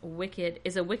is a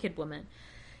wicked woman.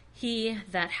 He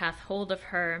that hath hold of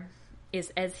her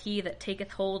is as he that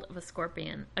taketh hold of a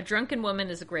scorpion. A drunken woman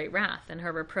is a great wrath, and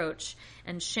her reproach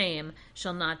and shame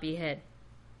shall not be hid.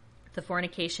 The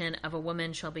fornication of a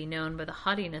woman shall be known by the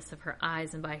haughtiness of her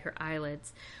eyes and by her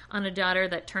eyelids. On a daughter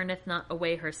that turneth not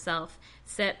away herself,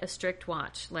 set a strict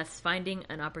watch, lest finding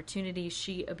an opportunity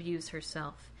she abuse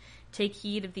herself. Take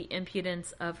heed of the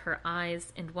impudence of her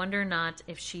eyes, and wonder not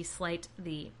if she slight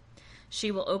thee. She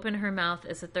will open her mouth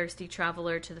as a thirsty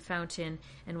traveler to the fountain,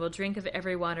 and will drink of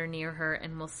every water near her,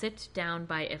 and will sit down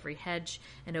by every hedge,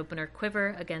 and open her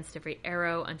quiver against every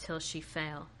arrow, until she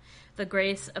fail. The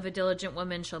grace of a diligent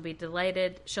woman shall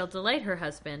delight her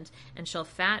husband, and shall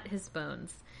fat his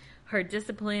bones. Her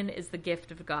discipline is the gift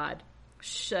of God.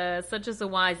 Such is a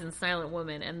wise and silent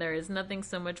woman, and there is nothing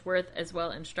so much worth as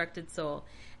well-instructed soul.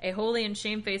 A holy and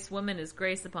shamefaced woman is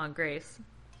grace upon grace,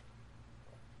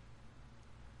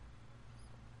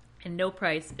 and no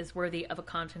price is worthy of a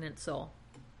continent soul.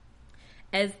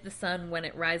 As the sun when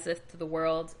it riseth to the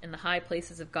world in the high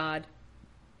places of God,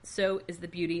 so is the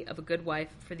beauty of a good wife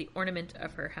for the ornament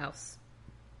of her house.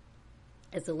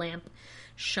 As a lamp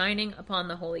shining upon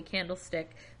the holy candlestick,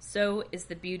 so is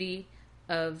the beauty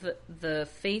of the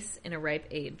face in a ripe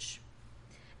age.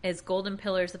 As golden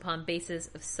pillars upon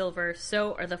bases of silver,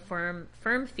 so are the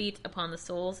firm feet upon the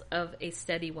soles of a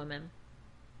steady woman.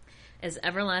 As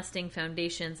everlasting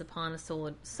foundations upon a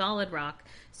solid rock,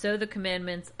 so the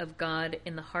commandments of God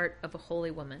in the heart of a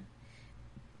holy woman.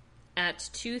 At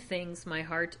 2 things my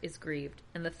heart is grieved,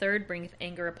 and the 3rd bringeth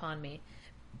anger upon me: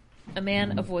 a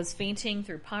man of was fainting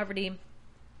through poverty,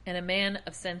 and a man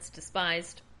of sense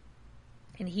despised,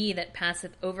 and he that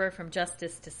passeth over from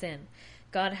justice to sin.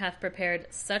 God hath prepared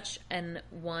such an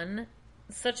one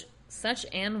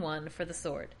for the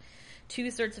sword. 2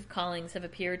 sorts of callings have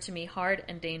appeared to me hard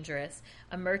and dangerous.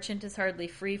 A merchant is hardly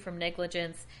free from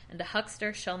negligence, and a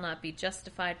huckster shall not be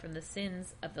justified from the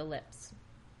sins of the lips.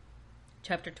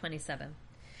 Chapter 27.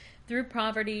 Through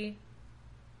poverty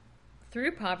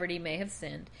may have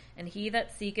sinned, and he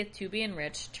that seeketh to be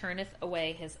enriched turneth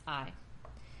away his eye.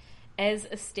 As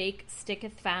a stake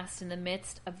sticketh fast in the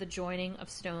midst of the joining of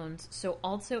stones, so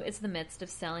also is the midst of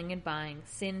selling and buying.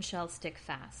 Sin shall stick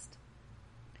fast.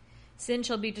 Sin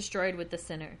shall be destroyed with the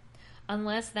sinner.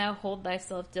 Unless thou hold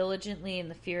thyself diligently in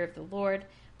the fear of the Lord,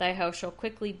 thy house shall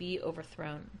quickly be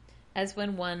overthrown. As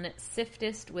when one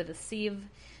sifteth with a sieve,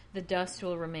 the dust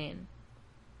will remain.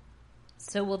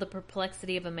 So will the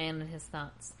perplexity of a man in his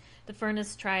thoughts. The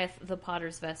furnace trieth the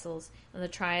potter's vessels, and the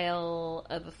trial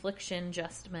of affliction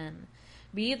just men.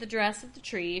 Be the dress of the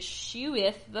tree,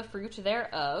 sheweth the fruit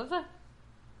thereof.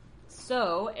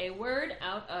 So a word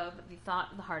out of the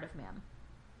thought of the heart of man.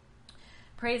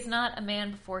 Praise not a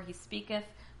man before he speaketh,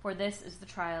 for this is the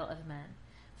trial of men.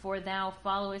 For thou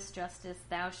followest justice,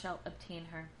 thou shalt obtain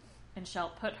her, and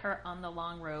shalt put her on the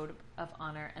long road of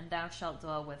honor, and thou shalt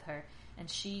dwell with her, and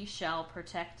she shall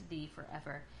protect thee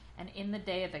forever. And in the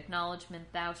day of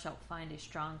acknowledgment thou shalt find a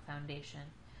strong foundation.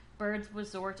 Birds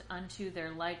resort unto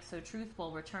their like, so truth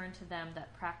will return to them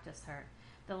that practice her.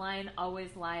 The lion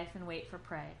always lieth in wait for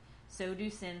prey, so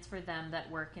do sins for them that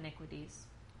work iniquities.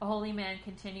 A holy man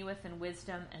continueth in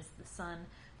wisdom as the sun,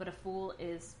 but a fool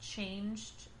is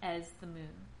changed as the moon.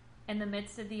 In the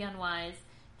midst of the unwise,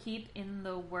 keep in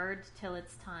the word till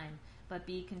its time, but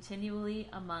be continually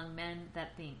among men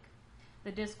that think.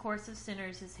 The discourse of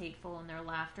sinners is hateful, and their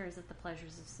laughter is at the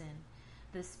pleasures of sin.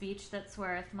 The speech that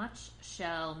sweareth much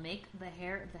shall make the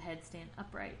hair of the head stand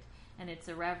upright, and its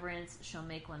irreverence shall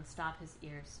make one stop his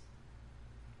ears.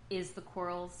 Is the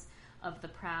quarrels of the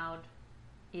proud,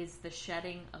 is the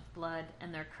shedding of blood,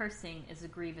 and their cursing is a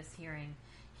grievous hearing.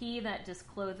 He that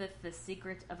disclotheth the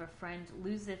secret of a friend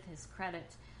loseth his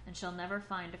credit, and shall never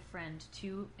find a friend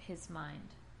to his mind.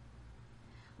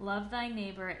 Love thy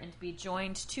neighbor, and be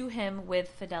joined to him with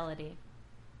fidelity.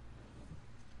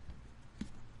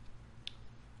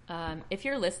 If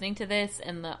you're listening to this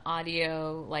and the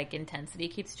audio like intensity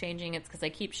keeps changing, it's because I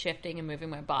keep shifting and moving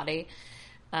my body.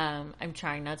 I'm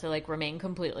trying not to like remain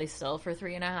completely still for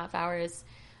 3.5 hours.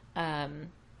 And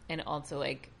also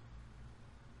like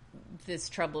this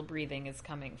trouble breathing is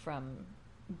coming from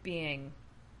being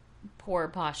poor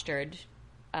postured,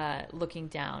 looking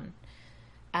down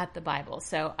at the Bible.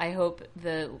 So I hope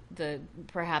the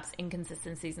perhaps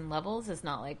inconsistencies in levels is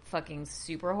not like fucking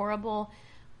super horrible.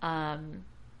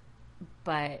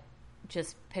 But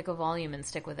just pick a volume and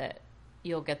stick with it.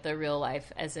 You'll get the real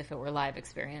life as if it were live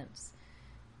experience.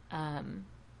 I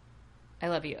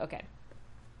love you. Okay.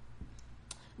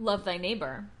 Love thy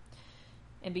neighbor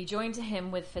and be joined to him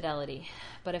with fidelity.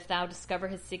 But if thou discover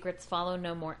his secrets, follow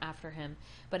no more after him.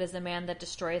 But as a man that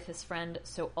destroyeth his friend,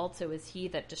 so also is he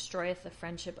that destroyeth the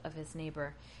friendship of his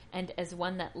neighbor. And as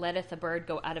one that letteth a bird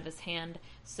go out of his hand,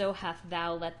 so hast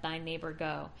thou let thy neighbor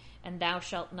go, and thou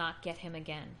shalt not get him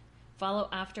again. Follow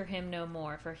after him no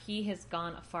more, for he has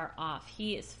gone afar off.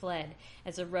 He is fled,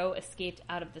 as a roe escaped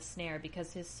out of the snare,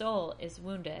 because his soul is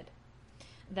wounded.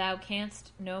 Thou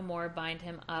canst no more bind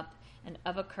him up, and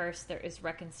of a curse there is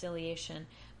reconciliation,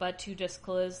 but to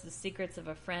disclose the secrets of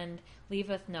a friend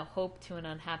leaveth no hope to an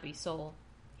unhappy soul.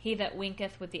 He that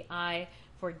winketh with the eye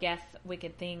forgetteth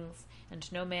wicked things,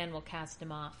 and no man will cast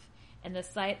him off. In the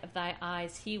sight of thy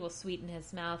eyes he will sweeten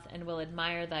his mouth, and will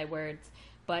admire thy words,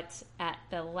 but at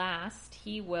the last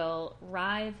he will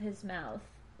writhe his mouth.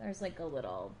 There's like a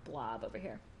little blob over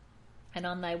here. And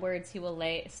on thy words he will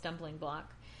lay a stumbling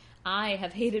block. I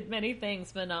have hated many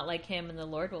things, but not like him, and the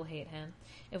Lord will hate him.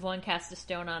 If one cast a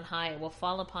stone on high, it will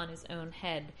fall upon his own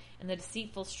head, and the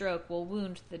deceitful stroke will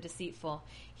wound the deceitful.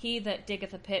 He that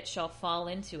diggeth a pit shall fall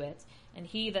into it, and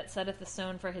he that setteth a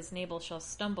stone for his neighbor shall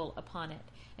stumble upon it,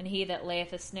 and he that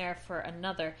layeth a snare for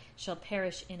another shall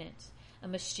perish in it. A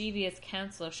mischievous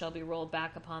counsel shall be rolled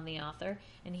back upon the author,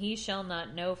 and he shall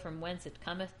not know from whence it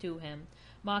cometh to him.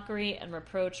 Mockery and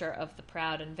reproach are of the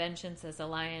proud, and vengeance as a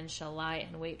lion shall lie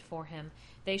in wait for him.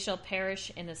 They shall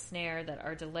perish in a snare that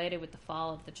are delighted with the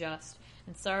fall of the just,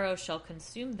 and sorrow shall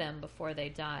consume them before they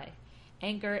die.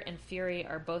 Anger and fury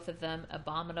are both of them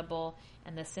abominable,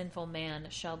 and the sinful man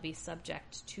shall be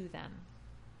subject to them.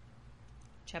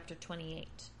 Chapter 28.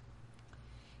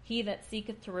 He that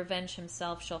seeketh to revenge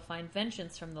himself shall find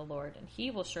vengeance from the Lord, and he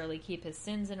will surely keep his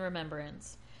sins in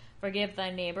remembrance. Forgive thy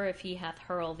neighbor if he hath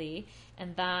hurled thee,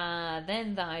 and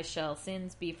then thy shall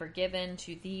sins be forgiven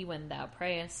to thee when thou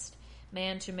prayest.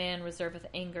 Man to man reserveth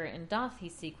anger, and doth he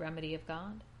seek remedy of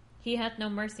God? He hath no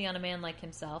mercy on a man like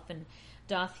himself, and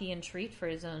doth he entreat for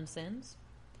his own sins?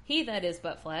 He that is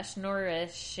but flesh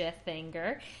nourisheth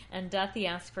anger, and doth he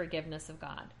ask forgiveness of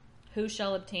God? Who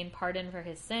shall obtain pardon for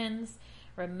his sins?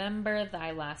 Remember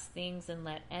thy last things, and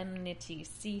let enmity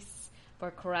cease,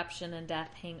 for corruption and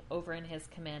death hang over in his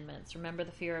commandments. Remember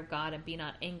the fear of God, and be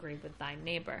not angry with thy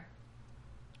neighbor.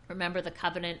 Remember the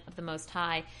covenant of the Most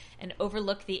High, and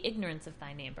overlook the ignorance of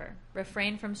thy neighbor.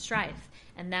 Refrain from strife,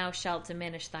 and thou shalt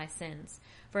diminish thy sins.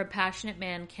 For a passionate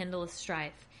man kindleth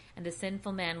strife, and a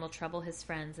sinful man will trouble his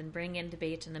friends, and bring in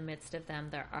debate in the midst of them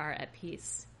that are at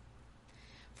peace.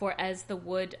 For as the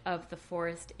wood of the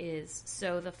forest is,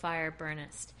 so the fire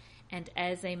burneth, and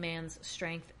as a man's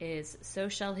strength is, so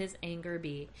shall his anger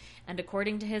be, and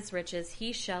according to his riches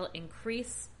he shall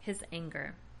increase his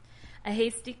anger. A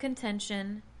hasty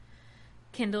contention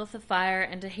kindleth a fire,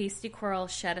 and a hasty quarrel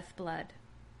sheddeth blood,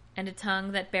 and a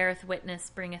tongue that beareth witness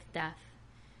bringeth death.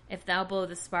 If thou blow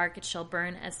the spark, it shall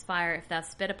burn as fire. If thou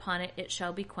spit upon it, it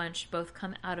shall be quenched. Both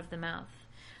come out of the mouth.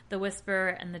 The whisperer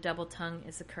and the double tongue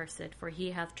is accursed, for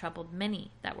he hath troubled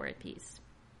many that were at peace.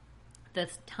 The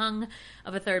tongue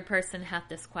of a third person hath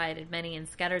disquieted many, and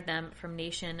scattered them from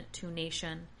nation to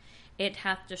nation. It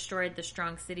hath destroyed the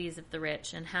strong cities of the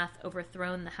rich, and hath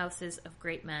overthrown the houses of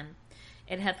great men.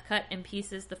 It hath cut in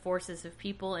pieces the forces of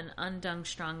people, and undone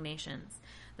strong nations.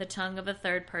 The tongue of a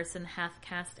third person hath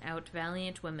cast out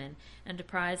valiant women, and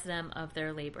deprived them of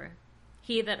their labor.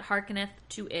 He that hearkeneth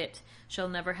to it shall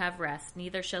never have rest,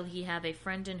 neither shall he have a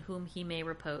friend in whom he may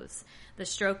repose. The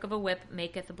stroke of a whip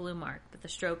maketh a blue mark, but the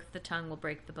stroke of the tongue will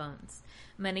break the bones.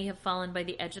 Many have fallen by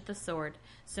the edge of the sword,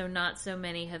 so not so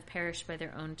many have perished by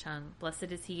their own tongue.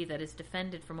 Blessed is he that is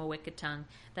defended from a wicked tongue,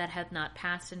 that hath not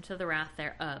passed into the wrath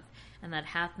thereof, and that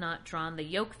hath not drawn the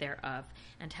yoke thereof,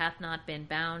 and hath not been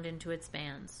bound into its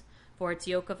bands. For its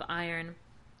yoke of iron,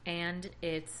 and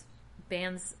its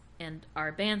bands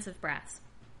are bands of brass.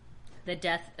 The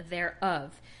death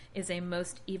thereof is a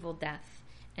most evil death,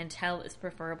 and hell is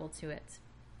preferable to it.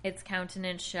 Its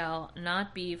countenance shall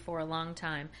not be for a long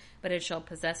time, but it shall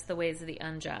possess the ways of the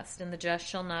unjust, and the just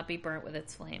shall not be burnt with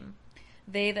its flame.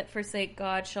 They that forsake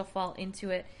God shall fall into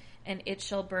it, and it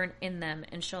shall burn in them,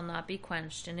 and shall not be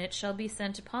quenched, and it shall be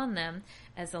sent upon them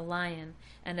as a lion,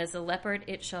 and as a leopard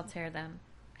it shall tear them.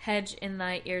 Hedge in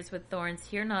thy ears with thorns,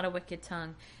 hear not a wicked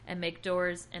tongue, and make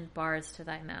doors and bars to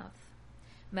thy mouth.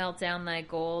 Melt down thy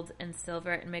gold and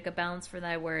silver, and make a balance for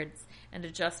thy words, and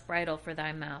a just bridle for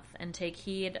thy mouth. And take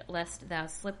heed lest thou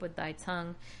slip with thy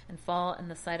tongue, and fall in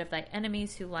the sight of thy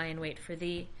enemies who lie in wait for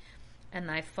thee, and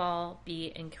thy fall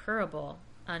be incurable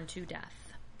unto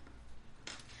death.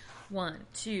 1,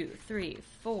 2, 3,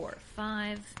 4,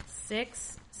 5,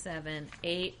 6, 7,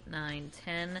 8, 9,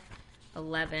 10,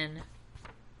 11,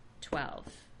 12.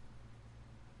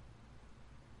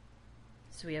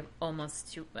 So we have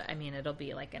almost it'll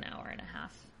be like an hour and a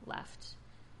half left.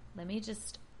 Let me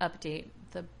just update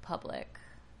the public.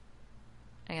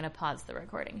 I'm going to pause the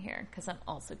recording here because I'm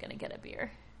also going to get a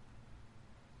beer.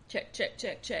 Check, check,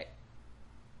 check, check.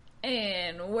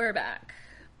 And we're back.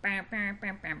 Let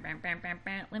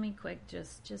me quick,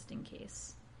 just in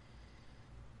case.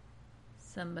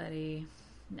 Somebody...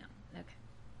 No. Okay.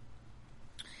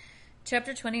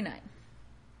 Chapter 29.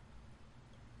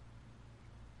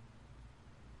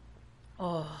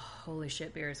 Oh, holy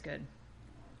shit, beer is good.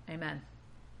 Amen.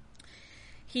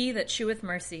 He that sheweth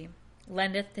mercy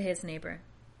lendeth to his neighbor.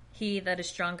 He that is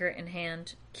stronger in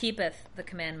hand keepeth the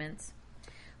commandments.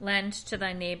 Lend to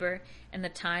thy neighbor in the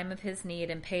time of his need,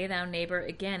 and pay thou neighbor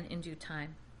again in due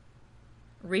time.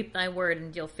 Reap thy word,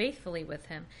 and deal faithfully with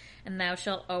him, and thou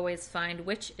shalt always find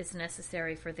which is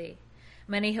necessary for thee.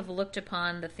 Many have looked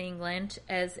upon the thing lent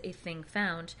as a thing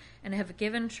found, and have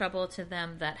given trouble to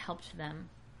them that helped them.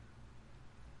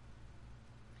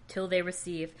 Till they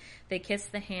receive, they kiss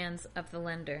the hands of the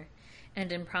lender,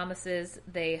 and in promises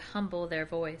they humble their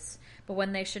voice. But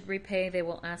when they should repay, they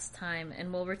will ask time,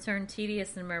 and will return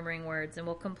tedious and murmuring words, and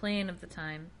will complain of the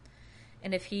time.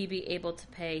 And if he be able to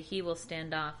pay, he will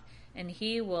stand off, and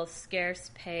he will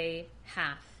scarce pay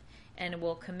half, and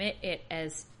will commit it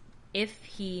as if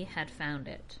he had found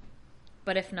it.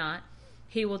 But if not,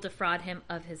 he will defraud him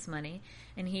of his money,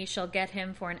 and he shall get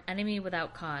him for an enemy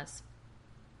without cause.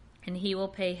 And he will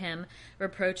pay him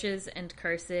reproaches and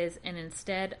curses, and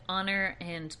instead honor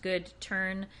and good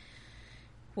turn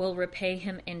will repay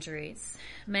him injuries.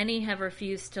 Many have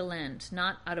refused to lend,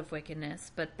 not out of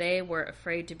wickedness, but they were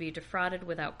afraid to be defrauded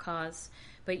without cause.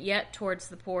 But yet towards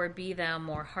the poor be thou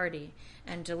more hearty,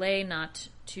 and delay not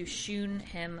to shew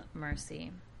him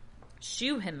mercy.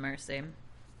 Shew him mercy.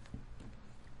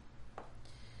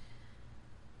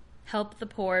 Help the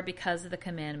poor because of the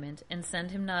commandment, and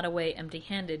send him not away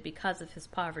empty-handed because of his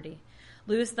poverty.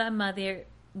 Lose thy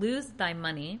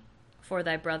money for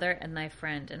thy brother and thy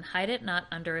friend, and hide it not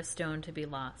under a stone to be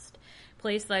lost.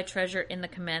 Place thy treasure in the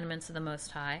commandments of the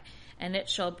Most High, and it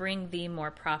shall bring thee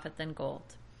more profit than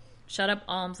gold. Shut up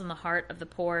alms in the heart of the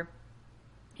poor,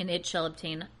 and it shall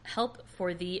obtain help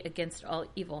for thee against all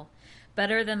evil.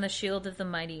 Better than the shield of the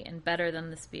mighty, and better than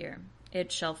the spear.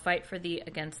 It shall fight for thee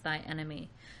against thy enemy.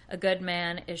 A good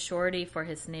man is surety for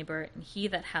his neighbor, and he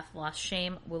that hath lost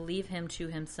shame will leave him to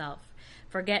himself.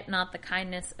 Forget not the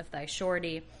kindness of thy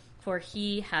surety, for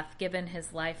he hath given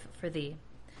his life for thee.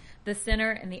 The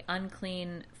sinner and the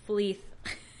unclean fleeth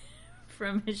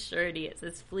from his surety. It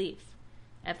says fleeth.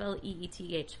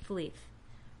 F-L-E-E-T-H, fleeth.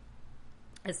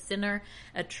 A sinner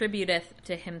attributeth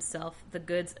to himself the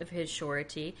goods of his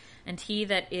surety, and he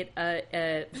that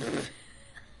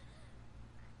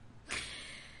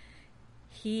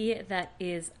he that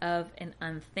is of an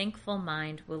unthankful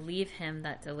mind will leave him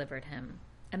that delivered him.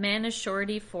 A man is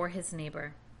surety for his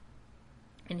neighbor,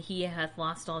 and he hath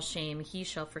lost all shame, he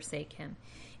shall forsake him.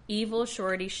 Evil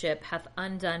suretyship hath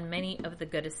undone many of the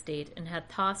good estate, and hath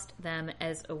tossed them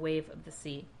as a wave of the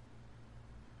sea.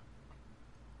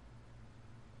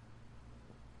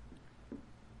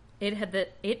 It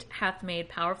hath made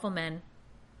powerful men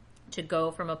to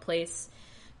go from a place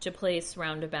to place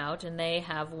round about, and they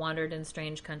have wandered in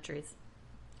strange countries.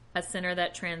 A sinner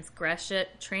that transgresseth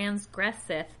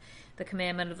the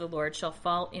commandment of the Lord shall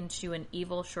fall into an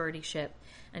evil suretyship,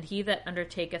 and he that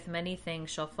undertaketh many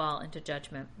things shall fall into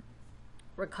judgment.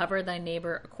 Recover thy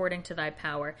neighbor according to thy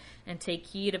power, and take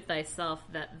heed of thyself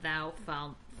that thou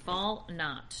fall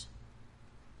not.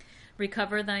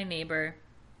 Recover thy neighbor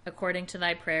according to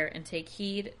thy prayer, and take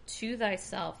heed to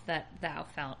thyself that thou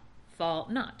fall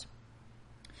not.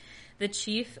 The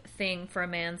chief thing for a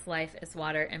man's life is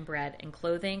water and bread, and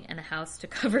clothing, and a house to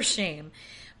cover shame.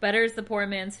 Better is the poor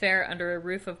man's fare under a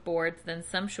roof of boards than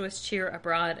sumptuous cheer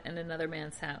abroad in another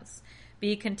man's house.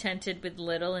 Be contented with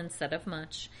little instead of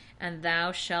much, and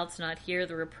thou shalt not hear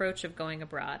the reproach of going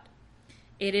abroad.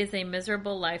 It is a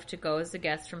miserable life to go as a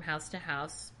guest from house to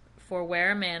house, For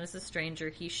where a man is a stranger,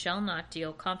 he shall not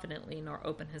deal confidently, nor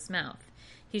open his mouth.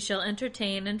 He shall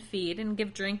entertain and feed and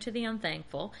give drink to the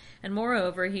unthankful, and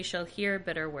moreover he shall hear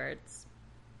bitter words.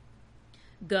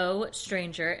 Go,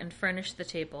 stranger, and furnish the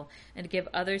table, and give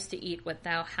others to eat what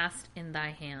thou hast in thy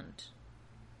hand.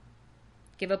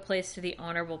 Give a place to the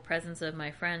honorable presence of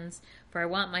my friends, for I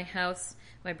want my house,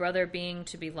 my brother being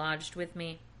to be lodged with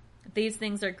me. These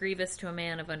things are grievous to a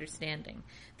man of understanding,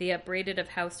 the upbraided of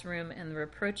house room and the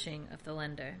reproaching of the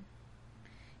lender.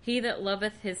 He that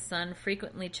loveth his son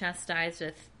frequently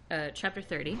chastiseth, chapter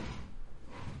 30.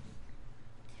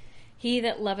 He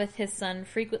that loveth his son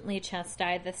frequently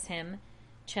chastiseth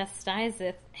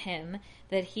him,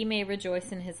 that he may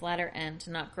rejoice in his latter end,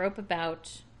 not grope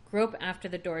after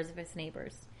the doors of his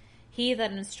neighbors. He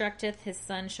that instructeth his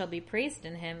son shall be praised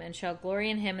in him, and shall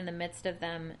glory in him in the midst of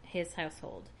them his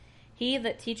household. He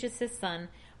that teacheth his son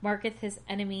marketh his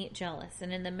enemy jealous,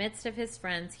 and in the midst of his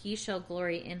friends he shall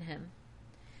glory in him.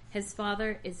 His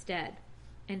father is dead,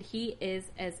 and he is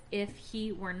as if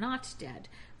he were not dead,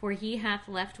 for he hath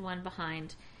left one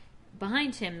behind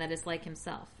him that is like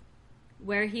himself.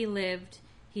 Where he lived,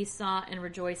 he saw and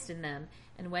rejoiced in them,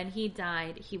 and when he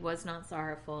died, he was not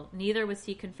sorrowful, neither was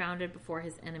he confounded before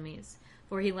his enemies.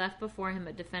 For he left before him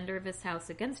a defender of his house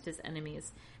against his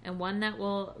enemies, and one that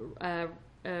will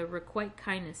requite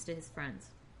kindness to his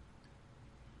friends.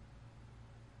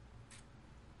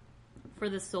 For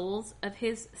the souls of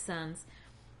his sons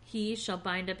he shall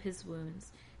bind up his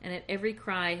wounds, and at every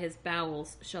cry his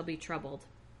bowels shall be troubled.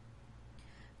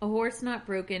 A horse not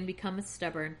broken becometh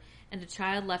stubborn, and a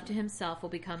child left to himself will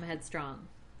become headstrong.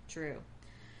 True.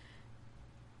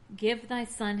 Give thy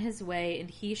son his way, and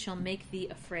he shall make thee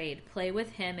afraid. Play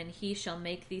with him, and he shall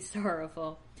make thee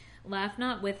sorrowful. Laugh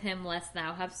not with him, lest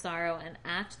thou have sorrow, and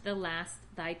at the last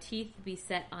thy teeth be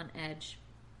set on edge.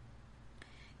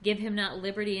 Give him not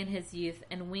liberty in his youth,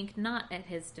 and wink not at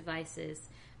his devices.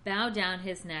 Bow down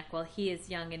his neck while he is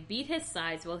young, and beat his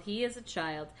sides while he is a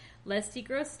child, lest he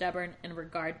grow stubborn and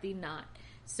regard thee not.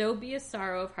 So be a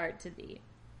sorrow of heart to thee.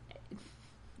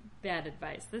 Bad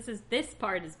advice. This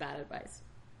part is bad advice.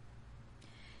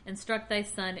 Instruct thy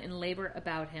son and labor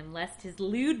about him, lest his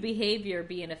lewd behavior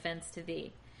be an offense to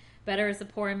thee. Better is a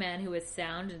poor man who is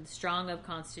sound and strong of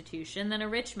constitution than a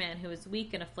rich man who is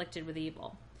weak and afflicted with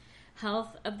evil.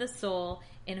 Health of the soul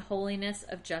in holiness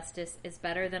of justice is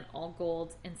better than all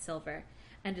gold and silver,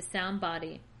 and a sound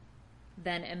body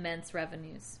than immense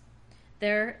revenues.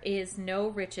 There is no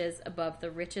riches above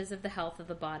the riches of the health of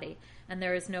the body, and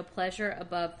there is no pleasure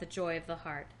above the joy of the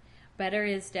heart. Better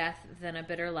is death than a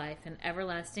bitter life, and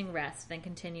everlasting rest than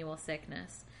continual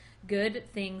sickness.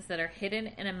 Good things that are hidden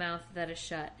in a mouth that is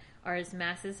shut are as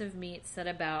masses of meat set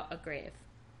about a grave.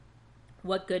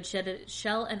 What good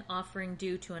shall an offering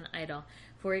do to an idol?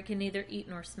 For it can neither eat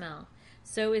nor smell.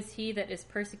 So is he that is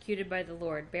persecuted by the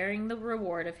Lord, bearing the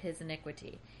reward of his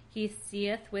iniquity. He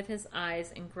seeth with his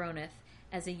eyes and groaneth,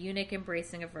 as a eunuch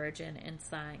embracing a virgin and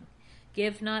sighing.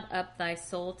 Give not up thy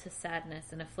soul to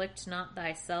sadness, and afflict not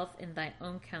thyself in thy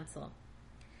own counsel.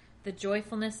 The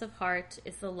joyfulness of heart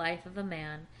is the life of a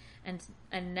man, and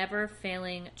a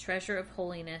never-failing treasure of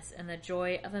holiness, and the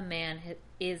joy of a man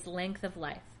is length of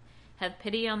life. Have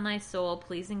pity on thy soul,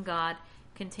 pleasing God.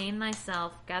 Contain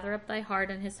thyself, gather up thy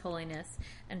heart in his holiness,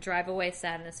 and drive away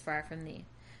sadness far from thee.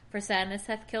 For sadness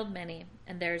hath killed many,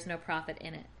 and there is no profit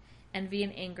in it. Envy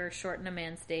and anger shorten a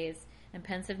man's days, and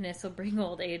pensiveness will bring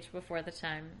old age before the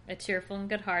time. A cheerful and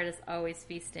good heart is always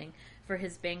feasting, for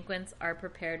his banquets are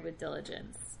prepared with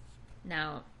diligence.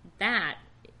 Now, that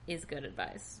is good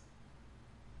advice.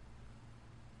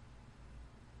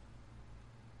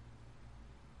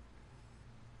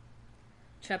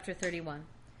 Chapter 31.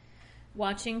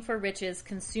 Watching for riches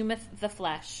consumeth the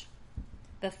flesh.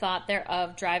 The thought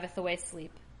thereof driveth away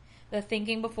sleep. The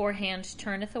thinking beforehand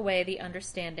turneth away the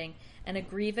understanding, and a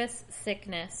grievous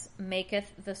sickness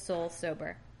maketh the soul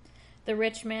sober. The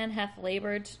rich man hath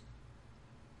labored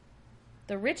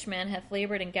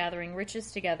in gathering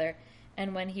riches together,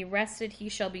 and when he rested he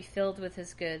shall be filled with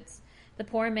his goods. The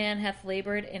poor man hath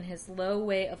labored in his low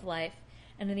way of life,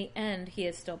 and in the end he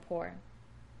is still poor.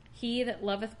 He that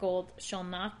loveth gold shall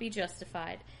not be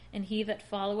justified, and he that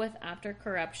followeth after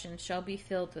corruption shall be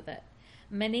filled with it.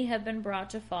 Many have been brought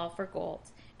to fall for gold,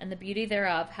 and the beauty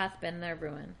thereof hath been their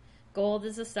ruin. Gold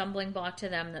is a stumbling block to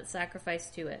them that sacrifice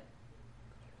to it.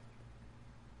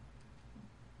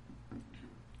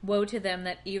 Woe to them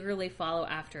that eagerly follow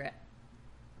after it,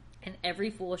 and every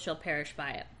fool shall perish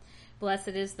by it. Blessed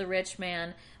is the rich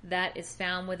man that is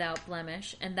found without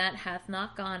blemish, and that hath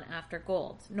not gone after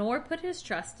gold, nor put his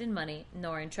trust in money,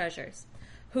 nor in treasures.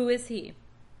 Who is he?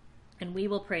 And we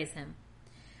will praise him.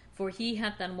 for he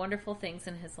hath done wonderful things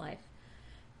in his life.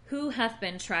 Who hath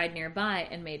been tried nearby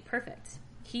and made perfect?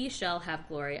 He shall have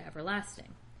glory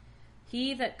everlasting.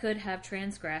 He that could have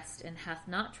transgressed and hath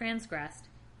not transgressed,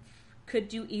 could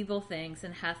do evil things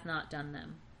and hath not done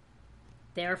them.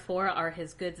 Therefore are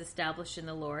his goods established in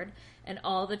the Lord, and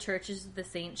all the churches of the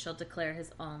saints shall declare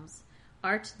his alms.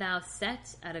 Art thou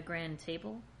set at a grand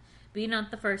table? Be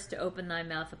not the first to open thy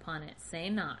mouth upon it. Say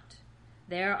not,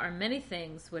 there are many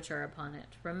things which are upon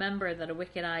it. Remember that a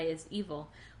wicked eye is evil.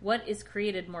 What is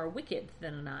created more wicked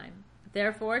than an eye?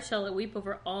 Therefore shall it weep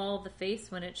over all the face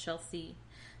when it shall see.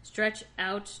 Stretch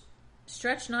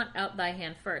not out thy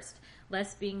hand first,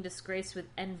 lest being disgraced with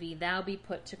envy thou be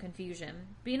put to confusion.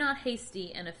 Be not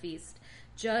hasty in a feast.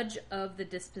 Judge of the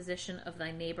disposition of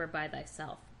thy neighbor by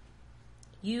thyself.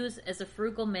 Use as a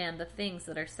frugal man the things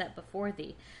that are set before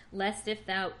thee, lest if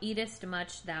thou eatest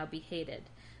much thou be hated.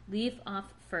 Leave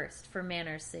off first for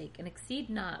manners' sake, and exceed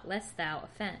not, lest thou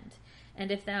offend. And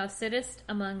if thou sittest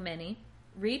among many,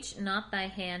 reach not thy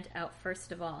hand out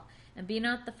first of all, and be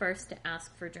not the first to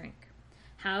ask for drink.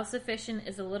 How sufficient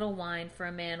is a little wine for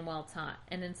a man well taught,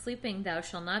 and in sleeping thou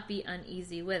shalt not be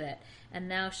uneasy with it,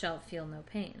 and thou shalt feel no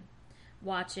pain.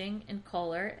 Watching and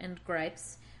choler and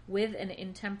gripes with an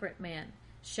intemperate man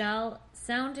shall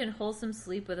sound in wholesome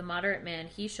sleep with a moderate man,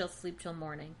 he shall sleep till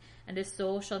morning, and his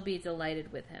soul shall be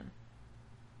delighted with him.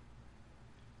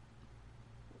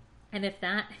 And if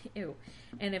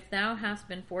thou hast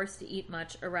been forced to eat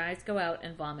much, arise, go out,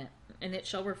 and vomit, and it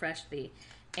shall refresh thee,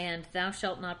 and thou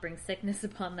shalt not bring sickness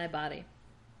upon thy body.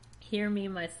 Hear me,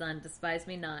 my son, despise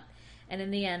me not, and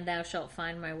in the end thou shalt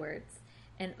find my words.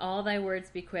 And all thy words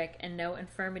be quick, and no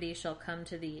infirmity shall come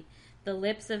to thee. The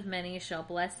lips of many shall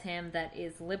bless him that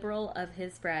is liberal of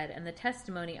his bread, and the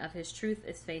testimony of his truth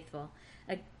is faithful.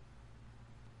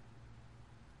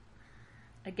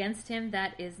 Against him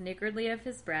that is niggardly of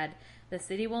his bread, the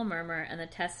city will murmur, and the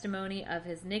testimony of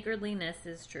his niggardliness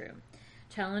is true.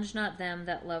 Challenge not them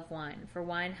that love wine, for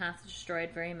wine hath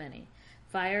destroyed very many.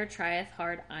 Fire trieth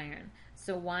hard iron,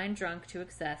 so wine drunk to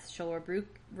excess shall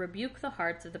rebuke the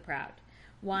hearts of the proud.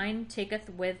 Wine taketh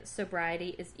with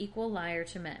sobriety is equal liar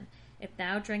to men. If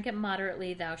thou drink it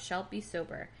moderately, thou shalt be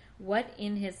sober. What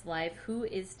in his life, who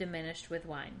is diminished with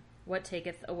wine? What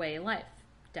taketh away life?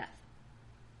 Death.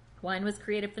 Wine was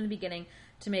created from the beginning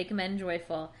to make men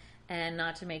joyful, and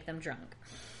not to make them drunk.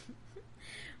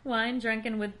 Wine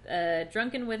drunken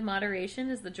with moderation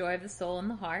is the joy of the soul and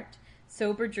the heart.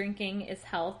 Sober drinking is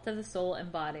health to the soul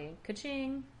and body.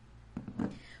 Ka-ching!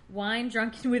 Wine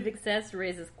drunken with excess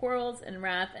raises quarrels and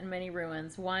wrath and many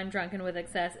ruins. Wine drunken with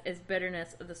excess is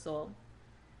bitterness of the soul.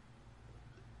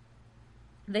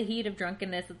 The heat of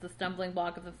drunkenness is the stumbling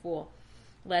block of the fool,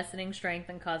 lessening strength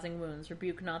and causing wounds.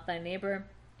 Rebuke not thy neighbor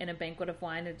in a banquet of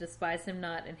wine, and despise him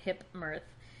not in hip mirth.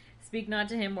 Speak not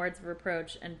to him words of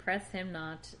reproach, and press him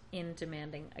not in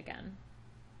demanding again.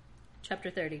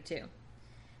 Chapter 32.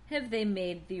 Have they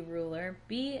made thee ruler?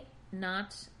 Be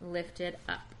not lifted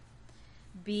up.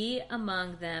 Be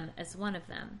among them as one of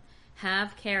them.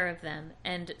 Have care of them,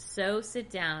 and so sit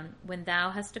down. When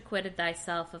thou hast acquitted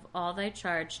thyself of all thy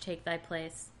charge, take thy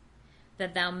place,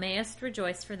 that thou mayest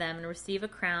rejoice for them, and receive a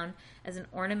crown as an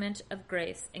ornament of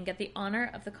grace, and get the honor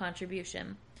of the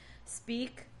contribution.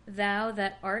 Speak thou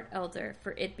that art elder,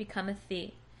 for it becometh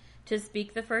thee, to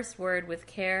speak the first word with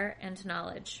care and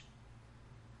knowledge,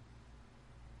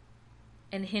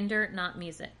 and hinder not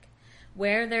music.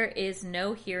 Where there is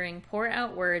no hearing, pour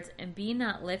out words, and be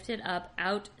not lifted up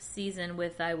out season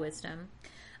with thy wisdom.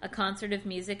 A concert of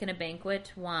music and a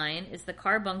banquet wine is the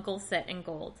carbuncle set in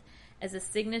gold. As a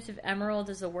signet of emerald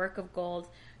is a work of gold,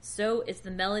 so is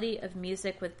the melody of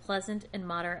music with pleasant and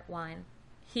moderate wine.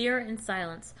 Hear in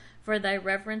silence, for thy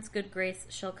reverence good grace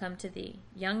shall come to thee.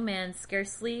 Young man,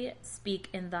 scarcely speak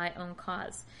in thy own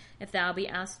cause. If thou be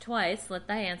asked twice, let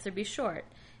thy answer be short.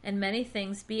 And many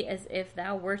things be as if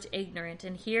thou wert ignorant,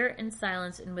 and hear in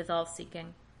silence and with all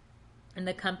seeking. In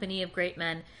the company of great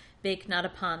men, bake not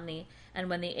upon thee, and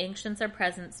when the ancients are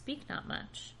present, speak not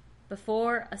much.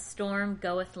 Before a storm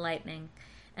goeth lightning,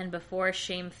 and before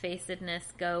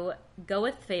shamefacedness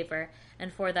goeth favor,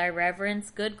 and for thy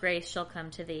reverence good grace shall come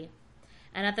to thee.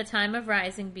 And at the time of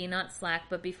rising be not slack,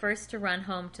 but be first to run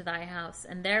home to thy house,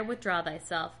 and there withdraw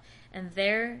thyself, and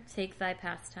there take thy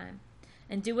pastime.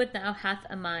 And do what thou hast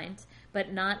a mind,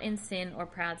 but not in sin or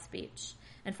proud speech.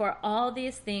 And for all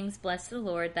these things bless the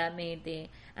Lord that made thee,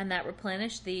 and that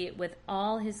replenished thee with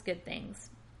all his good things.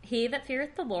 He that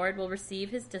feareth the Lord will receive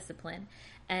his discipline,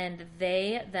 and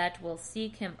they that will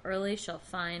seek him early shall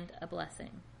find a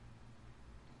blessing.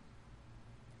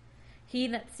 He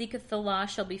that seeketh the law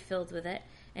shall be filled with it,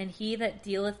 and he that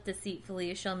dealeth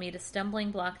deceitfully shall meet a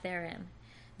stumbling block therein.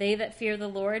 They that fear the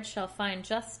Lord shall find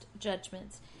just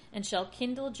judgment, and shall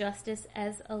kindle justice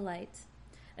as a light.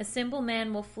 A simple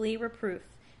man will flee reproof,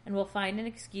 and will find an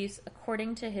excuse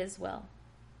according to his will.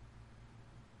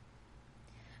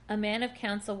 A man of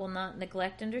counsel will not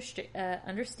neglect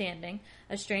understanding.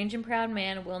 A strange and proud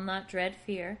man will not dread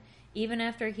fear. Even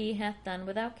after he hath done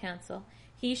without counsel,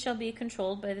 he shall be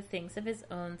controlled by the things of his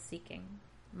own seeking.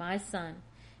 My son,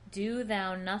 do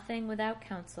thou nothing without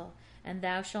counsel, and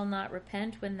thou shalt not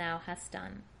repent when thou hast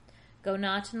done. Go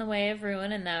not in the way of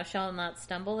ruin, and thou shalt not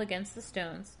stumble against the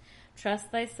stones.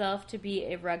 Trust thyself to be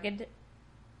a rugged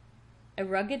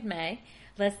may,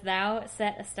 lest thou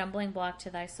set a stumbling block to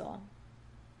thy soul.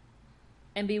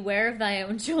 And beware of thy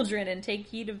own children, and take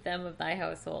heed of them of thy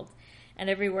household, and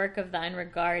every work of thine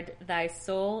regard thy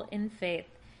soul in faith,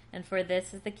 and for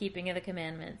this is the keeping of the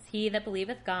commandments. He that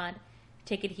believeth God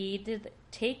taketh heed to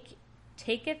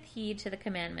the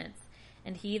commandments,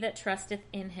 and he that trusteth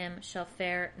in him shall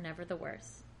fare never the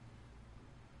worse.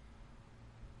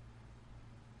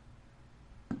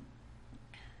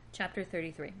 Chapter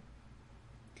 33.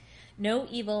 No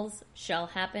evils shall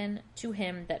happen to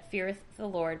him that feareth the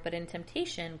Lord, but in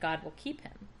temptation God will keep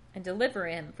him, and deliver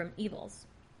him from evils.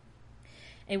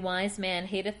 A wise man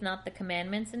hateth not the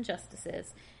commandments and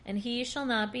justices, and he shall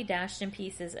not be dashed in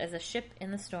pieces as a ship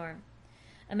in the storm.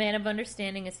 A man of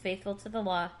understanding is faithful to the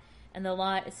law, and the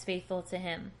law is faithful to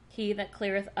him. He that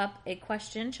cleareth up a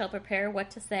question shall prepare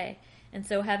what to say, and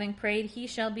so having prayed he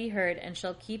shall be heard, and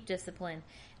shall keep discipline,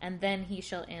 and then he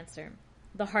shall answer.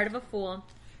 The heart of a fool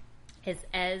is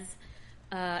as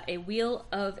a wheel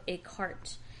of a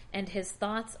cart, and his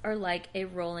thoughts are like a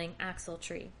rolling axle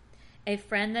tree. A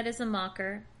friend that is a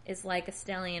mocker is like a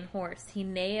stallion horse. He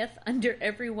neigheth under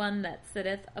every one that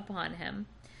sitteth upon him.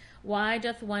 Why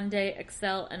doth one day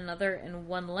excel another, and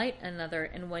one light another,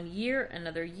 and 1 year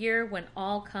another year, when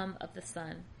all come of the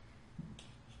sun?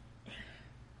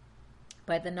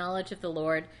 By the knowledge of the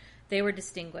Lord they were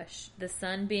distinguished, the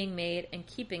sun being made and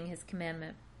keeping his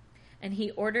commandment. And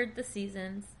he ordered the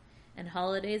seasons and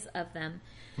holidays of them,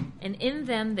 and in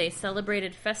them they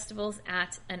celebrated festivals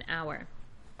at an hour.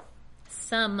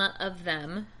 Some of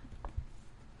them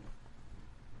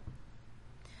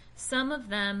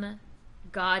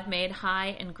God made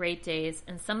high and great days,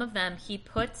 and some of them he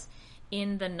put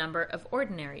in the number of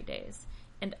ordinary days.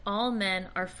 And all men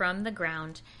are from the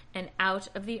ground, and out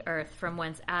of the earth from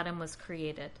whence Adam was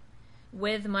created.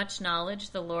 With much knowledge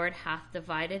the Lord hath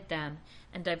divided them,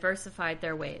 and diversified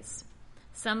their ways.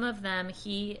 Some of them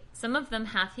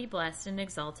hath he blessed and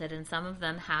exalted, and some of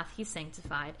them hath he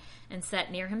sanctified, and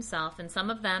set near himself, and some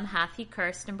of them hath he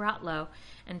cursed and brought low,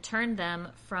 and turned them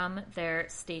from their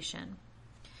station.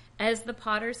 As the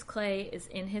potter's clay is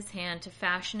in his hand to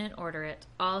fashion and order it,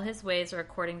 all his ways are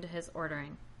according to his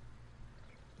ordering.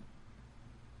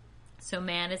 So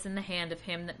man is in the hand of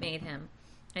him that made him,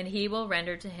 and he will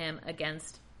render to him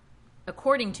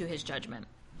according to his judgment.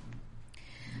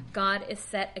 God is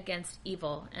set against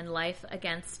evil, and life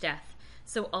against death.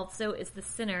 So also is the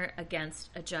sinner against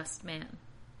a just man.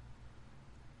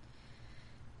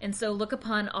 And so look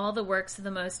upon all the works of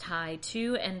the Most High,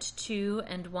 two,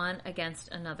 and one against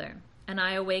another. And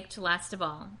I awaked last of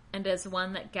all, and as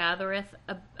one that gathereth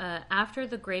after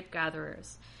the grape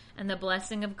gatherers. And the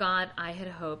blessing of God I had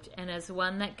hoped, and as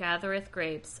one that gathereth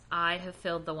grapes, I have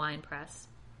filled the winepress.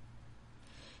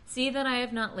 See that I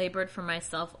have not labored for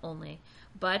myself only,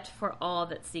 but for all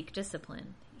that seek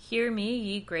discipline. Hear me,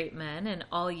 ye great men, and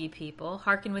all ye people.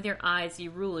 Hearken with your eyes, ye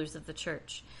rulers of the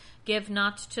church. Give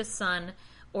not to son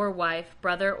or wife,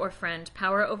 brother or friend,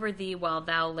 power over thee while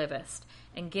thou livest,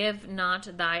 and give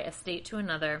not thy estate to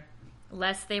another,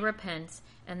 lest they repent,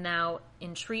 and thou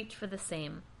entreat for the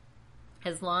same.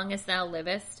 As long as thou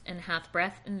livest, and hath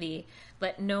breath in thee,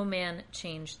 let no man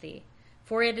change thee.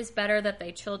 For it is better that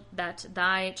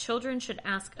thy children should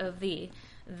ask of thee,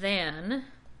 than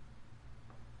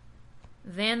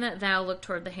that thou look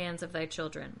toward the hands of thy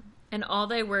children. And all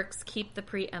thy works keep the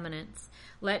preeminence.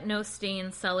 Let no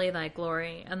stain sully thy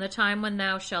glory. And the time when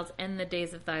thou shalt end the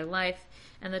days of thy life,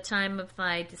 and the time of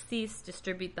thy decease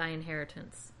distribute thy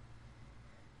inheritance.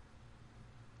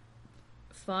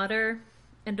 Fodder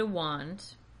and a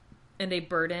wand and a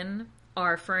burden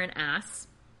are for an ass.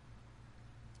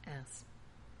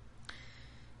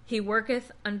 He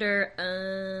worketh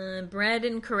under bread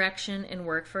and correction, and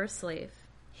work for a slave.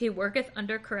 He worketh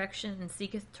under correction, and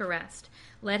seeketh to rest.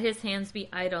 Let his hands be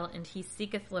idle, and he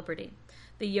seeketh liberty.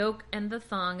 The yoke and the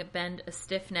thong bend a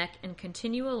stiff neck, and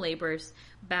continual labors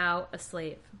bow a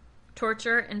slave.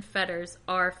 Torture and fetters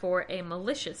are for a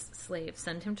malicious slave.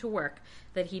 Send him to work,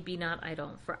 that he be not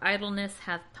idle. For idleness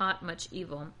hath taught much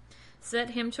evil.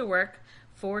 Set him to work,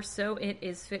 for so it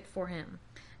is fit for him.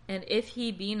 And if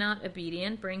he be not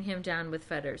obedient, bring him down with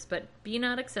fetters. But be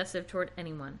not excessive toward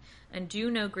anyone, and do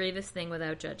no grievous thing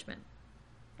without judgment.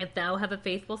 If thou have a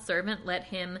faithful servant, let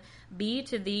him be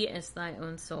to thee as thy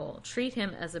own soul. Treat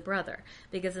him as a brother,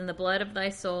 because in the blood of thy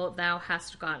soul thou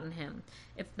hast gotten him.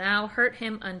 If thou hurt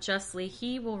him unjustly,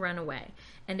 he will run away.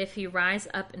 And if he rise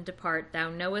up and depart, thou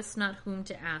knowest not whom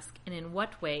to ask, and in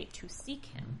what way to seek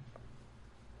him.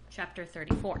 Chapter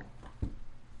 34.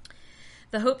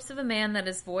 The hopes of a man that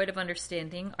is void of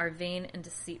understanding are vain and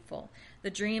deceitful.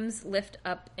 Dreams lift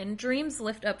up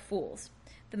fools.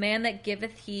 The man that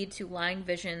giveth heed to lying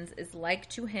visions is like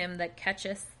to him that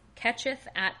catcheth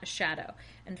at a shadow,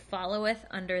 and followeth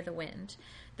under the wind.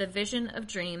 The vision of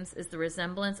dreams is the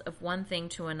resemblance of one thing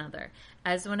to another,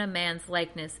 as when a man's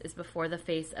likeness is before the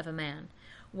face of a man.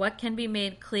 What can be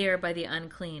made clear by the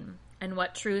unclean? And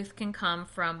what truth can come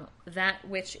from that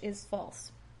which is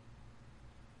false?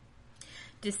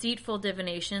 Deceitful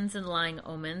divinations and lying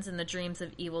omens and the dreams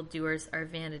of evildoers are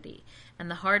vanity, and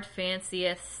the heart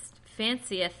fancieth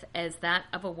as that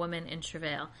of a woman in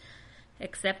travail,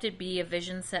 except it be a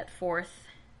vision set forth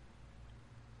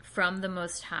from the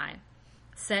Most High.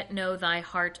 Set no thy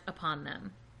heart upon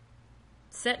them.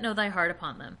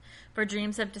 For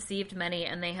dreams have deceived many,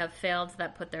 and they have failed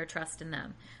that put their trust in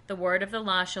them. The word of the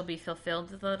law shall be fulfilled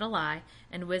without a lie,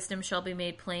 and wisdom shall be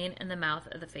made plain in the mouth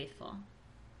of the faithful.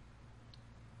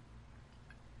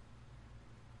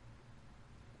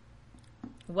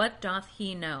 What doth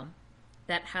he know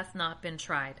that hath not been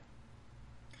tried?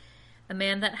 A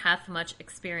man that hath much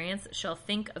experience shall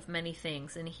think of many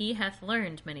things, and he hath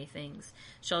learned many things,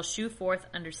 shall shew forth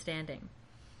understanding.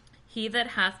 He that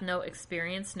hath no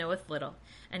experience knoweth little,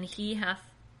 and he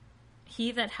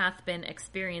that hath been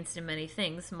experienced in many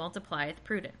things multiplieth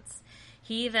prudence.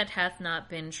 He that hath not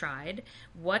been tried,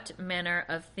 what manner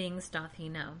of things doth he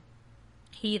know?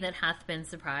 He that hath been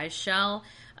surprised shall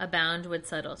abound with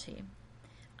subtlety.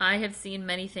 I have seen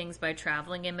many things by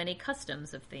traveling, and many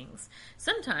customs of things.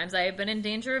 Sometimes I have been in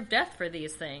danger of death for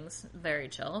these things. Very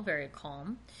chill, very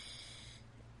calm.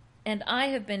 And I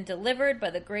have been delivered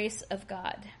by the grace of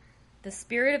God. The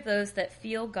spirit of those that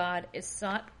fear God is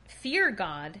sought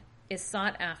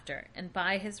after, and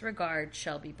by his regard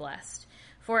shall be blessed.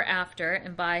 For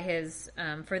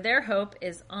their hope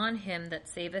is on him that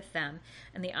saveth them,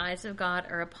 and the eyes of God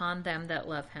are upon them that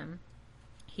love him.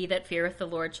 He that feareth the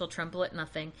Lord shall tremble at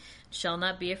nothing, shall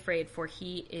not be afraid, for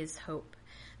he is hope.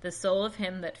 The soul of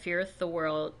him that feareth the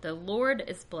Lord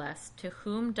is blessed. To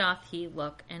whom doth he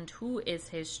look, and who is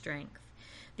his strength?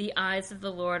 The eyes of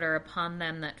the Lord are upon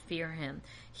them that fear him.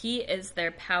 He is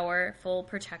their powerful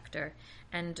protector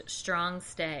and strong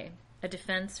stay, a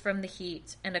defense from the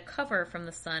heat, and a cover from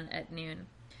the sun at noon,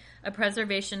 a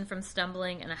preservation from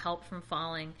stumbling, and a help from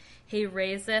falling. He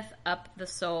raiseth up the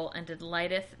soul, and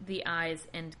delighteth the eyes,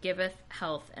 and giveth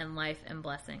health and life and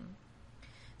blessing.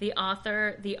 The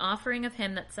offering of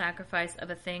him that sacrifice of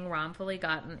a thing wrongfully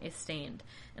gotten is stained,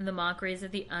 and the mockeries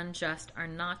of the unjust are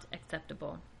not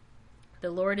acceptable. The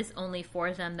Lord is only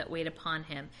for them that wait upon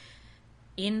him,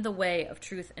 in the way of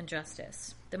truth and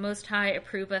justice. The Most High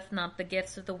approveth not the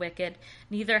gifts of the wicked,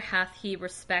 neither hath he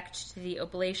respect to the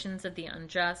oblations of the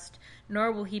unjust,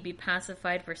 nor will he be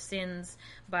pacified for sins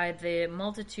by the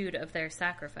multitude of their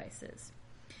sacrifices.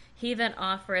 He that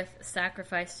offereth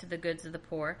sacrifice to the goods of the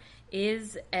poor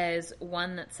is as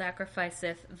one that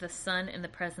sacrificeth the son in the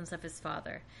presence of his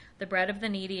father. The bread of the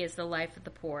needy is the life of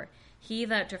the poor. He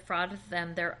that defraudeth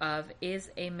them thereof is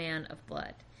a man of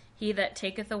blood. He that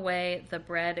taketh away the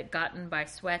bread gotten by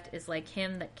sweat is like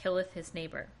him that killeth his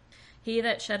neighbor. He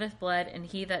that sheddeth blood and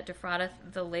he that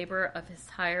defraudeth the labor of his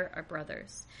hire are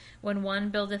brothers. When one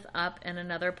buildeth up and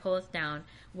another pulleth down,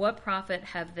 what profit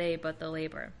have they but the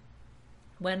labor?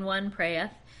 When one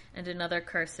prayeth and another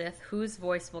curseth, whose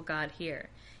voice will God hear?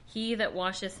 He that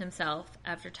washeth himself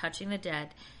after touching the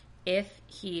dead, if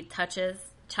he toucheth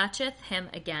him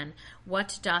again,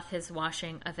 what doth his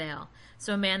washing avail?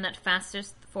 So a man that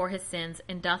fasteth for his sins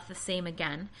and doth the same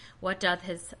again, what doth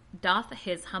his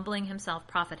humbling himself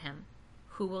profit him?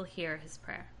 Who will hear his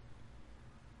prayer?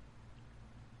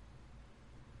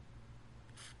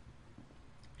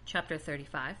 Chapter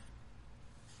 35.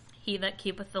 He that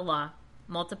keepeth the law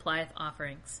multiplieth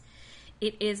offerings.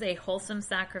 It is a wholesome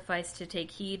sacrifice to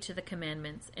take heed to the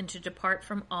commandments, and to depart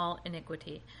from all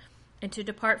iniquity. And to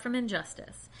depart from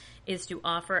injustice is to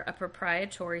offer a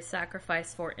propitiatory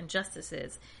sacrifice for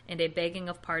injustices, and a begging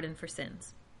of pardon for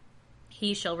sins.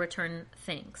 he shall return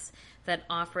thanks, that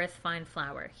offereth fine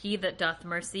flour. He that doth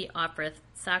mercy offereth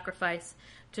sacrifice.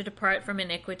 To depart from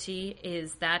iniquity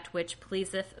is that which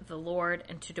pleaseth the Lord,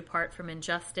 and to depart from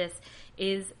injustice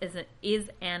is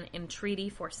an entreaty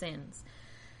for sins.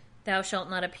 Thou shalt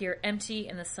not appear empty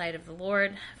in the sight of the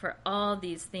Lord, for all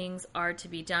these things are to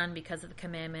be done because of the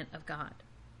commandment of God.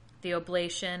 The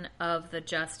oblation of the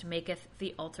just maketh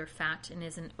the altar fat, and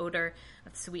is an odor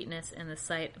of sweetness in the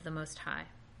sight of the Most High.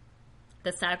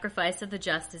 The sacrifice of the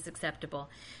just is acceptable,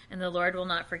 and the Lord will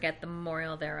not forget the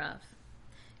memorial thereof.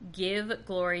 Give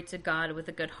glory to God with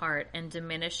a good heart, and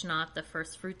diminish not the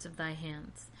first fruits of thy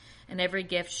hands. And every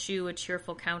gift shew a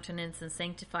cheerful countenance, and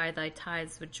sanctify thy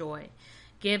tithes with joy.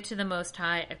 Give to the Most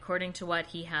High according to what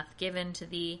he hath given to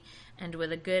thee, and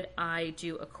with a good eye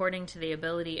do according to the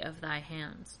ability of thy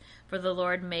hands. For the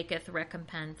Lord maketh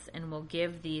recompense, and will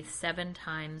give thee 7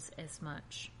 times as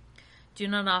much. Do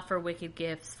not offer wicked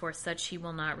gifts, for such he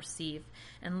will not receive.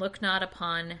 And look not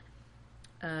upon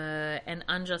an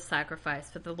unjust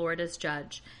sacrifice, for the Lord is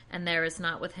judge, and there is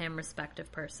not with him respect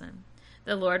of person.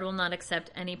 The Lord will not accept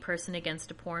any person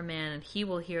against a poor man, and he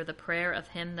will hear the prayer of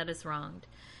him that is wronged.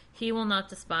 He will not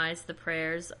despise the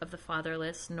prayers of the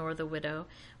fatherless, nor the widow,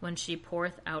 when she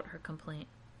poureth out her complaint.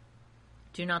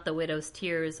 Do not the widow's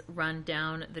tears run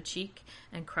down the cheek,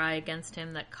 and cry against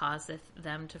him that causeth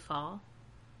them to fall?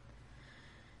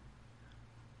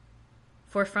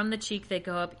 For from the cheek they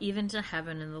go up even to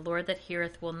heaven, and the Lord that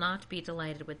heareth will not be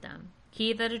delighted with them.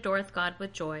 He that adoreth God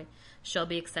with joy shall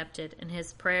be accepted, and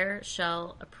his prayer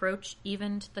shall approach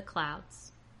even to the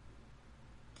clouds.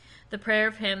 The prayer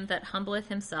of him that humbleth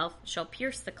himself shall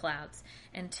pierce the clouds,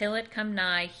 and till it come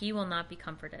nigh he will not be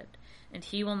comforted, and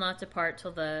he will not depart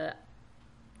till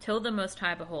the Most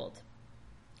High behold.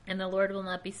 And the Lord will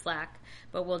not be slack,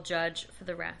 but will judge for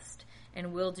the rest,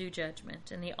 and will do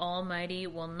judgment. And the Almighty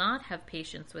will not have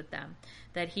patience with them,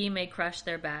 that he may crush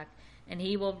their back, and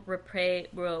he will repay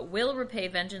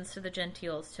vengeance to the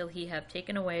Gentiles, till he have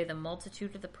taken away the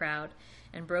multitude of the proud,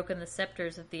 and broken the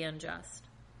scepters of the unjust.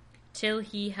 Till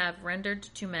he have rendered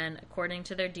to men according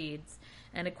to their deeds,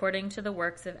 and according to the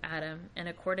works of Adam, and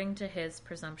according to his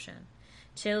presumption.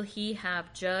 Till he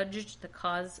have judged the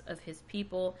cause of his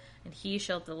people, and he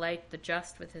shall delight the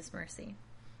just with his mercy.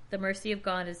 The mercy of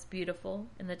God is beautiful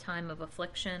in the time of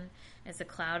affliction, as a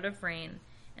cloud of rain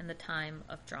in the time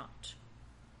of drought.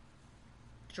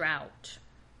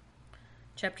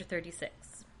 Chapter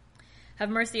 36. Have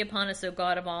mercy upon us, O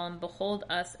God of all, and behold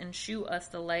us, and shew us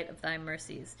the light of thy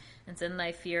mercies, and send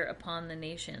thy fear upon the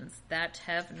nations that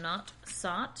have not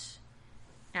sought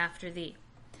after thee,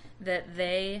 that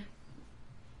they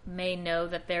may know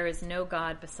that there is no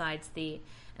God besides thee,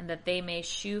 and that they may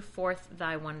shew forth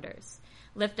thy wonders.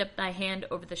 Lift up thy hand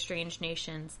over the strange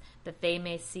nations, that they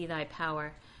may see thy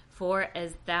power. For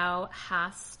as thou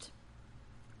hast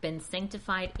been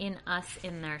sanctified in us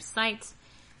in their sight,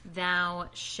 thou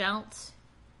shalt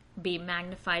be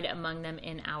magnified among them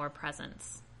in our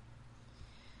presence.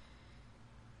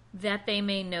 That they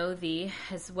may know thee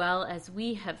as well as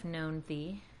we have known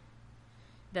thee,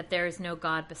 that there is no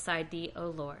God beside thee, O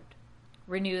Lord.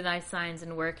 Renew thy signs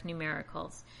and work new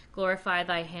miracles. Glorify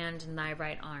thy hand and thy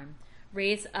right arm.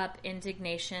 Raise up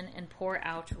indignation and pour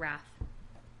out wrath.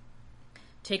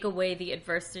 Take away the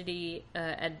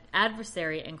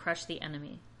adversary and crush the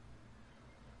enemy.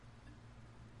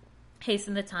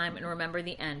 Hasten the time and remember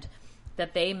the end,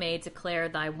 that they may declare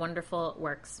thy wonderful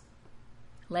works.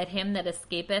 Let him that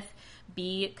escapeth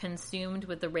be consumed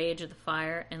with the rage of the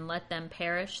fire, and let them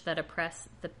perish that oppress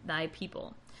thy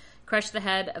people. Crush the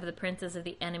head of the princes of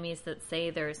the enemies that say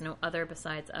there is no other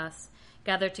besides us.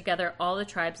 Gather together all the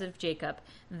tribes of Jacob,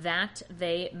 that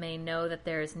they may know that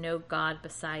there is no God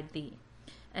beside thee,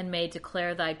 and may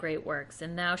declare thy great works,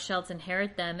 and thou shalt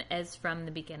inherit them as from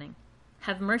the beginning.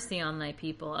 Have mercy on thy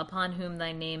people, upon whom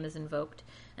thy name is invoked,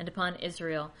 and upon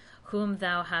Israel, whom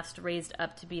thou hast raised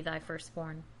up to be thy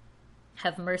firstborn.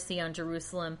 Have mercy on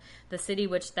Jerusalem, the city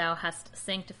which thou hast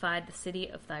sanctified, the city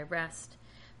of thy rest.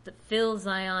 Fill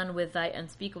Zion with thy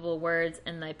unspeakable words,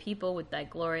 and thy people with thy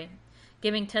glory,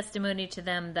 giving testimony to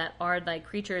them that are thy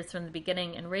creatures from the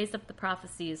beginning, and raise up the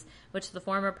prophecies which the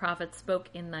former prophets spoke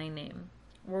in thy name.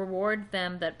 Reward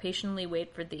them that patiently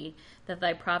wait for thee, that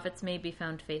thy prophets may be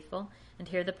found faithful, and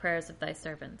hear the prayers of thy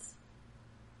servants.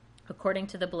 According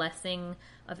to the blessing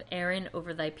of Aaron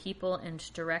over thy people,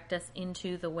 and direct us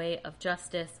into the way of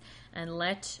justice, and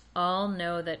let all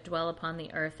know that dwell upon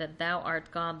the earth that thou art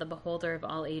God, the beholder of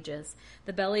all ages.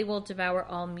 The belly will devour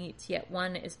all meat, yet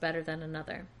one is better than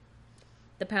another.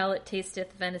 The palate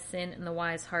tasteth venison, and the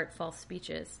wise heart false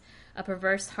speeches. A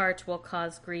perverse heart will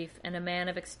cause grief, and a man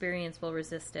of experience will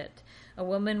resist it. A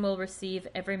woman will receive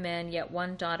every man, yet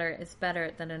one daughter is better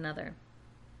than another.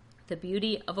 The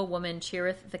beauty of a woman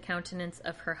cheereth the countenance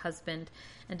of her husband,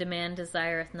 and a man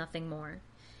desireth nothing more.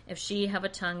 If she have a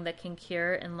tongue that can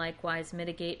cure and likewise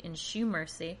mitigate and shew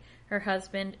mercy, her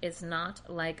husband is not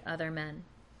like other men.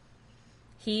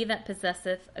 He that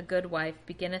possesseth a good wife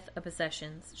beginneth a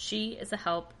possessions. She is a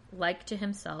help like to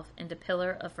himself, and a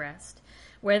pillar of rest.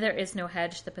 Where there is no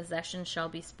hedge, the possession shall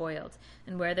be spoiled,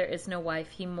 and where there is no wife,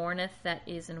 he mourneth that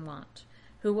is in want.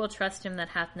 Who will trust him that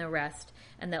hath no rest,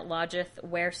 and that lodgeth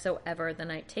wheresoever the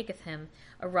night taketh him,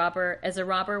 a robber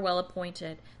well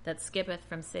appointed, that skippeth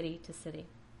from city to city?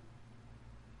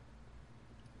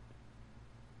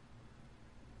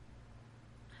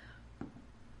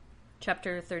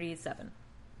 Chapter 37.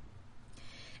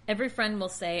 Every friend will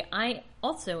say, I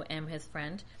also am his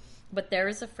friend, but there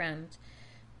is a friend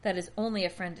that is only a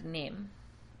friend in name.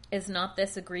 Is not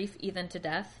this a grief even to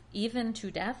death?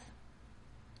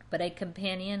 But a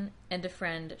companion and a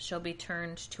friend shall be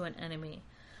turned to an enemy.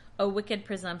 O wicked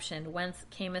presumption, whence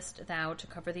camest thou to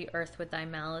cover the earth with thy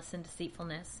malice and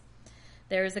deceitfulness?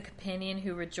 There is a companion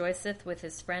who rejoiceth with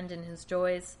his friend in his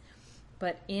joys,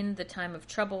 but in the time of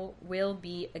trouble will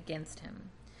be against him.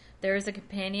 There is a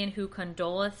companion who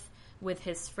condoleth with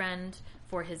his friend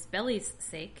for his belly's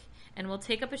sake, and will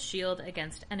take up a shield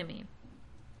against enemy.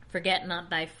 Forget not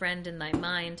thy friend in thy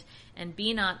mind, and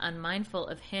be not unmindful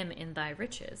of him in thy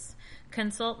riches.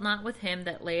 Consult not with him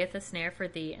that layeth a snare for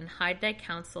thee, and hide thy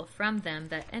counsel from them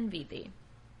that envy thee.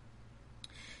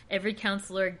 Every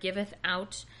counselor giveth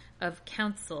out of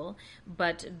counsel,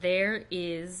 but there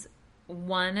is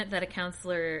one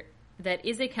that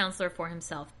is a counselor for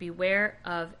himself. Beware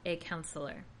of a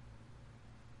counselor.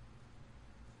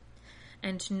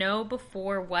 And know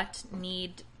before what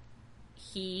need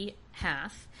he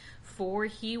hath, for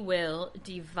he will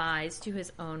devise to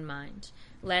his own mind,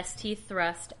 lest he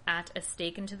thrust at a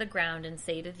stake into the ground and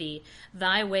say to thee,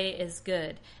 Thy way is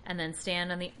good, and then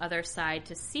stand on the other side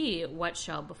to see what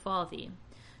shall befall thee.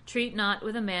 Treat not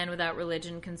with a man without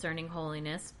religion concerning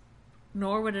holiness,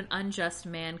 nor with an unjust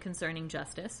man concerning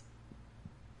justice,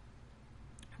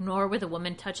 nor with a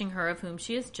woman touching her of whom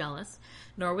she is jealous,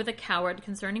 nor with a coward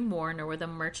concerning war, nor with a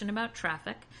merchant about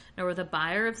traffic, nor with a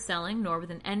buyer of selling, nor with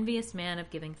an envious man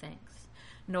of giving thanks,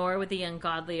 nor with the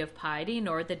ungodly of piety,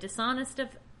 nor with the dishonest of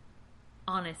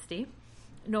honesty,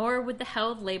 nor with the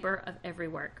held labor of every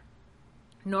work,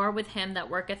 nor with him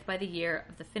that worketh by the year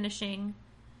of the finishing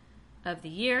of the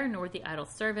year, nor with the idle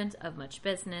servant of much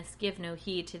business. Give no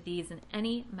heed to these in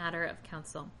any matter of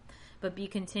counsel, but be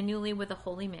continually with a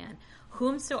holy man,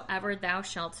 whomsoever thou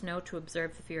shalt know to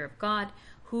observe the fear of God,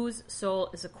 whose soul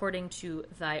is according to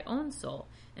thy own soul,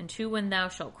 and who, when thou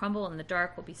shalt crumble in the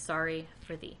dark, will be sorry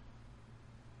for thee.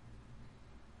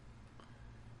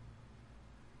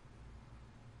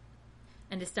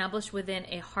 And establish within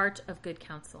a heart of good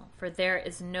counsel, for there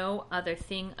is no other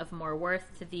thing of more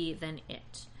worth to thee than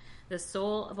it. The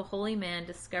soul of a holy man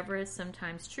discovereth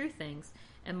sometimes true things,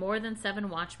 and more than 7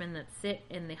 watchmen that sit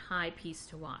in the high peace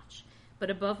to watch. But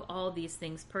above all these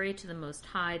things pray to the Most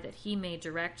High, that he may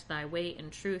direct thy way in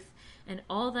truth, and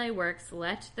all thy works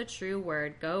let the true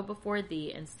word go before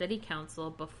thee, and steady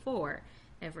counsel before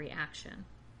every action.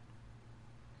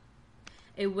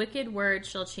 A wicked word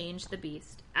shall change the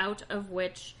beast, out of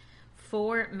which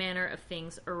 4 manner of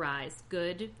things arise,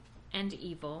 good and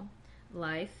evil,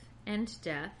 life and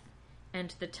death,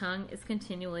 and the tongue is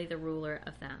continually the ruler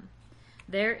of them.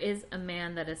 There is a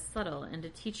man that is subtle and a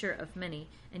teacher of many,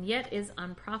 and yet is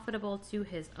unprofitable to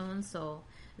his own soul.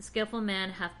 A skillful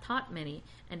man hath taught many,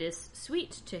 and is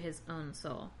sweet to his own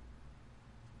soul.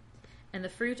 And the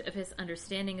fruit of his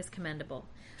understanding is commendable.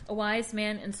 A wise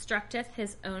man instructeth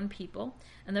his own people,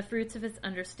 and the fruits of his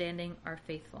understanding are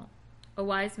faithful. A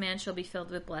wise man shall be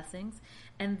filled with blessings,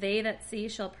 and they that see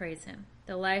shall praise him.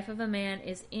 The life of a man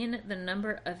is in the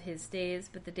number of his days,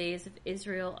 but the days of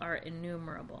Israel are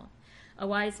innumerable. A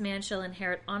wise man shall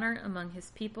inherit honor among his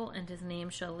people, and his name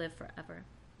shall live forever.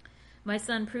 My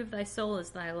son, prove thy soul as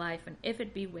thy life, and if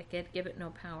it be wicked, give it no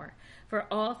power. For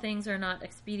all things are not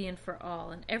expedient for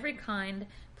all, and every kind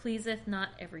pleaseth not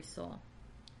every soul.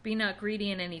 Be not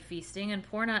greedy in any feasting, and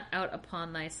pour not out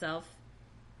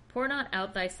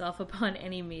thyself upon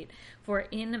any meat, for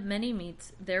in many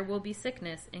meats there will be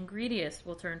sickness, and greediest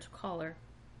will turn to choler.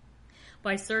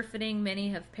 By surfeiting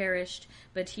many have perished,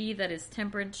 but he that is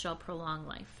temperate shall prolong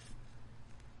life.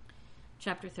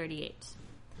 Chapter 38.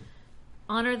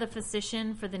 Honor the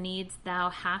physician for the needs thou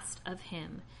hast of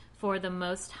him, for the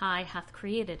Most High hath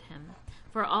created him.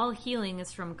 For all healing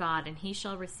is from God, and he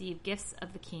shall receive gifts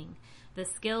of the king. The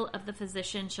skill of the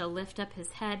physician shall lift up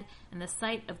his head in the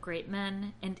sight of great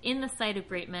men, and in the sight of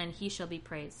great men he shall be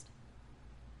praised.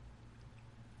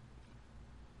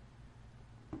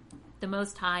 The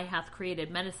Most High hath created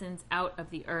medicines out of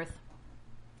the earth,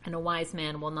 and a wise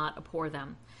man will not abhor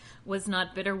them. Was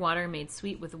not bitter water made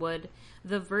sweet with wood?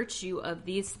 The virtue of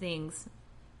these things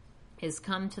is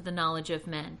come to the knowledge of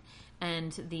men,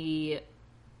 and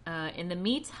in the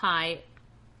meat high,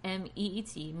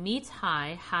 meet, meat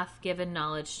high hath given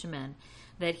knowledge to men,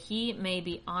 that he may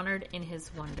be honored in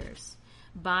his wonders.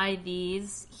 By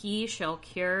these he shall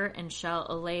cure and shall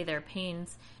allay their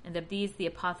pains, and of these the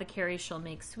apothecary shall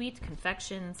make sweet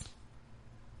confections,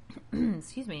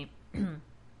 excuse me, and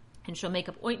shall make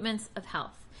up ointments of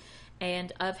health,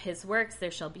 and of his works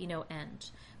there shall be no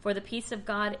end. For the peace of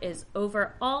God is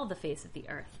over all the face of the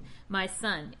earth. My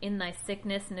son, in thy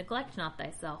sickness neglect not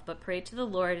thyself, but pray to the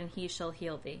Lord, and he shall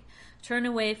heal thee. Turn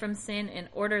away from sin, and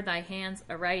order thy hands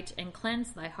aright, and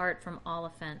cleanse thy heart from all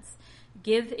offense.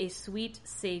 Give a sweet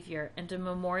Savior, and a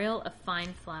memorial of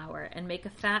fine flour, and make a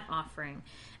fat offering,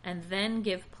 and then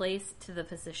give place to the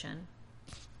physician.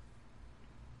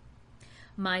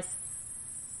 For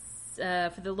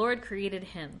the Lord created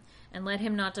him, and let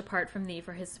him not depart from thee,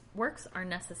 for his works are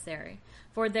necessary.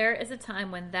 For there is a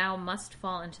time when thou must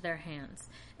fall into their hands,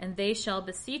 and they shall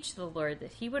beseech the Lord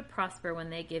that he would prosper when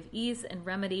they give ease and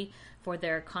remedy for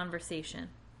their conversation.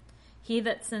 He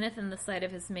that sinneth in the sight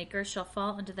of his Maker shall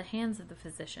fall into the hands of the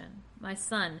physician. My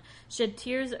son, shed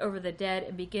tears over the dead,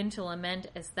 and begin to lament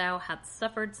as thou hast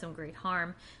suffered some great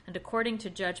harm, and according to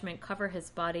judgment cover his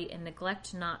body, and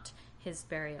neglect not his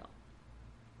burial.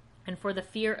 And for the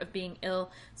fear of being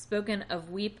ill, spoken of,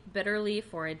 weep bitterly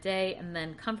for a day, and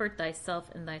then comfort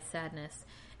thyself in thy sadness,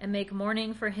 and make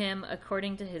mourning for him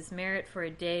according to his merit for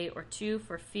a day or two,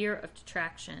 for fear of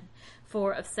detraction.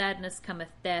 For of sadness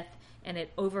cometh death, and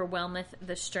it overwhelmeth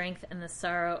the strength, and the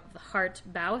sorrow of the heart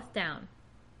boweth down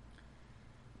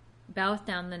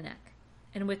the neck.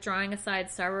 And withdrawing aside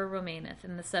sorrow remaineth,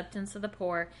 and the substance of the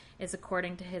poor is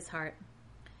according to his heart.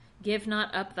 Give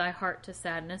not up thy heart to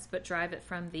sadness, but drive it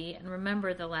from thee, and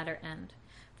remember the latter end.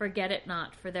 Forget it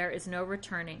not, for there is no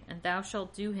returning, and thou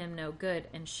shalt do him no good,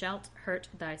 and shalt hurt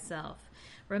thyself.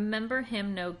 Remember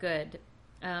him no good.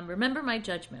 Remember my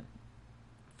judgment,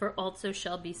 for also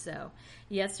shall be so.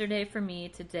 Yesterday for me,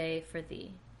 today for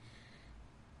thee.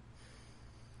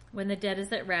 When the dead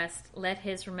is at rest, let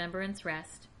his remembrance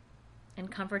rest,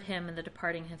 and comfort him in the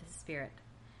departing of his spirit.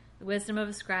 The wisdom of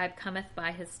a scribe cometh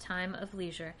by his time of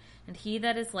leisure, and he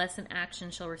that is less in action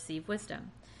shall receive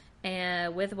wisdom.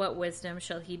 And with what wisdom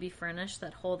shall he be furnished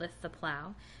that holdeth the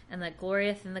plough, and that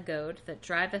glorieth in the goad, that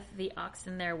driveth the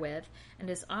oxen therewith, and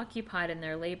is occupied in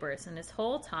their labors, and his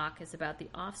whole talk is about the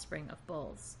offspring of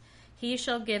bulls? He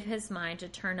shall give his mind to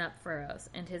turn up furrows,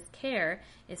 and his care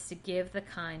is to give the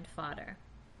kind fodder.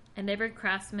 And every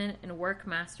craftsman and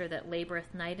workmaster that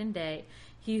laboureth night and day,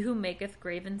 he who maketh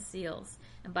graven seals,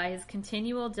 and by his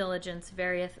continual diligence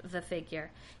varieth the figure,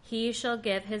 he shall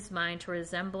give his mind to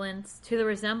the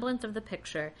resemblance of the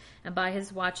picture, and by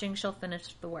his watching shall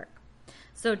finish the work.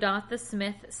 So doth the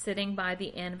smith sitting by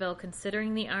the anvil,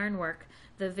 considering the ironwork.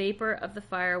 The vapour of the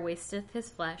fire wasteth his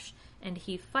flesh, and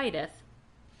he fighteth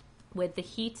with the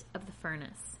heat of the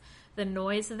furnace. The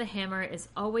noise of the hammer is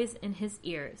always in his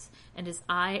ears, and his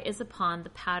eye is upon the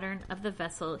pattern of the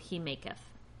vessel he maketh.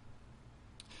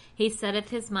 He setteth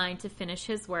his mind to finish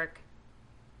his work,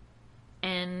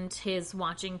 and his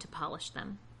watching to polish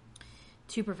them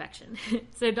to perfection.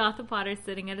 So doth the potter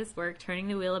sitting at his work, turning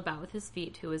the wheel about with his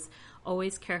feet, who is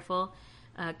always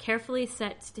carefully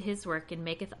set to his work, and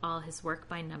maketh all his work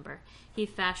by number. He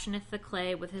fashioneth the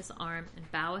clay with his arm,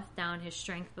 and boweth down his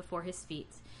strength before his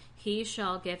feet. He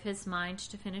shall give his mind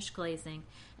to finish glazing,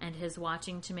 and his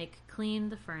watching to make clean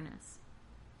the furnace.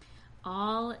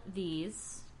 All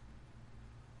these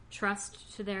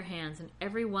trust to their hands, and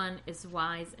every one is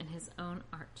wise in his own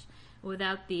art.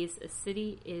 Without these a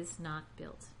city is not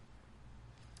built.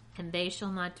 And they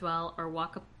shall not dwell or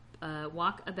walk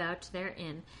about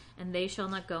therein, and they shall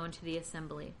not go into the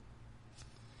assembly.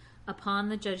 Upon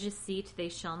the judge's seat they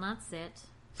shall not sit,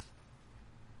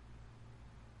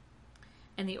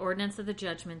 and the ordinance of the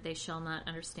judgment they shall not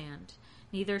understand.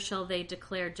 Neither shall they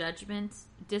declare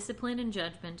discipline and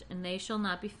judgment, and they shall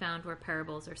not be found where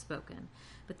parables are spoken.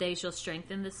 But they shall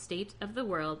strengthen the state of the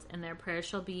world, and their prayer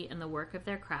shall be in the work of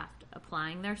their craft,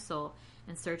 applying their soul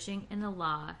and searching in the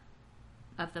law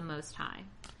of the Most High.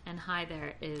 And high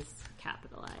there is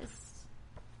capitalized.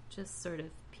 Just sort of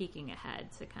peeking ahead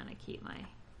to kind of keep my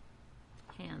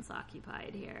hands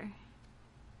occupied here.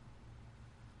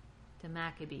 The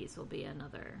Maccabees will be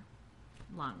another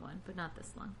long one, but not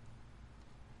this long.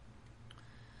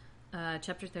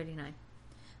 Chapter 39.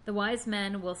 The wise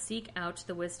men will seek out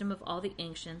the wisdom of all the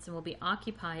ancients and will be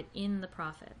occupied in the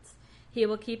prophets. He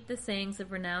will keep the sayings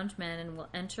of renowned men and will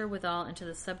enter withal into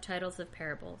the subtitles of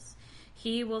parables.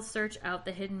 He will search out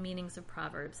the hidden meanings of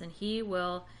proverbs, and he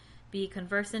will be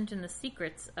conversant in the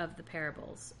secrets of the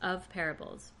parables.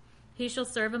 He shall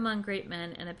serve among great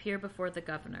men and appear before the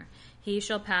governor. He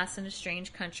shall pass into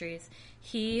strange countries.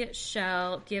 He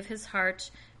shall give his heart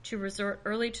to resort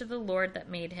early to the Lord that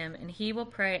made him, and he will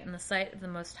pray in the sight of the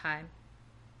Most High.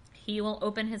 He will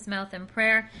open his mouth in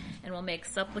prayer and will make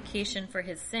supplication for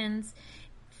his sins.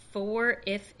 For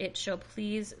if it shall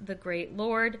please the great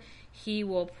Lord, he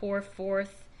will pour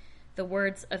forth the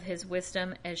words of his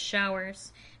wisdom as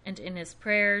showers, and in his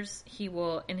prayer he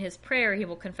will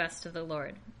confess to the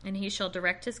Lord. And he shall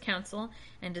direct his counsel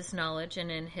and his knowledge,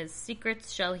 and in his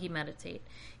secrets shall he meditate.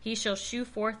 He shall shew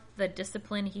forth the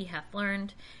discipline he hath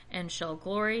learned, and shall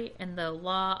glory in the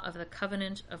law of the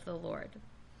covenant of the Lord.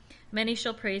 Many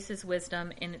shall praise his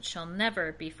wisdom, and it shall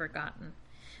never be forgotten.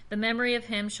 The memory of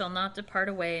him shall not depart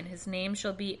away, and his name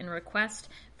shall be in request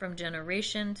from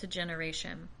generation to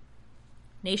generation.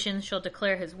 Nations shall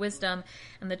declare his wisdom,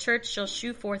 and the church shall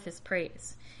shew forth his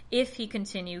praise. If he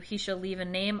continue, he shall leave a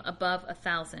name above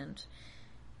 1,000.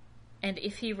 And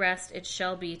if he rest, it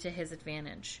shall be to his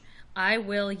advantage. I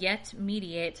will yet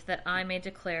meditate that I may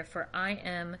declare, for I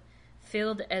am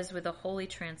filled as with a holy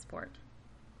transport.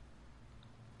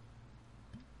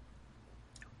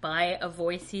 By a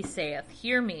voice he saith,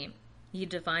 Hear me, ye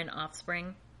divine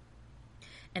offspring,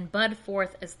 and bud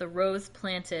forth as the rose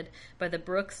planted by the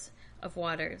brooks of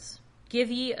waters. Give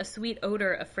ye a sweet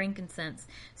odor of frankincense,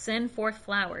 send forth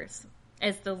flowers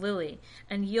as the lily,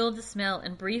 and yield a smell,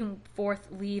 and bring forth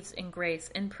leaves in grace,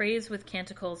 and praise with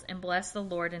canticles, and bless the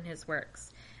Lord in his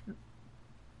works.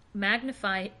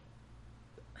 Magnify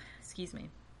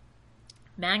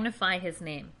his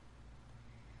name,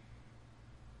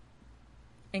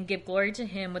 and give glory to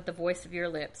him with the voice of your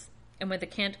lips, and with the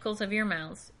canticles of your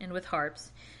mouths, and with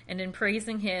harps, and in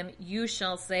praising him you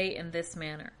shall say in this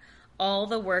manner, All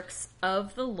the works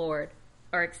of the Lord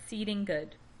are exceeding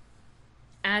good.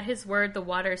 At his word the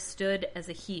waters stood as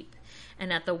a heap,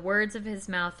 and at the words of his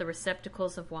mouth the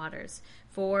receptacles of waters.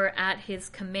 For at his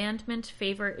commandment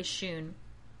favor is shewn,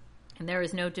 and there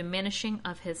is no diminishing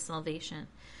of his salvation.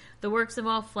 The works of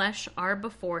all flesh are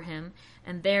before him,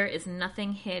 and there is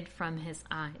nothing hid from his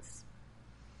eyes.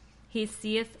 He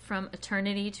seeth from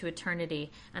eternity to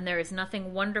eternity, and there is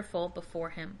nothing wonderful before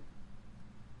him.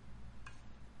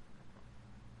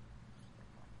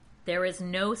 There is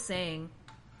no saying,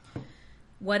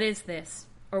 What is this,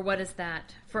 or what is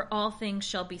that? For all things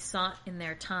shall be sought in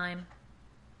their time.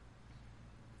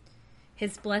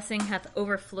 His blessing hath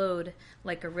overflowed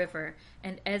like a river,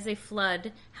 and as a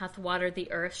flood hath watered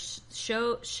the earth.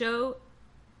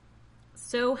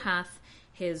 So hath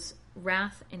his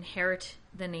wrath inherit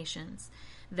the nations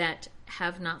that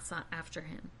have not sought after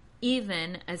him.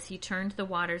 Even as he turned the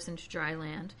waters into dry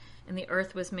land, and the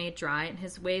earth was made dry, and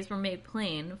his ways were made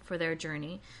plain for their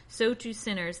journey, so to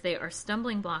sinners they are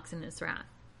stumbling blocks in his wrath.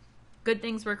 Good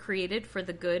things were created for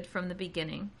the good from the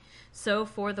beginning, so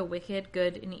for the wicked,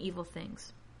 good and evil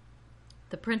things.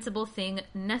 The principal thing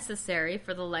necessary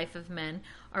for the life of men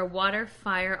are water,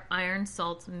 fire, iron,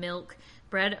 salt, milk,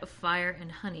 bread of fire,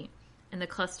 and honey, and the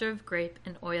cluster of grape,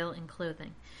 and oil, and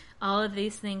clothing. All of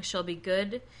these things shall be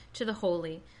good to the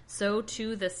holy, so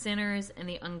to the sinners and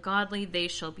the ungodly they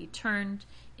shall be turned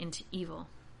into evil.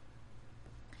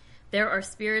 There are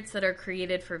spirits that are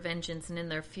created for vengeance, and in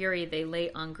their fury they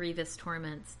lay on grievous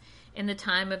torments. In the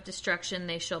time of destruction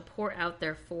they shall pour out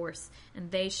their force,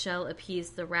 and they shall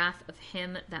appease the wrath of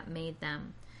him that made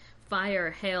them.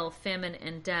 Fire, hail, famine,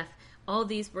 and death, all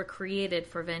these were created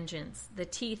for vengeance, the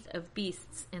teeth of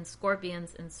beasts and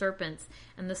scorpions and serpents,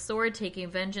 and the sword taking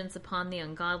vengeance upon the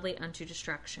ungodly unto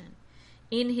destruction.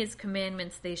 In his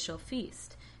commandments they shall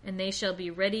feast, and they shall be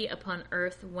ready upon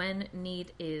earth when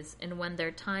need is, and when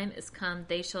their time is come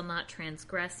they shall not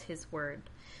transgress his word.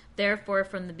 Therefore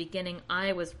from the beginning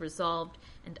I was resolved,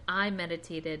 and I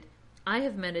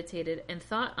have meditated and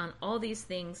thought on all these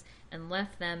things, and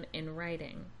left them in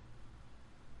writing.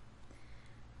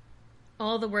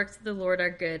 All the works of the Lord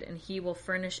are good, and he will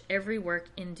furnish every work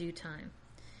in due time.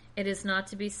 It is not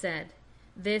to be said,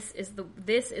 This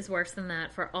is worse than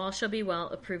that, for all shall be well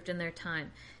approved in their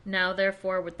time. Now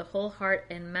therefore with the whole heart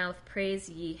and mouth praise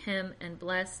ye him, and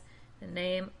bless the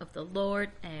name of the Lord.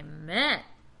 Amen.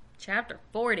 Chapter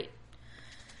 40.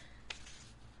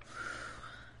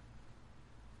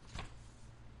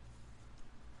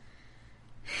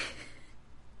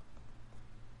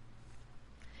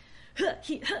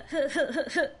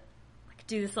 I could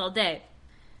do this all day.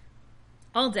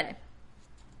 All day.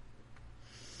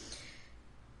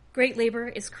 Great labor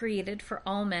is created for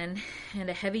all men, and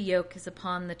a heavy yoke is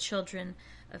upon the children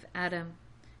of Adam,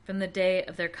 from the day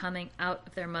of their coming out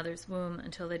of their mother's womb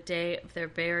until the day of their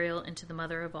burial into the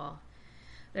mother of all.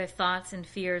 Their thoughts and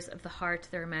fears of the heart,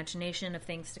 their imagination of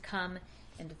things to come,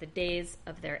 and the days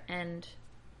of their end.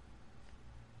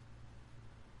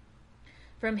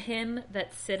 From him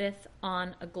that sitteth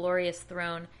on a glorious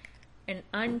throne, and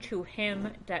unto him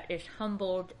that is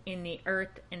humbled in the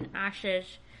earth in ashes,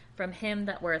 from him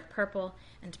that weareth purple,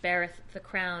 and beareth the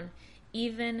crown,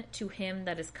 even to him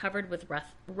that is covered with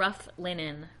rough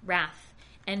linen, wrath,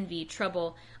 envy,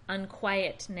 trouble,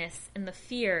 unquietness, and the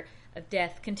fear of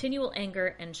death, continual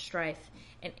anger and strife,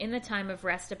 and in the time of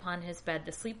rest upon his bed,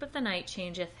 the sleep of the night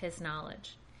changeth his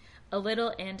knowledge. A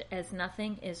little and as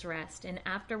nothing is rest, and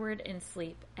afterward in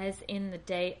sleep, as in the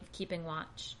day of keeping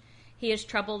watch. He is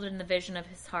troubled in the vision of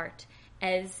his heart,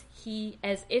 as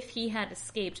if he had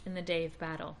escaped in the day of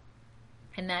battle.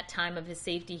 In that time of his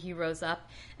safety he rose up,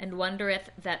 and wondereth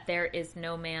that there is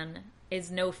no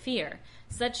fear.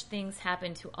 Such things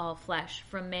happen to all flesh,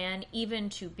 from man even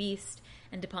to beast,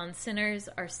 and upon sinners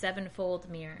are sevenfold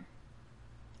mere.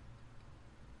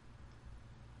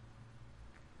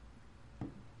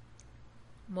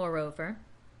 Moreover,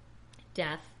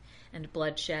 death and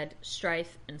bloodshed,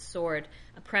 strife and sword,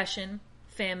 oppression,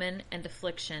 famine and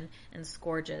affliction, and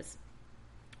scourges.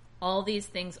 All these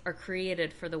things are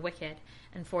created for the wicked,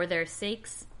 and for their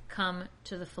sakes come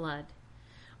to the flood.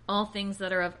 All things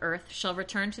that are of earth shall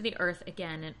return to the earth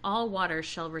again, and all waters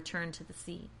shall return to the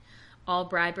sea. All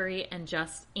bribery and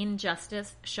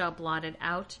injustice shall blot it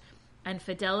out, and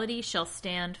fidelity shall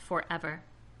stand forever.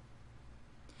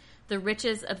 The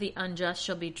riches of the unjust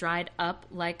shall be dried up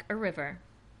like a river,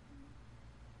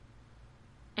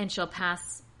 and shall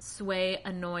pass sway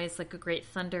a noise like a great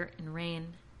thunder and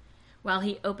rain. While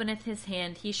he openeth his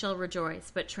hand, he shall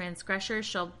rejoice, but transgressors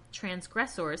shall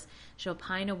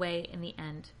pine away in the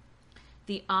end.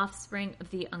 The offspring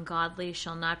of the ungodly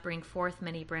shall not bring forth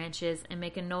many branches, and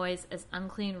make a noise as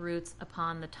unclean roots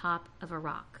upon the top of a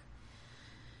rock.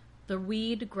 The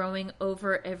weed growing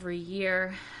over every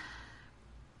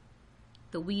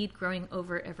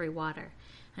water,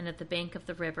 and at the bank of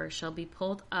the river shall be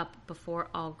pulled up before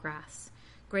all grass.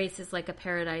 Grace is like a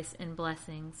paradise in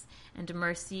blessings, and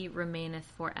mercy remaineth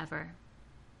forever.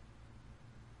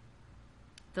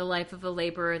 The life of a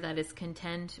laborer that is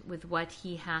content with what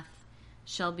he hath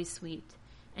shall be sweet,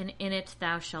 and in it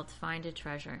thou shalt find a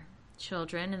treasure.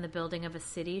 Children in the building of a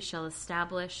city shall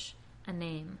establish a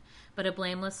name, but a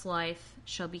blameless life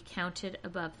shall be counted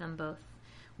above them both.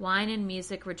 Wine and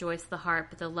music rejoice the heart,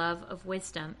 but the love of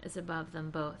wisdom is above them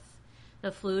both.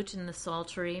 The flute and the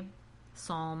psaltery,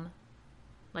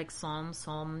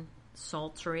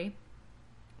 psaltery,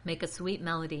 make a sweet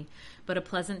melody, but a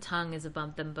pleasant tongue is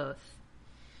above them both.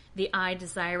 The eye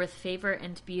desireth favor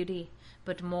and beauty,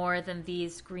 but more than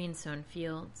these green-sown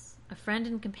fields. A friend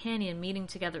and companion meeting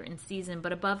together in season,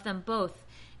 but above them both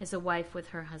is a wife with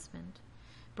her husband.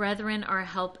 Brethren are a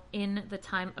help in the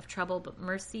time of trouble, but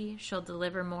mercy shall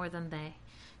deliver more than they.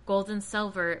 Gold and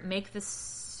silver make the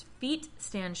feet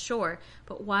stand sure,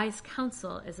 but wise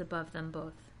counsel is above them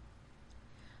both.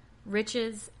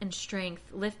 Riches and strength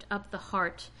lift up the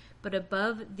heart, but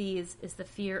above these is the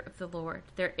fear of the Lord.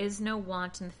 There is no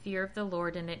want in the fear of the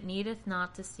Lord, and it needeth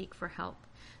not to seek for help.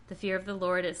 The fear of the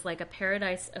Lord is like a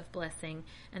paradise of blessing,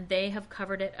 and they have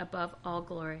covered it above all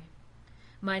glory.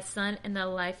 My son, in thy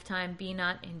lifetime be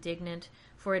not indignant,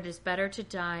 for it is better to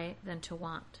die than to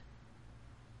want.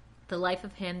 The life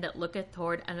of him that looketh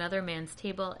toward another man's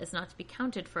table is not to be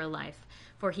counted for a life,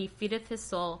 for he feedeth his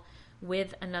soul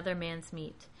with another man's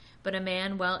meat. But a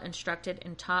man well instructed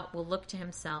and taught will look to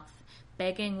himself.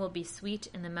 Begging will be sweet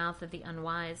in the mouth of the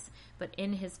unwise, but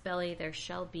in his belly there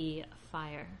shall burn a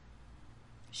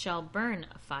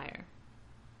fire.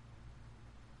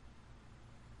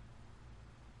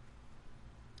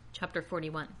 Chapter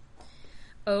 41.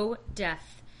 O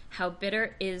death, how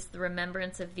bitter is the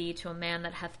remembrance of thee to a man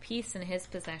that hath peace in his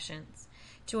possessions,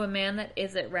 to a man that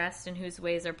is at rest, and whose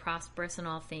ways are prosperous in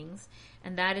all things,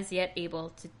 and that is yet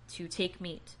able to take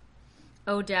meat.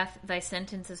 O death, thy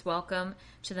sentence is welcome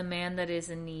to the man that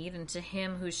is in need, and to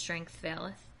him whose strength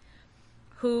faileth,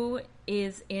 who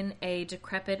is in a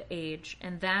decrepit age,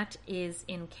 and that is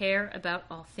in care about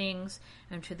all things,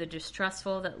 and to the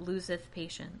distrustful that loseth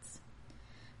patience.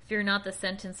 Fear not the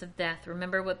sentence of death.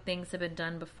 Remember what things have been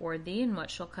done before thee, and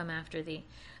what shall come after thee.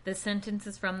 The sentence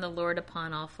is from the Lord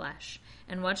upon all flesh.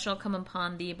 And what shall come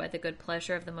upon thee by the good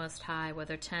pleasure of the Most High,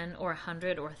 whether 10 or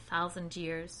 100 or 1,000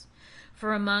 years?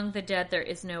 For among the dead there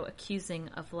is no accusing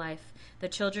of life. The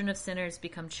children of sinners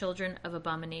become children of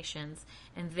abominations,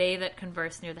 and they that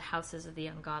converse near the houses of the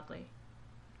ungodly.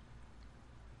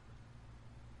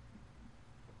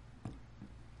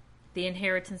 The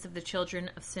inheritance of the children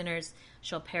of sinners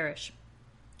shall perish,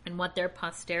 and what their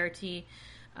posterity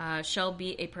shall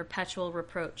be a perpetual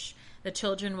reproach. The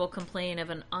children will complain of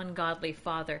an ungodly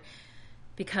father,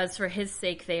 because for his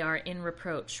sake they are in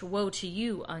reproach. Woe to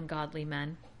you, ungodly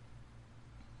men,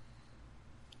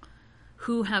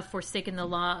 who have forsaken the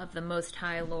law of the Most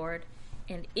High Lord.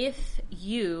 And if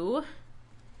you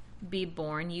be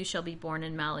born, you shall be born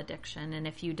in malediction, and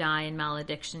if you die in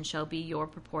malediction shall be your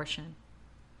portion.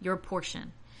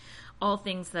 All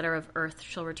things that are of earth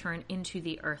shall return into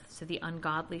the earth, so the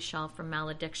ungodly shall from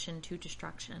malediction to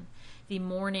destruction. The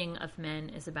mourning of men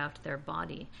is about their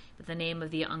body, but the name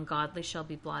of the ungodly shall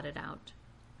be blotted out.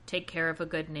 Take care of a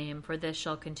good name, for this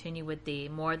shall continue with thee,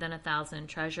 more than 1,000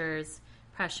 treasures,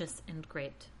 precious and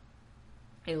great.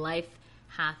 A life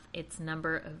hath its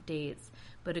number of days,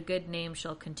 but a good name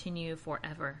shall continue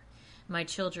forever. My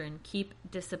children, keep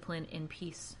discipline in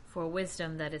peace, for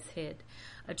wisdom that is hid,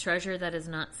 a treasure that is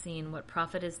not seen, what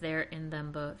profit is there in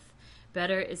them both?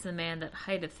 Better is the man that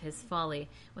hideth his folly,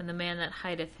 when the man that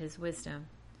hideth his wisdom.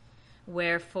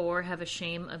 Wherefore have a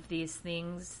shame of these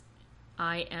things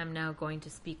I am now going to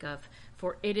speak of,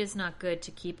 for it is not good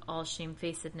to keep all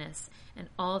shamefacedness, and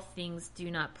all things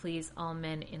do not please all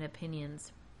men in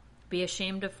opinions. Be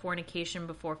ashamed of fornication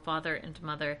before father and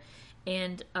mother,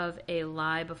 and of a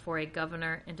lie before a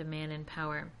governor and a man in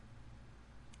power,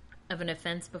 of an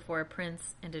offense before a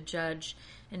prince and a judge,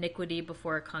 iniquity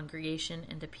before a congregation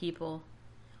and a people,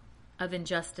 of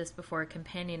injustice before a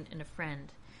companion and a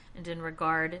friend, and in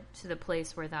regard to the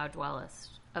place where thou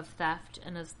dwellest, of theft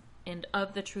and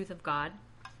of the truth of God,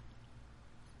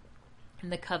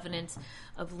 and the covenant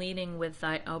of leaning with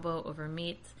thy elbow over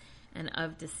meat, and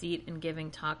of deceit in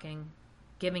giving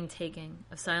taking,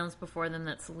 of silence before them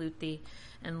that salute thee,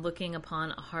 and looking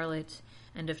upon a harlot,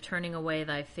 and of turning away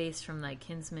thy face from thy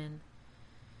kinsman.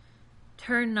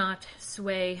 Turn not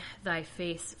sway thy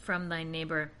face from thy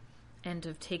neighbor, and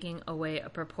of taking away a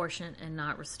proportion and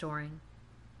not restoring.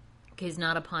 Gaze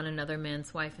not upon another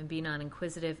man's wife, and be not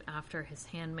inquisitive after his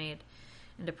handmaid,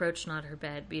 and approach not her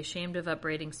bed. Be ashamed of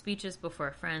upbraiding speeches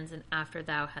before friends, and after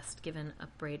thou hast given,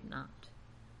 upbraid not.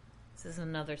 This is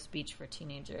another speech for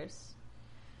teenagers.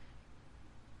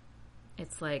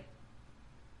 It's like,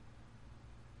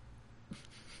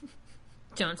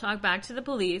 don't talk back to the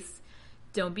police.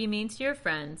 Don't be mean to your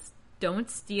friends. Don't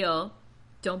steal.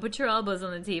 Don't put your elbows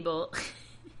on the table.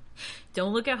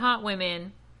 Don't look at hot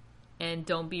women. And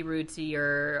don't be rude to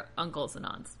your uncles and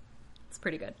aunts. It's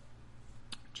pretty good.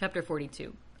 Chapter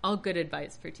 42. All good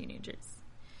advice for teenagers.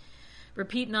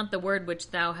 Repeat not the word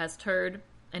which thou hast heard,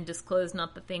 and disclose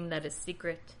not the thing that is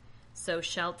secret. So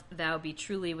shalt thou be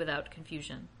truly without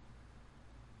confusion.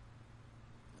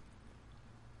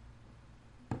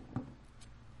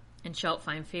 And shalt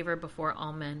find favor before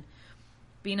all men.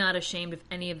 Be not ashamed of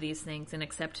any of these things, and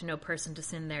accept no person to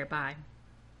sin thereby.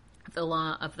 The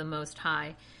law of the Most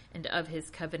High, and of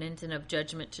his covenant, and of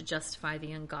judgment to justify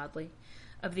the ungodly,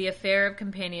 of the affair of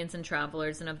companions and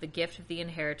travelers, and of the gift of the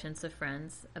inheritance of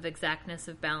friends, of exactness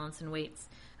of balance and weights,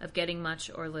 of getting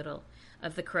much or little,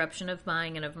 of the corruption of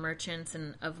buying and of merchants,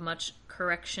 and of much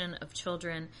correction of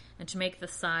children, and to make the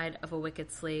side of a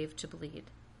wicked slave to bleed.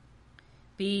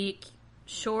 Be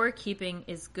sure keeping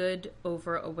is good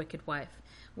over a wicked wife,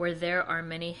 where there are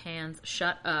many hands.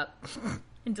 Shut up,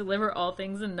 and deliver all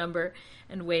things in number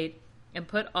and weight, and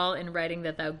put all in writing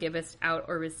that thou givest out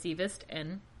or receivest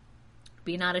in.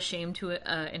 Be not ashamed to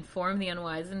inform the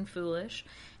unwise and foolish,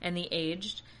 and the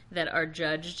aged that are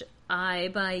judged,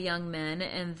 by young men,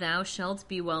 and thou shalt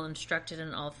be well instructed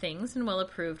in all things, and well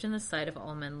approved in the sight of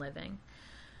all men living.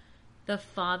 The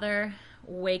father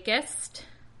waketh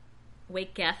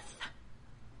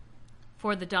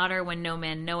for the daughter when no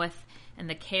man knoweth, and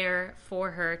the care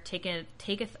for her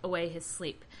taketh away his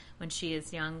sleep when she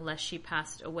is young, lest she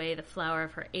pass away the flower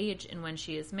of her age, and when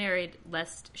she is married,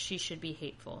 lest she should be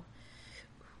hateful.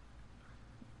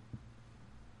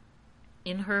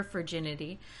 In her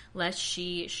virginity, lest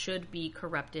she should be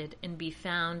corrupted, and be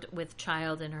found with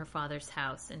child in her father's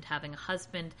house, and having a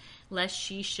husband, lest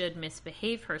she should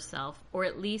misbehave herself, or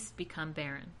at least become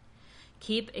barren.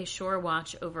 Keep a sure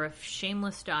watch over a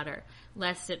shameless daughter,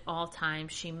 lest at all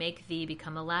times she make thee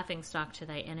become a laughingstock to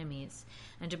thy enemies,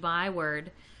 and a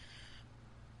byword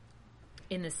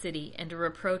in the city, and a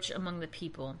reproach among the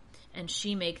people, and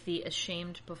she make thee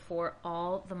ashamed before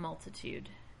all the multitude.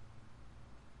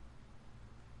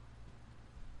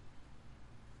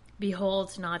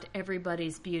 Behold not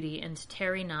everybody's beauty, and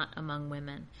tarry not among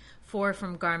women. For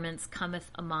from garments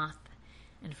cometh a moth,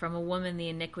 and from a woman the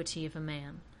iniquity of a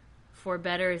man. For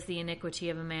better is the iniquity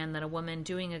of a man than a woman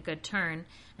doing a good turn,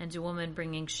 and a woman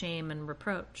bringing shame and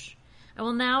reproach. I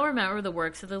will now remember the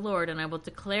works of the Lord, and I will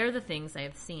declare the things I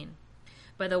have seen.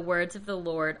 By the words of the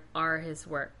Lord are his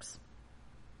works.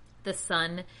 The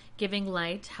sun, giving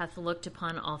light, hath looked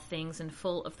upon all things, and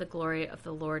full of the glory of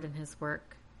the Lord and his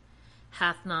work.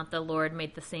 Hath not the Lord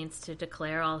made the saints to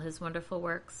declare all his wonderful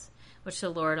works, which the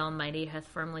Lord Almighty hath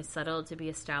firmly settled to be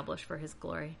established for his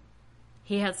glory?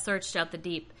 He hath searched out the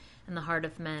deep and the heart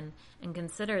of men, and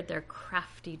considered their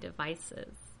crafty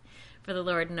devices. For the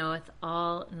Lord knoweth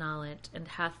all knowledge, and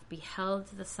hath beheld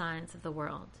the signs of the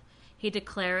world. He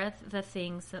declareth the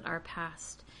things that are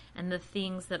past, and the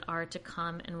things that are to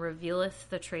come, and revealeth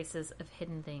the traces of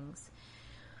hidden things.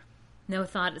 No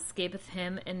thought escapeth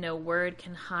him, and no word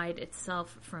can hide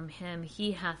itself from him.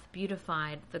 He hath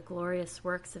beautified the glorious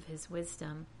works of his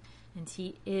wisdom, and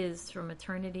he is from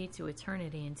eternity to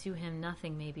eternity, and to him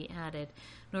nothing may be added,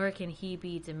 nor can he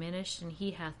be diminished, and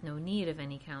he hath no need of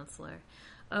any counselor.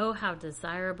 Oh, how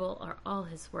desirable are all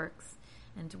his works,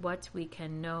 and what we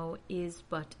can know is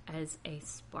but as a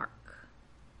spark.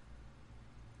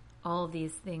 All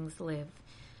these things live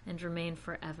and remain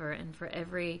forever, and for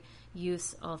every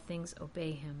use all things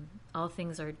obey him. All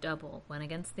things are double, one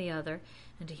against the other,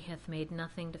 and he hath made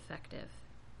nothing defective.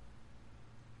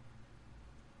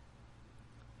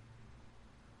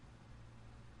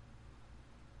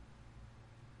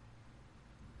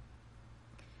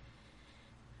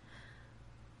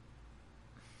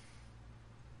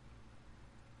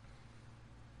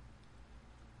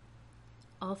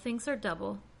 All things are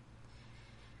double,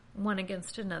 one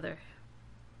against another,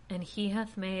 and he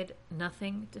hath made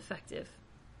nothing defective.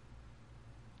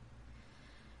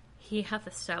 He hath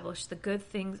established the good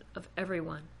things of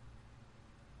everyone,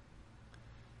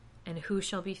 and who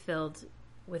shall be filled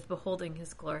with beholding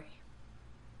his glory?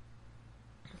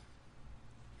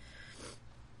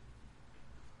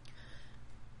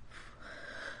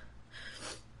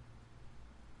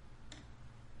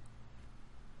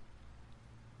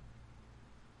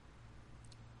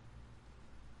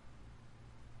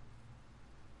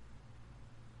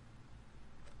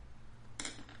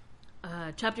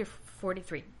 Chapter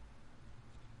 43.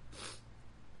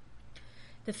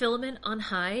 The firmament on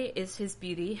high is his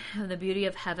beauty, and the beauty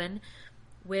of heaven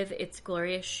with its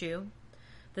glorious shew.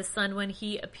 The sun, when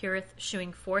he appeareth,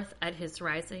 shewing forth at his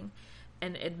rising,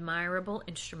 an admirable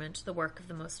instrument, the work of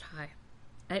the Most High.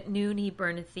 At noon he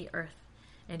burneth the earth,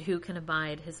 and who can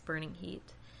abide his burning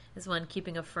heat? As one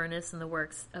keeping a furnace in the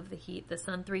works of the heat. The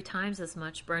sun 3 times as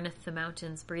much burneth the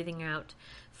mountains, breathing out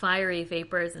fiery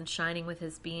vapors, and shining with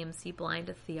his beams, he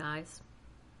blindeth the eyes.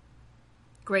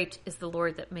 Great is the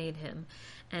Lord that made him,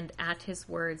 and at his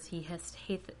words he has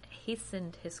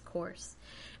hastened his course.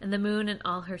 And the moon in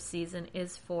all her season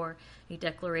is for a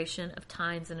declaration of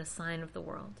times and a sign of the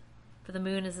world. For the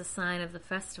moon is a sign of the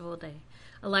festival day,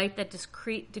 a light that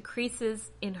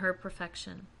decreases in her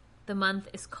perfection. The month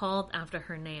is called after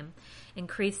her name,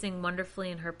 increasing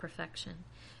wonderfully in her perfection,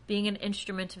 being an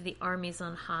instrument of the armies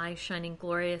on high, shining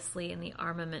gloriously in the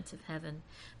armament of heaven.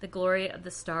 The glory of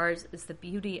the stars is the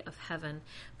beauty of heaven.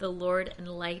 The Lord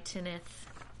enlighteneth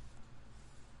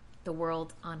the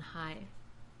world on high.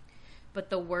 But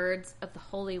the words of the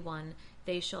Holy One,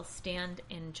 they shall stand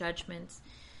in judgment,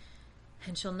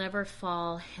 and shall never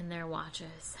fall in their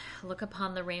watches. Look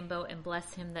upon the rainbow and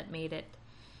bless him that made it.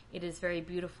 It is very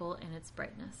beautiful in its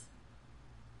brightness.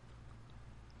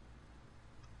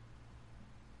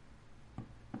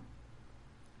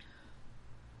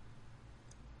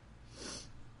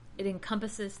 It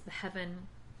encompasses the heaven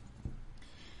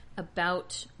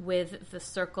about with the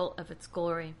circle of its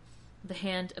glory. The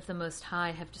hand of the Most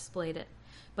High have displayed it.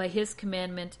 By his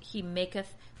commandment he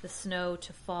maketh the snow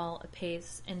to fall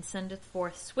apace, and sendeth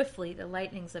forth swiftly the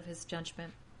lightnings of his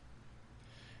judgment.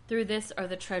 Through this are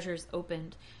the treasures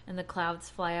opened, and the clouds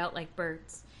fly out like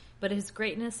birds. But his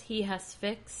greatness he has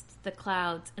fixed the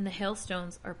clouds, and the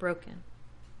hailstones are broken.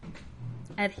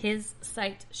 At his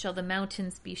sight shall the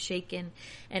mountains be shaken,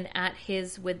 and at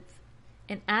his will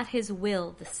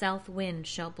the south wind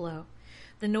shall blow.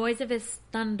 The noise of his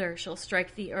thunder shall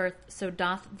strike the earth, so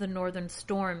doth the northern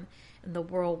storm and the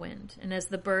whirlwind. And as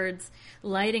the birds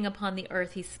lighting upon the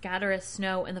earth, he scattereth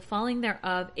snow, and the falling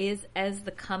thereof is as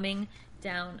the coming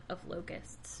down of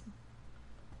locusts.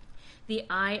 The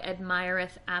eye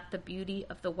admireth at the beauty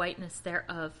of the whiteness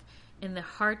thereof. and the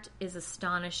heart is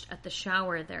astonished at the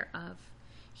shower thereof.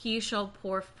 He shall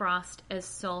pour frost as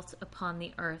salt upon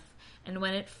the earth, and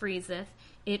when it freezeth,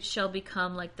 it shall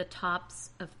become like the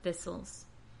tops of thistles.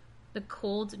 The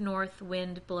cold north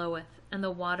wind bloweth, and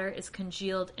the water is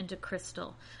congealed into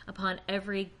crystal. Upon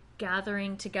every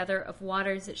gathering together of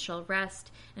waters it shall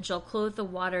rest, and shall clothe the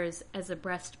waters as a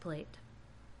breastplate.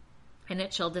 And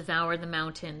it shall devour the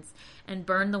mountains, and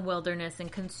burn the wilderness,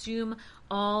 and consume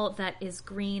all that is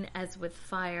green as with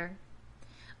fire.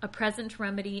 A present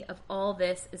remedy of all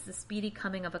this is the speedy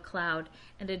coming of a cloud,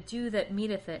 and a dew that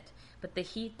meeteth it, but the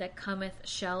heat that cometh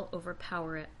shall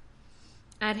overpower it.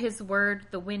 At his word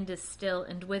the wind is still,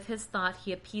 and with his thought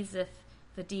he appeaseth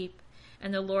the deep,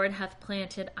 and the Lord hath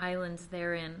planted islands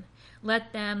therein.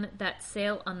 Let them that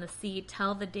sail on the sea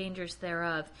tell the dangers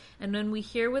thereof, and when we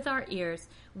hear with our ears,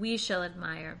 we shall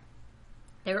admire.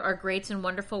 There are great and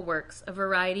wonderful works, a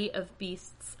variety of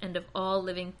beasts and of all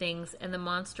living things, and the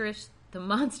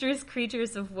monstrous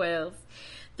creatures of whales.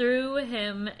 Through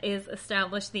him is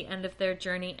established the end of their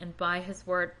journey, and by his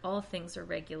word all things are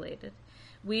regulated.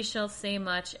 We shall say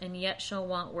much, and yet shall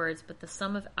want words, but the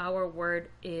sum of our word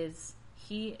is,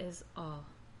 he is all.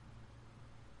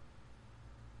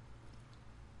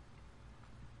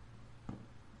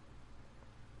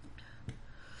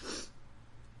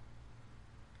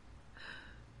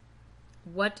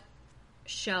 What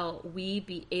shall we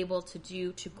be able to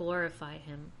do to glorify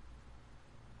him?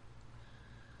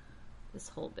 This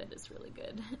whole bit is really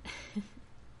good.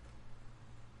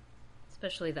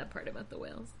 Especially that part about the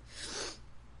whales.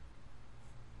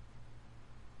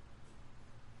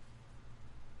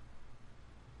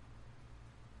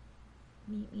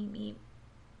 Meep.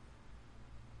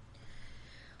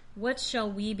 What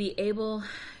shall we be able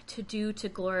to do to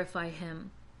glorify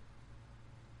him?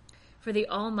 For the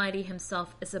Almighty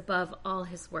himself is above all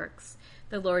his works.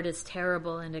 The Lord is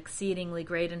terrible and exceedingly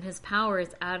great, and his power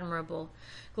is admirable.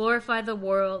 Glorify the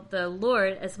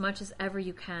Lord as much as ever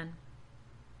you can,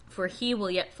 for he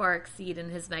will yet far exceed,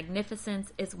 and his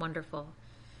magnificence is wonderful.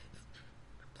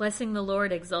 Blessing the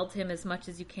Lord, exalt him as much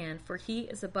as you can, for he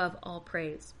is above all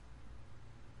praise.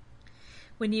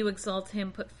 When you exalt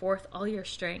him, put forth all your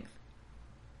strength,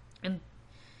 and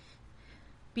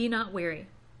be not weary,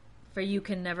 for you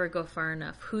can never go far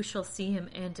enough. Who shall see him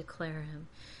and declare him?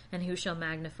 And who shall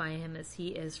magnify him as he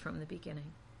is from the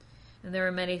beginning? And there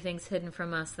are many things hidden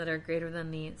from us that are greater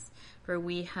than these, for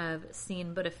we have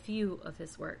seen but a few of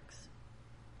his works.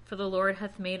 For the Lord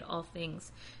hath made all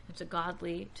things, and to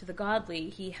the godly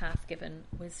he hath given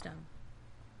wisdom.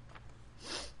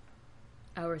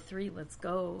 Hour 3, let's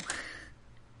go.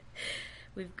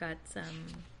 We've got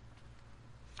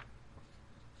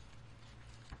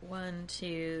 1,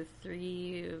 2,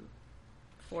 3,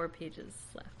 4 pages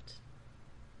left.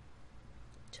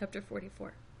 Chapter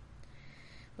 44.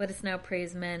 Let us now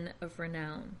praise men of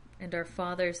renown, and our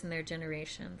fathers in their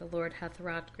generation. The Lord hath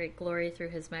wrought great glory through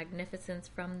his magnificence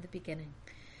from the beginning,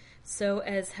 so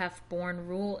as hath borne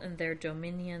rule in their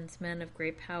dominions men of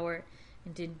great power,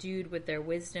 and endued with their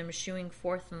wisdom, shewing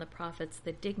forth in the prophets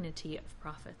the dignity of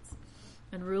prophets,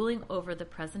 and ruling over the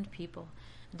present people,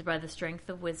 and by the strength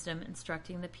of wisdom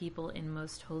instructing the people in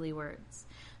most holy words,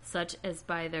 such as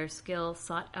by their skill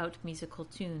sought out musical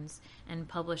tunes, and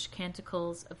published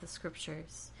canticles of the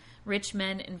Scriptures. Rich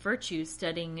men in virtue,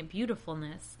 studying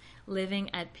beautifulness, living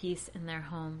at peace in their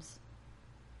homes.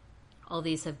 All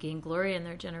these have gained glory in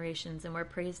their generations, and were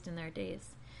praised in their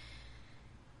days.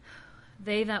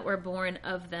 They that were born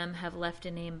of them have left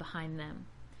a name behind them,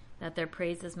 that their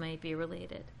praises might be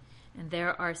related. And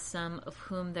there are some of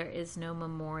whom there is no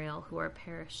memorial, who are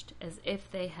perished, as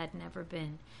if they had never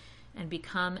been, and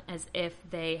become as if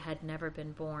they had never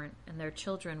been born, and their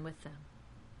children with them.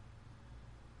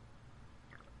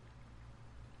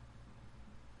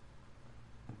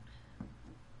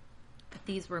 But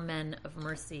these were men of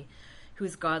mercy,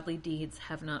 whose godly deeds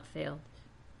have not failed.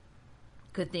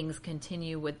 Good things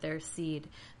continue with their seed.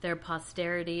 Their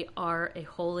posterity are a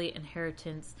holy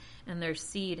inheritance, and their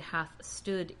seed hath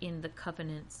stood in the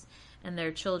covenants. And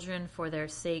their children for their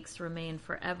sakes remain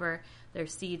forever. Their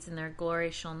seeds and their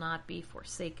glory shall not be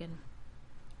forsaken.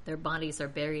 Their bodies are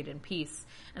buried in peace,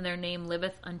 and their name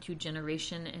liveth unto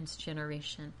generation and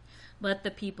generation. Let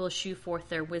the people shew forth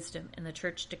their wisdom, and the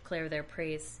church declare their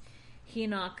praise.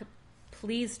 Enoch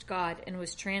pleased God, and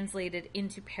was translated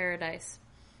into paradise,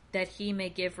 that he may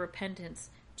give repentance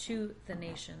to the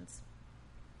nations.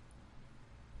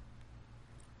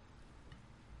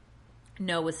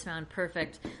 Noah was found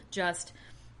perfect, just,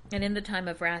 and in the time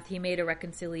of wrath he made a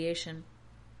reconciliation,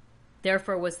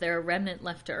 Therefore was there a remnant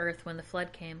left to earth when the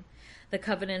flood came. The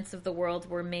covenants of the world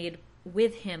were made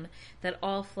with him, that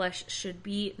all flesh should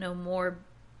no more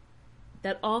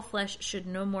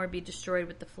be destroyed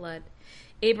with the flood.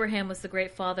 Abraham was the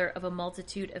great father of a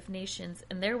multitude of nations,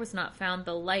 and there was not found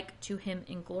the like to him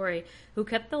in glory, who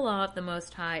kept the law of the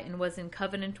Most High, and was in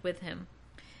covenant with him.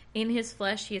 In his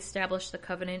flesh he established the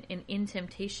covenant, and in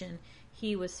temptation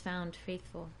he was found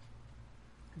faithful.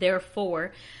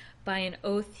 Therefore, by an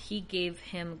oath he gave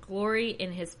him glory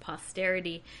in his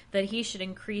posterity, that he should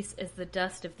increase as the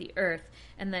dust of the earth,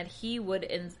 and that he would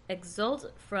exalt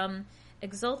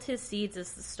his seeds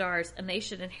as the stars, and they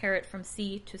should inherit from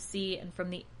sea to sea, and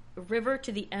from the river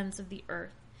to the ends of the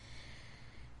earth.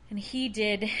 And he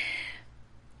did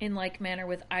in like manner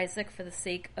with Isaac for the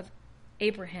sake of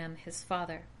Abraham his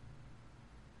father.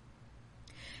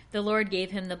 The Lord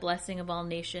gave him the blessing of all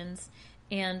nations,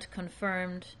 and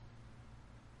confirmed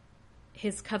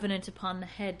his covenant upon the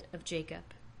head of Jacob.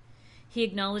 He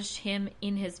acknowledged him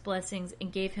in his blessings,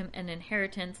 and gave him an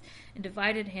inheritance, and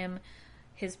divided him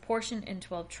his portion in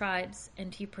 12 tribes,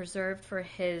 and he preserved for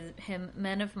him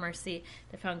men of mercy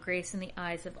that found grace in the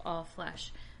eyes of all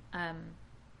flesh.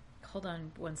 Hold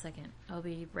on 1 second. I'll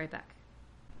be right back.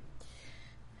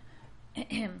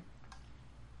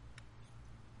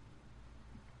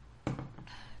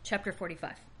 Chapter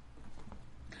 45.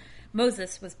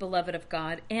 Moses was beloved of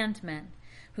God and men,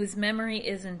 whose memory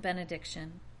is in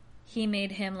benediction. He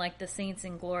made him like the saints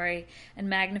in glory, and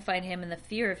magnified him in the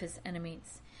fear of his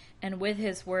enemies. And with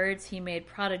his words he made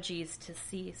prodigies to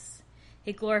cease.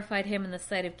 He glorified him in the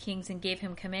sight of kings, and gave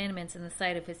him commandments in the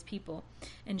sight of his people,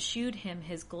 and shewed him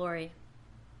his glory.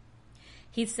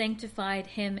 He sanctified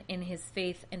him in his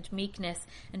faith and meekness,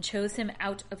 and chose him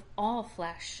out of all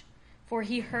flesh. For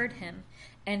he heard him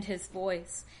and his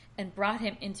voice, and brought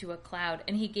him into a cloud,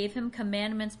 and he gave him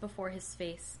commandments before his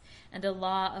face, and a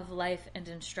law of life and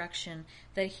instruction,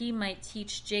 that he might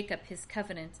teach Jacob his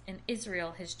covenant, and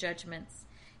Israel his judgments.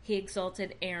 He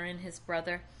exalted Aaron his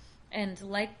brother, and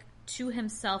like to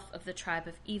himself of the tribe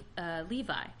of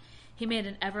Levi, he made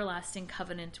an everlasting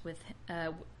covenant with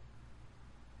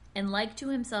And like to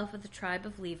himself of the tribe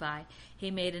of Levi, he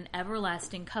made an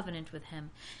everlasting covenant with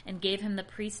him, and gave him the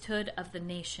priesthood of the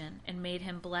nation, and made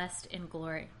him blessed in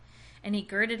glory. And he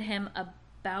girded him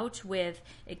about with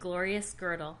a glorious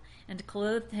girdle, and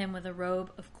clothed him with a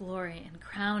robe of glory, and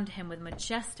crowned him with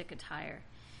majestic attire.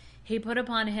 He put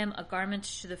upon him a garment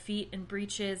to the feet, and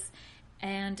breeches,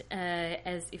 and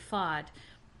as ephod.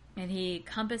 And he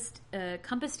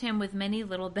compassed him with many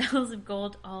little bells of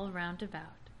gold all round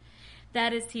about.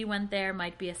 That as he went there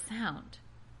might be a sound.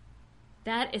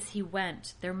 That as he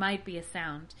went there might be a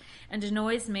sound, and a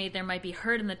noise made there might be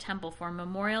heard in the temple for a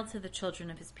memorial to the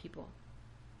children of his people.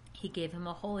 He gave him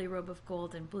a holy robe of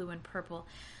gold and blue and purple,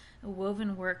 a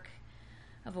woven work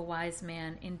of a wise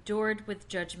man, endured with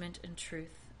judgment and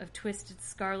truth, of twisted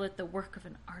scarlet the work of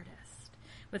an artist,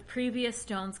 with previous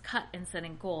stones cut and set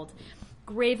in gold,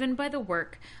 graven by the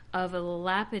work of a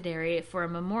lapidary for a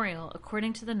memorial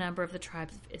according to the number of the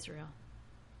tribes of Israel.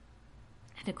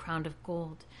 And a crown of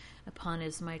gold upon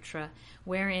his mitre,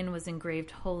 wherein was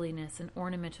engraved holiness, an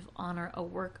ornament of honor, a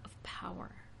work of power,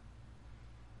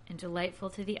 and delightful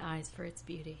to the eyes for its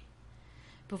beauty.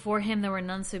 Before him there were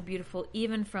none so beautiful,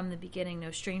 even from the beginning.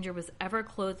 No stranger was ever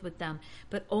clothed with them,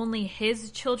 but only his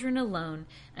children alone,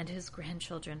 and his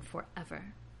grandchildren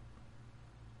forever.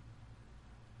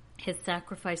 His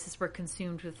sacrifices were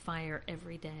consumed with fire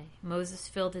every day. Moses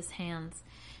filled his hands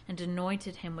and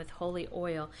anointed him with holy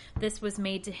oil. This was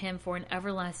made to him for an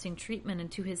everlasting treatment,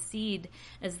 and to his seed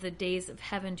as the days of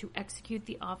heaven, to execute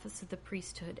the office of the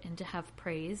priesthood, and to have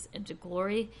praise, and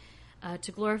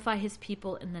to glorify his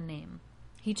people in the name.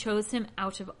 He chose him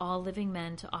out of all living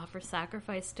men to offer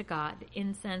sacrifice to God,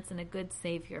 incense, and a good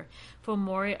Savior, for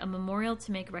a memorial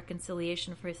to make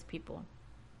reconciliation for his people.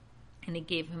 And he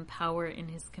gave him power in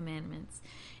his commandments,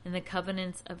 in the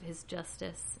covenants of his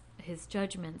justice, his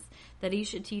judgments, that he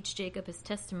should teach Jacob his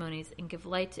testimonies, and give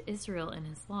light to Israel in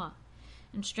his law.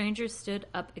 And strangers stood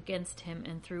up against him,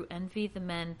 and through envy the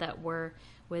men that were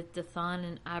with Dathan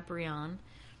and Abiram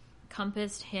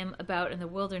compassed him about in the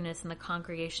wilderness, in the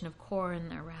congregation of Korah in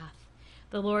their wrath.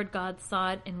 The Lord God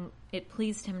saw it, and it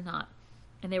pleased him not,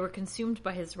 and they were consumed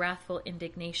by his wrathful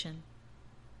indignation.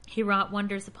 He wrought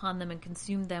wonders upon them, and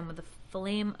consumed them with a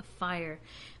flame of fire.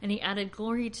 And he added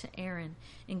glory to Aaron,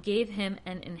 and gave him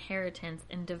an inheritance,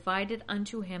 and divided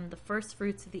unto him the first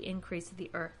fruits of the increase of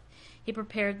the earth. He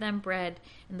prepared them bread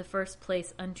in the first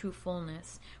place unto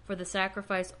fullness. For the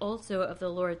sacrifice also of the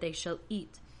Lord they shall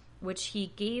eat. which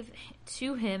he gave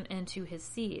to him and to his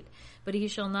seed. But he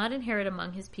shall not inherit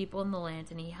among his people in the land,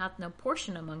 and he hath no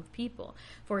portion among the people,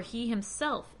 for he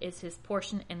himself is his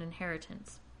portion and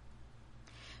inheritance.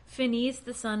 Phinehas,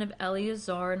 the son of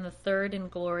Eleazar, is the third in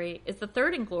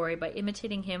glory by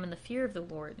imitating him in the fear of the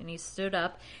Lord. And he stood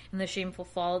up in the shameful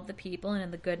fall of the people, and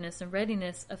in the goodness and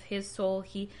readiness of his soul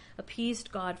he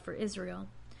appeased God for Israel.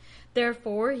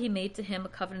 Therefore he made to him a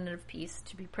covenant of peace,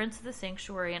 to be prince of the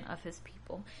sanctuary and of his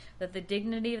people, that the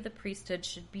dignity of the priesthood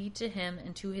should be to him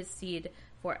and to his seed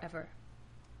forever.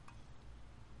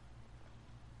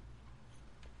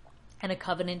 And a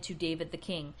covenant to David the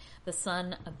king, the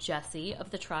son of Jesse of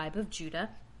the tribe of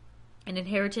Judah, an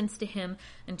inheritance to him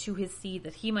and to his seed,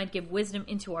 that he might give wisdom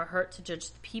into our heart to judge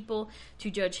the people,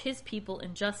 to judge his people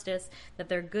in justice, that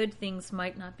their good things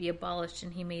might not be abolished,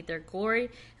 and he made their glory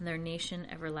and their nation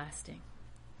everlasting.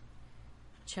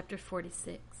 Chapter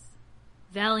 46.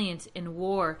 Valiant in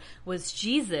war was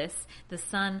Jesus, the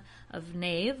son of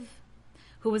Nave,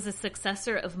 who was a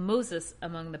successor of Moses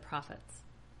among the prophets,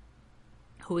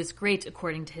 who is great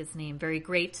according to his name, very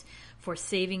great for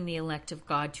saving the elect of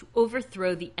God, to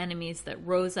overthrow the enemies that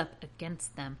rose up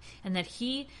against them, and that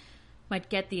he might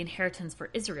get the inheritance for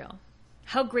Israel.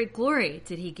 How great glory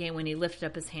did he gain when he lifted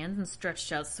up his hands and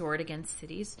stretched out sword against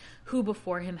cities? Who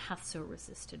before him hath so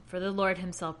resisted? For the Lord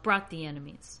himself brought the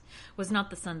enemies. Was not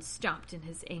the sun stopped in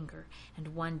his anger,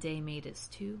 and one day made his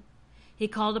two? He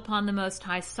called upon the Most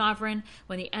High Sovereign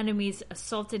when the enemies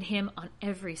assaulted him on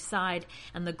every side,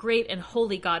 and the great and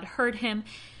holy God heard him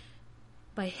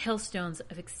by hailstones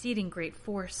of exceeding great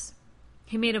force.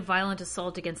 He made a violent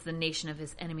assault against the nation of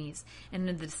his enemies, and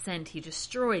in the descent he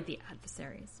destroyed the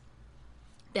adversaries,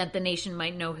 that the nation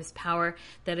might know his power,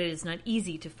 that it is not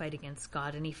easy to fight against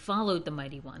God. And he followed the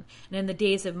mighty one. And in the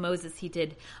days of Moses he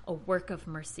did a work of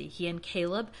mercy, he and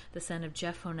Caleb, the son of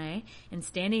Jephunneh, in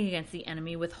standing against the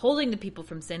enemy, withholding the people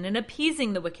from sin, and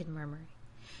appeasing the wicked murmuring.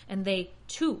 And they,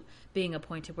 too, being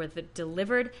appointed, were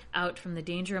delivered out from the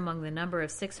danger among the number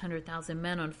of 600,000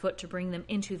 men on foot, to bring them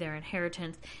into their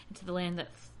inheritance, into the land that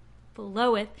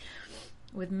floweth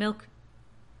with milk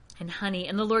and honey.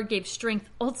 And the Lord gave strength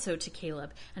also to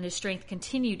Caleb, and his strength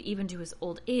continued even to his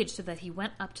old age, so that he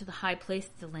went up to the high place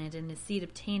of the land, and his seed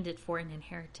obtained it for an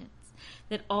inheritance,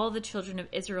 that all the children of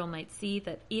Israel might see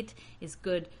that it is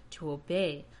good to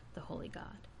obey the holy God.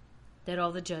 That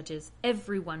all the judges,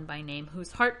 every one by name,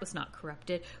 whose heart was not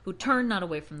corrupted, who turned not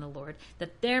away from the Lord,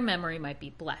 that their memory might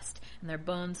be blessed, and their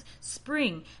bones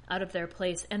spring out of their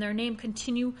place, and their name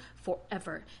continue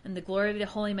forever, and the glory of the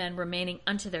holy men remaining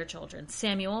unto their children.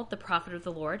 Samuel, the prophet of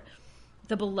the Lord,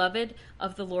 the beloved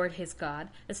of the Lord his God,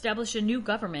 established a new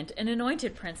government and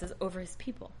anointed princes over his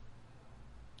people.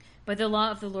 By the law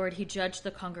of the Lord he judged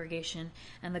the congregation,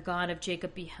 and the God of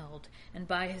Jacob beheld, and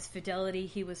by his fidelity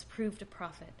he was proved a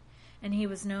prophet. And he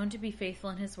was known to be faithful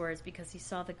in his words, because he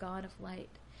saw the God of light.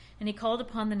 And he called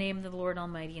upon the name of the Lord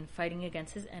Almighty, in fighting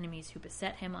against his enemies who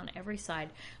beset him on every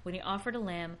side, when he offered a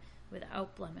lamb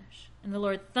without blemish. And the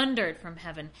Lord thundered from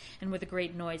heaven, and with a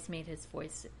great noise made his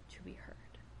voice to be heard.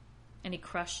 And he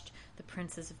crushed the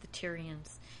princes of the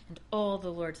Tyrians, and all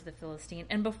the lords of the Philistine.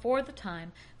 And before the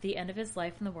time, the end of his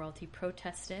life in the world, he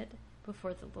protested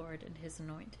before the Lord and his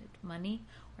anointed. Money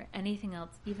or anything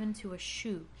else, even to a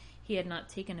shoe, he had not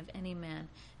taken of any man,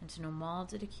 and to no mall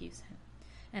did accuse him.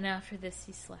 And after this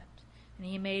he slept, and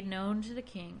he made known to the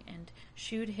king, and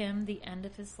shewed him the end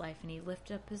of his life, and he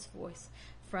lifted up his voice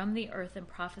from the earth in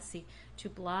prophecy, to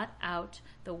blot out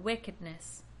the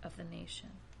wickedness of the nation.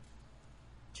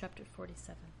 Chapter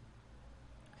 47.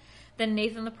 Then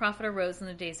Nathan the prophet arose in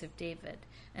the days of David,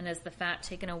 and as the fat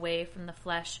taken away from the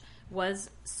flesh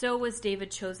so was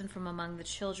David chosen from among the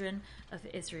children of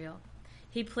Israel.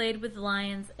 He played with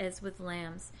lions as with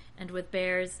lambs, and with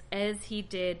bears as he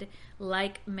did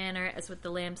like manner as with the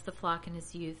lambs of the flock in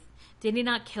his youth. Did he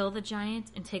not kill the giant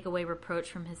and take away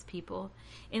reproach from his people?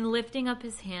 In lifting up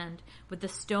his hand with the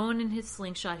stone in his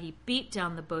slingshot, he beat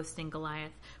down the boasting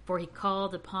Goliath, for he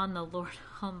called upon the Lord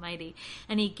Almighty,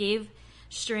 and he gave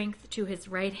strength to his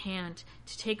right hand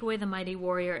to take away the mighty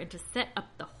warrior and to set up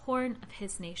the horn of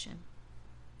his nation.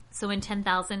 So in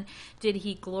 10,000 did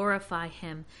he glorify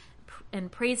him,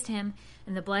 and praised him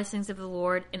in the blessings of the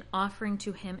Lord, in offering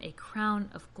to him a crown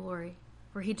of glory.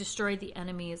 For he destroyed the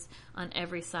enemies on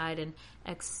every side, and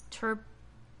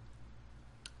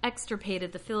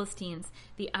extirpated the Philistines,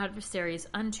 the adversaries,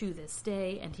 unto this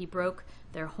day, and he broke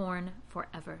their horn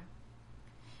forever.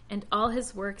 And all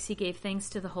his works he gave thanks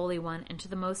to the Holy One, and to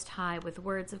the Most High, with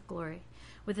words of glory.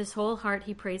 With his whole heart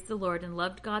he praised the Lord, and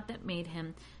loved God that made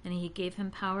him, and he gave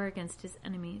him power against his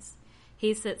enemies.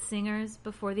 He set singers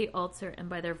before the altar, and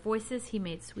by their voices he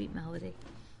made sweet melody.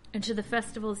 And to the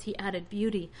festivals he added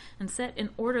beauty, and set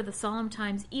in order the solemn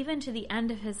times, even to the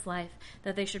end of his life,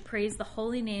 that they should praise the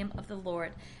holy name of the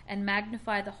Lord, and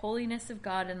magnify the holiness of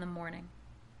God in the morning.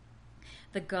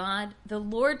 The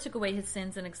Lord took away his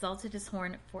sins and exalted his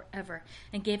horn forever,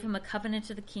 and gave him a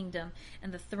covenant of the kingdom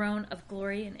and the throne of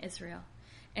glory in Israel.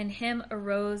 And him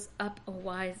arose up a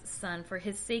wise son. For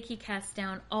his sake he cast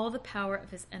down all the power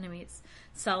of his enemies.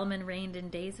 Solomon reigned in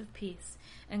days of peace.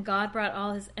 And God brought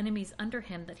all his enemies under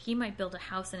him, that he might build a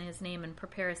house in his name and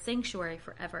prepare a sanctuary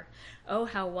forever. Oh,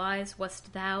 how wise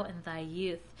wast thou in thy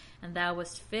youth! And thou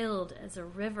wast filled as a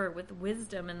river with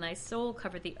wisdom, and thy soul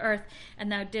covered the earth.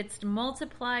 And thou didst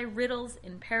multiply riddles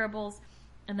in parables,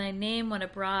 and thy name went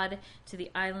abroad to the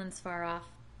islands far off.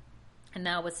 And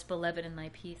thou wast beloved in thy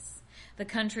peace. The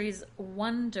countries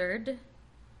wondered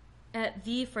at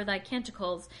thee for thy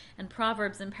canticles, and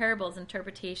proverbs and parables,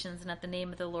 interpretations, and at the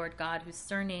name of the Lord God, whose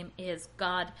surname is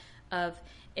God of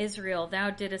Israel. Thou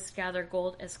didst gather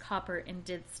gold as copper, and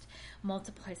didst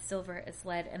multiply silver as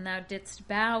lead. And thou didst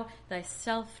bow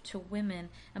thyself to women,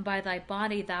 and by thy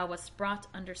body thou wast brought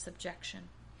under subjection.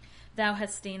 Thou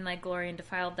hast stained thy glory and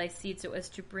defiled thy seed, so as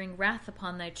to bring wrath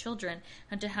upon thy children,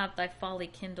 and to have thy folly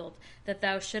kindled, that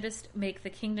thou shouldest make the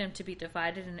kingdom to be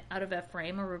divided, and out of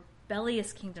Ephraim a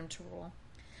rebellious kingdom to rule.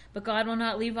 But God will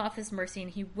not leave off his mercy,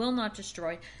 and he will not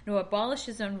destroy, nor abolish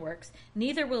his own works,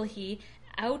 neither will he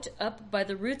out up by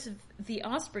the roots of the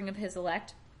offspring of his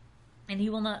elect, and he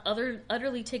will not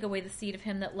utterly take away the seed of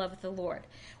him that loveth the Lord.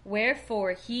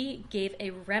 Wherefore he gave a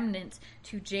remnant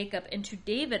to Jacob, and to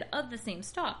David of the same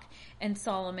stock, and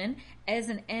Solomon as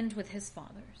an end with his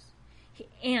fathers.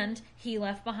 And he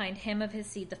left behind him of his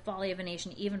seed the folly of a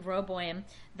nation, even Rehoboam,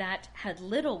 that had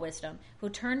little wisdom, who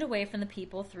turned away from the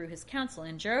people through his counsel,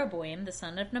 and Jeroboam the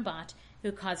son of Nebat,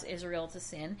 who caused Israel to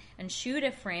sin, and shewed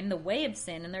Ephraim the way of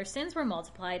sin, and their sins were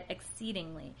multiplied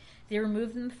exceedingly. They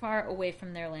removed them far away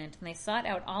from their land, and they sought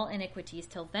out all iniquities,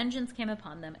 till vengeance came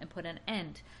upon them, and put an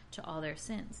end to all their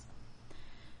sins.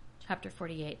 Chapter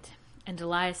 48. And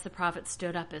Elias the prophet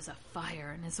stood up as a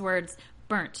fire, and his words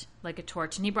burnt like a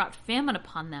torch, and he brought famine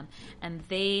upon them, and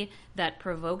they that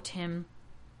provoked him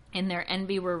in their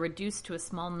envy were reduced to a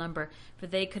small number, for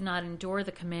they could not endure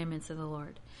the commandments of the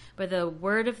Lord. By the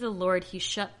word of the Lord he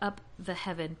shut up the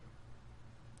heaven,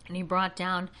 and he brought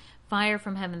down fire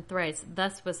from heaven thrice.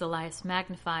 Thus was Elias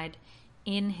magnified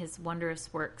in his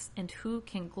wondrous works. And who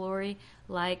can glory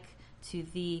like to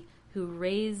thee, who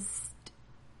raisedest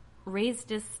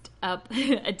up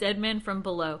a dead man from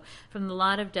below, from the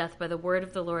lot of death by the word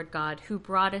of the Lord God, who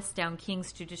broughtest down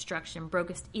kings to destruction,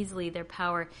 brokest easily their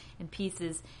power in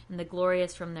pieces, and the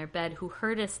glorious from their bed, who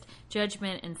heardest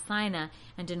judgment in Sinai,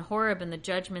 and in Horeb in the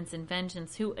judgments and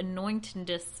vengeance, who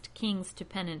anointedest kings to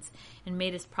penance, and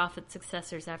madest prophets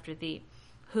successors after thee,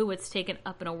 who wouldst taken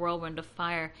up in a whirlwind of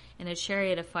fire, in a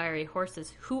chariot of fiery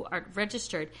horses, who art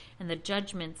registered in the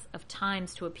judgments of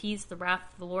times, to appease the wrath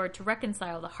of the Lord, to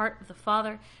reconcile the heart of the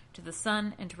Father to the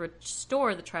Son, and to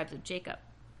restore the tribes of Jacob.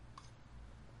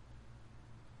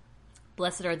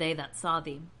 Blessed are they that saw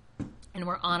thee, and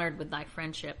were honored with thy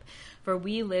friendship. For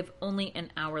we live only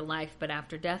in our life, but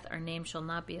after death our name shall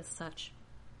not be as such.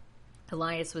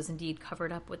 Elias was indeed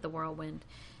covered up with the whirlwind,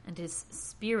 and his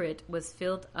spirit was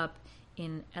filled up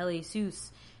in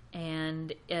Elisus,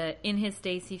 and in his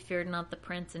days he feared not the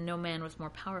prince, and no man was more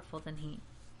powerful than he.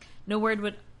 No word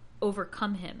would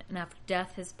overcome him, and after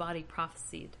death his body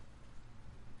prophesied.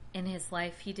 In his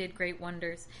life he did great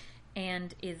wonders,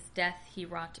 and in his death he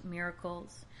wrought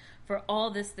miracles. For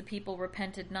all this the people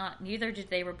repented not, neither did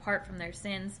they repart from their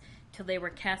sins, till they were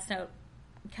cast out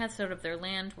of their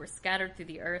land, were scattered through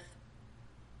the earth.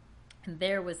 And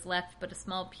there was left but a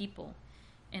small people,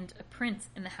 and a prince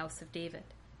in the house of David.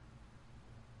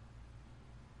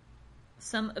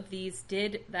 Some of these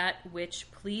did that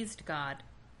which pleased God,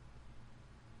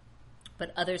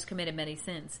 but others committed many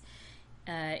sins.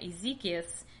 Ezekiel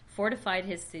fortified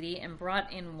his city and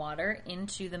brought in water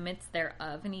into the midst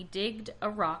thereof, and he digged a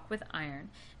rock with iron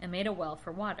and made a well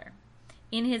for water.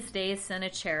 In his days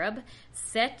Sennacherib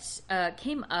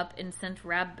came up and sent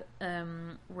Rabsaces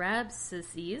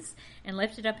and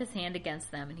lifted up his hand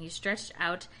against them, and he stretched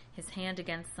out his hand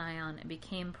against Sion and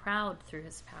became proud through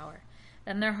his power.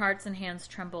 Then their hearts and hands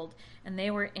trembled, and they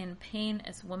were in pain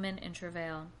as women in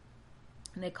travail.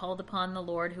 And they called upon the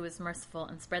Lord who is merciful,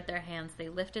 and spread their hands. They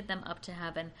lifted them up to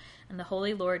heaven, and the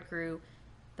holy Lord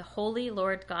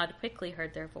God quickly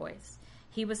heard their voice.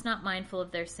 He was not mindful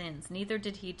of their sins, neither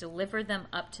did he deliver them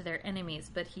up to their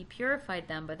enemies, but he purified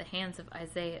them by the hands of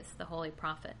Isaiah the holy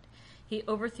prophet. He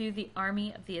overthrew the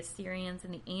army of the Assyrians,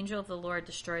 and the angel of the Lord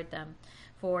destroyed them.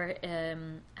 For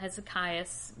Hezekiah,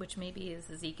 which maybe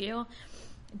is Ezekiel,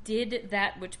 did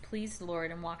that which pleased the Lord,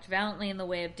 and walked valiantly in the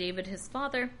way of David his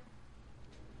father,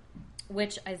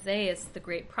 which Isaiah the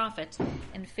great prophet,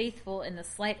 and faithful in the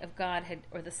sight of God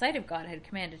had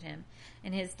commanded him.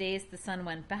 In his days the sun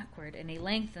went backward, and he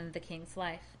lengthened the king's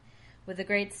life. With a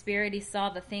great spirit he saw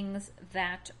the things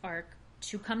that are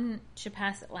to come to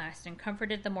pass at last, and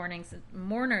comforted the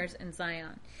mourners in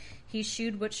Zion. He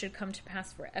shewed what should come to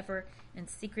pass forever, and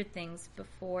secret things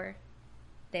before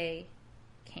they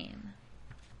came.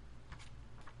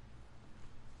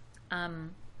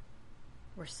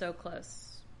 We're so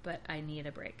close, but I need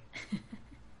a break.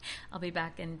 I'll be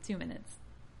back in 2 minutes.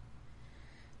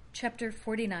 Chapter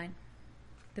 49.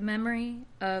 The memory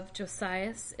of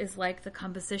Josias is like the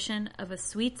composition of a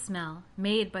sweet smell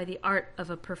made by the art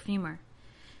of a perfumer.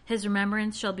 His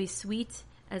remembrance shall be sweet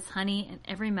as honey in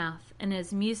every mouth, and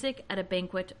as music at a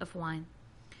banquet of wine.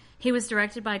 He was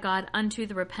directed by God unto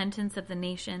the repentance of the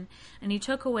nation, and he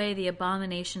took away the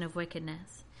abomination of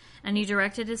wickedness. And he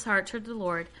directed his heart toward the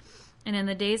Lord, and in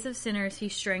the days of sinners he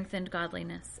strengthened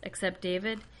godliness, except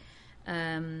David,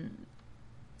 Hezekiah,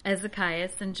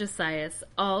 and Josias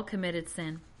all committed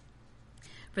sin.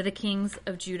 For the kings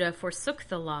of Judah forsook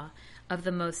the law of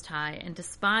the Most High, and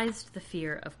despised the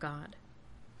fear of God.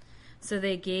 So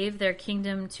they gave their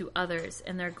kingdom to others,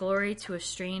 and their glory to a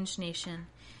strange nation.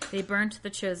 They burnt the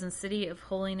chosen city of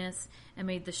holiness, and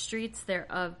made the streets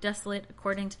thereof desolate,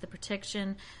 according to the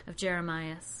prediction of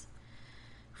Jeremiah.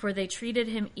 For they treated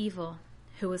him evil,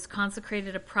 who was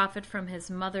consecrated a prophet from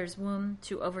his mother's womb,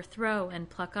 to overthrow and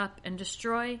pluck up and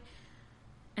destroy,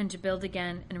 and to build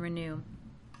again and renew.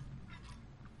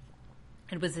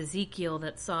 It was Ezekiel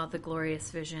that saw the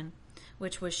glorious vision,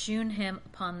 which was shewn him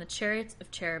upon the chariots of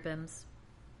cherubims.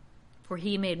 For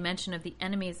he made mention of the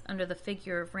enemies under the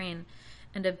figure of rain,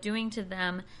 and of doing to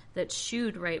them that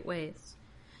shewed right ways.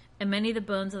 And many of the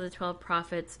bones of the 12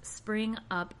 prophets spring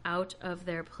up out of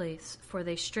their place, for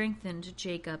they strengthened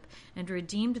Jacob, and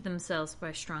redeemed themselves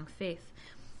by strong faith.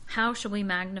 How shall we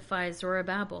magnify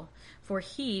Zerubbabel? For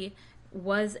he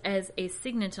was as a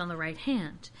signet on the right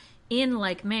hand. In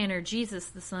like manner Jesus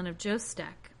the son of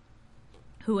Josdak,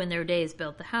 who in their days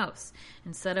built the house,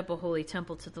 and set up a holy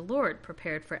temple to the Lord,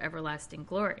 prepared for everlasting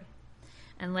glory.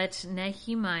 And let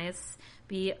Nehemiah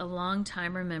be a long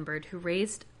time remembered, who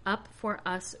raised up for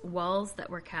us walls that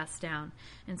were cast down,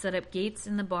 and set up gates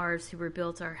in the bars, who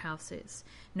rebuilt our houses.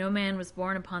 No man was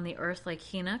born upon the earth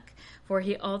like Enoch, for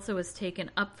he also was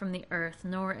taken up from the earth,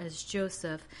 nor as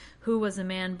Joseph, who was a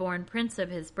man born prince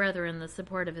of his brethren, the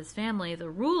support of his family, the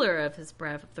ruler of his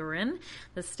brethren,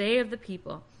 the stay of the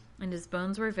people. And his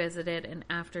bones were visited, and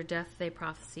after death they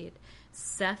prophesied.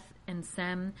 Seth and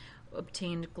Sem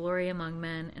obtained glory among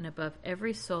men, and above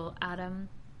every soul Adam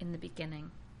in the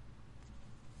beginning.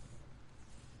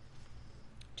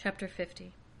 Chapter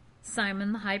 50.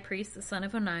 Simon the high priest, the son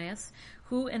of Onias,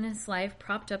 who in his life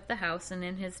propped up the house, and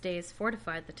in his days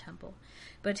fortified the temple.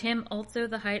 But him also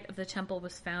the height of the temple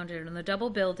was founded, and the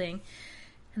double building,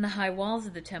 and the high walls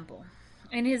of the temple.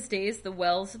 In his days the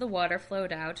wells of the water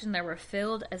flowed out, and they were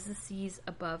filled as the seas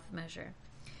above measure.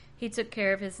 He took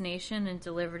care of his nation, and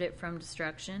delivered it from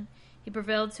destruction. He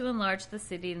prevailed to enlarge the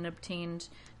city, and obtained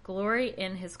glory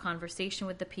in his conversation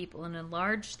with the people, and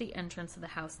enlarged the entrance of the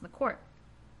house and the court.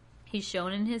 He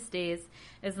shone in his days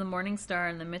as the morning star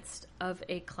in the midst of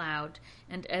a cloud,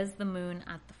 and as the moon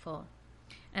at the full.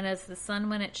 And as the sun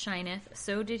when it shineth,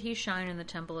 so did he shine in the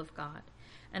temple of God.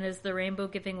 And as the rainbow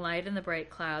giving light in the bright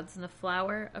clouds, and the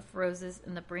flower of roses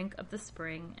in the brink of the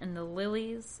spring, and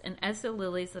as the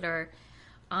lilies that are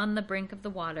on the brink of the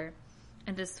water,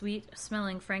 and as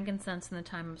sweet-smelling frankincense in the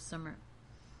time of summer.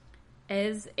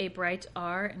 As a bright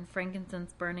are and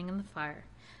frankincense burning in the fire,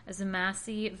 as a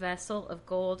massy vessel of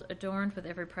gold adorned with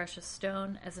every precious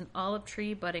stone, as an olive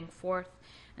tree budding forth,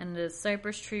 and a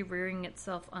cypress tree rearing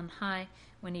itself on high,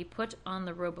 when he put on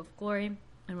the robe of glory,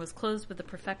 and was clothed with the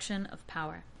perfection of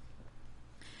power.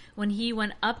 When he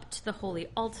went up to the holy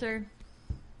altar,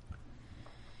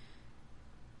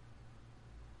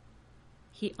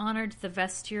 he honored the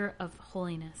vesture of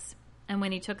holiness. And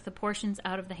when he took the portions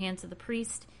out of the hands of the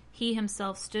priest, he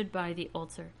himself stood by the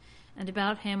altar. And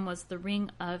about him was the ring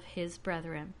of his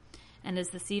brethren, and as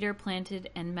the cedar planted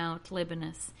in Mount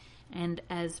Libanus, and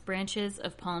as branches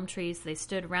of palm trees they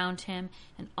stood round him,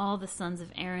 and all the sons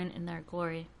of Aaron in their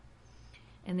glory.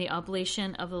 And the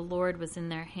oblation of the Lord was in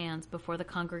their hands before the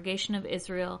congregation of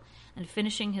Israel, and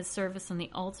finishing his service on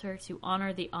the altar to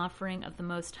honor the offering of the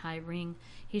Most High ring,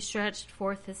 he stretched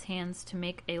forth his hands to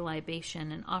make a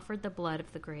libation, and offered the blood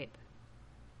of the grape.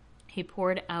 He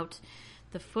poured out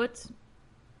the foot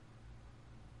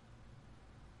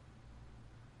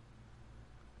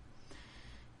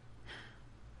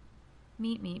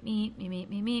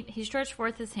meat. He stretched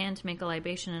forth his hand to make a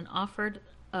libation and offered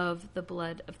of the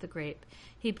blood of the grape.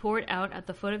 He poured out at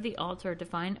the foot of the altar a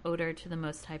divine odor to the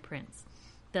Most High Prince.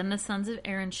 Then the sons of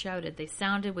Aaron shouted. They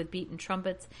sounded with beaten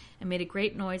trumpets and made a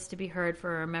great noise to be heard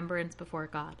for a remembrance before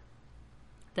God.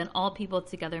 Then all people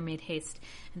together made haste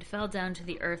and fell down to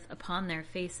the earth upon their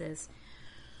faces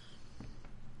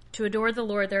to adore the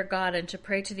Lord their God and to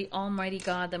pray to the Almighty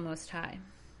God the Most High.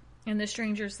 And the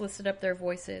strangers lifted up their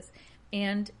voices,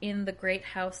 and in the great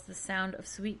house the sound of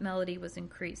sweet melody was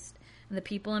increased. And the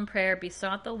people in prayer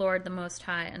besought the Lord the Most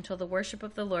High until the worship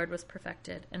of the Lord was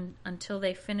perfected, and until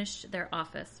they finished their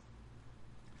office.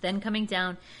 Then coming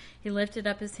down, he lifted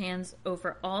up his hands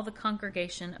over all the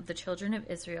congregation of the children of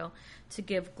Israel to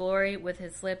give glory with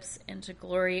his lips and to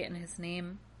glory in his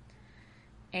name.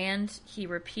 And he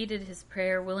repeated his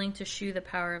prayer, willing to shew the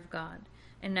power of God.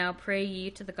 And now pray ye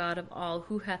to the God of all,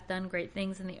 who hath done great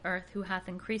things in the earth, who hath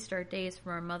increased our days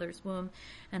from our mother's womb,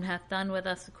 and hath done with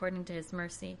us according to his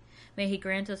mercy. May he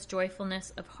grant us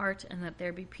joyfulness of heart, and that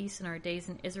there be peace in our days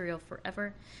in Israel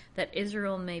forever, that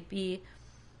Israel may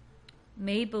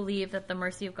believe that the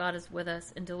mercy of God is with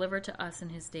us, and deliver to us in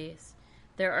his days.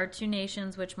 There are two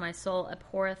nations which my soul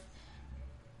abhorreth,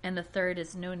 and the third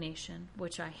is no nation,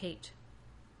 which I hate.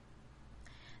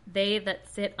 They that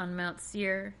sit on Mount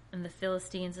Seir, and the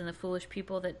Philistines, and the foolish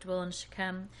people that dwell in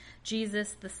Shechem.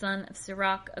 Jesus, the son of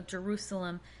Sirach of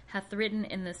Jerusalem, hath written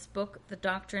in this book the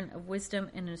doctrine of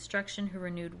wisdom and instruction, who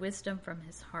renewed wisdom from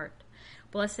his heart.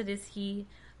 Blessed is he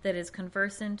that is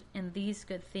conversant in these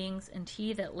good things, and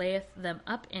he that layeth them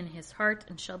up in his heart,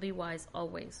 and shall be wise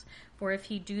always. For if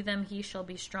he do them, he shall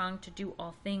be strong to do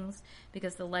all things,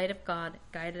 because the light of God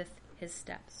guideth his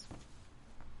steps.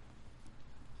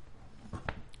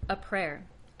 A prayer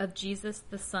of Jesus,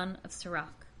 the son of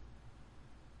Sirach.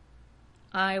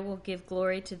 I will give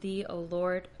glory to thee, O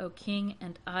Lord, O King,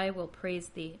 and I will praise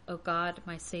thee, O God,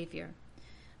 my Savior.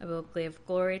 I will give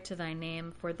glory to thy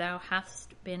name, for thou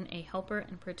hast been a helper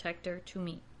and protector to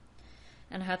me,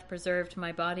 and hath preserved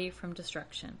my body from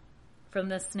destruction, from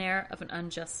the snare of an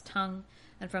unjust tongue,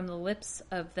 and from the lips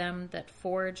of them that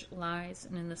forge lies,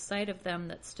 and in the sight of them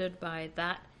that stood by,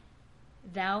 that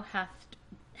thou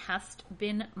hast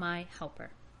been my helper.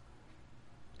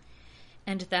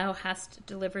 And thou hast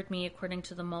delivered me according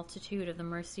to the multitude of the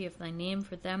mercy of thy name,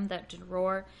 for them that did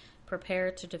roar, prepare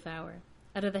to devour,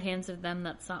 out of the hands of them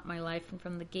that sought my life, and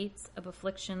from the gates of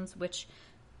afflictions which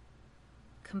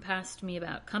compassed me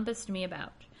about,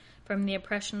 from the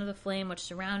oppression of the flame which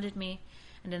surrounded me,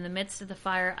 and in the midst of the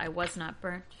fire I was not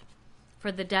burnt.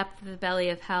 For the depth of the belly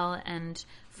of hell, and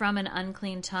from an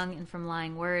unclean tongue, and from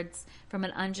lying words, from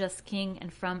an unjust king,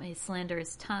 and from a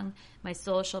slanderous tongue, my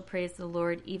soul shall praise the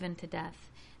Lord even to death,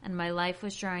 and my life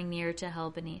was drawing near to hell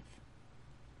beneath.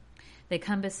 They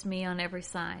compassed me on every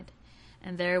side,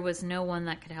 and there was no one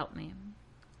that could help me.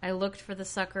 I looked for the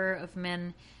succor of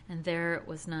men, and there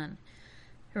was none.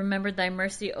 I remembered thy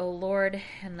mercy, O Lord,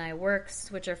 and thy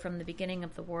works, which are from the beginning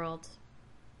of the world.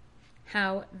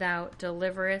 How thou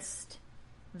deliverest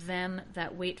them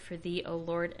that wait for thee, O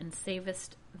Lord, and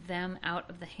savest them out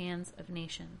of the hands of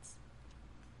nations.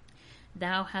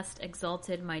 Thou hast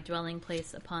exalted my dwelling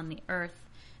place upon the earth,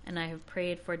 and I have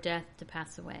prayed for death to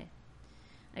pass away.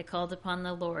 I called upon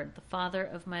the Lord, the Father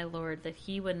of my Lord, that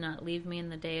he would not leave me in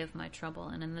the day of my trouble,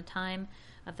 and in the time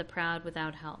of the proud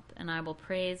without help. And I will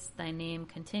praise thy name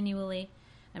continually,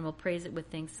 and will praise it with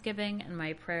thanksgiving, and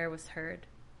my prayer was heard.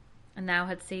 And thou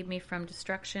hast saved me from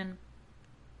destruction,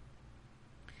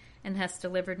 and hast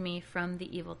delivered me from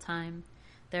the evil time.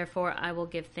 Therefore I will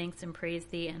give thanks and praise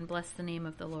thee, and bless the name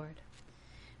of the Lord.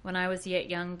 When I was yet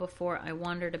young, before I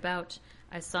wandered about,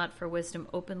 I sought for wisdom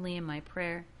openly in my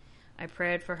prayer. I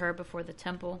prayed for her before the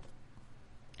temple,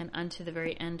 and unto the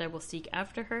very end I will seek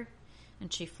after her,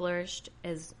 and she flourished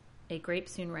as a grape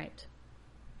soon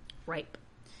ripe.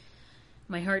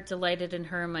 My heart delighted in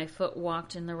her, my foot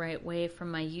walked in the right way.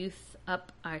 From my youth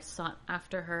up I sought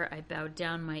after her. I bowed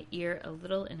down my ear a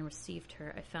little and received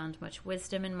her. I found much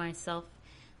wisdom in myself,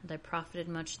 and I profited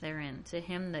much therein. To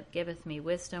him that giveth me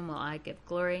wisdom will I give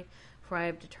glory, for I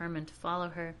have determined to follow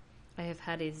her. I have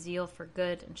had a zeal for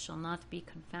good, and shall not be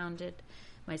confounded.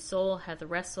 My soul hath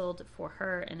wrestled for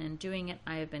her, and in doing it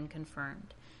I have been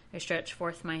confirmed. I stretched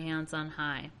forth my hands on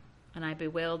high, and I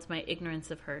bewailed my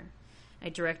ignorance of her. I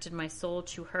directed my soul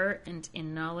to her, and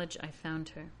in knowledge I found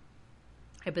her.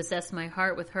 I possessed my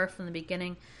heart with her from the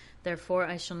beginning, therefore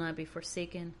I shall not be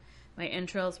forsaken. My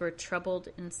entrails were troubled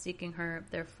in seeking her.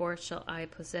 Therefore shall I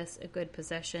possess a good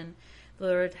possession. The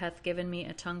Lord hath given me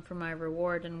a tongue for my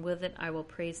reward, and with it I will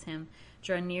praise him.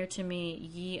 Draw near to me,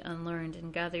 ye unlearned,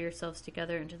 and gather yourselves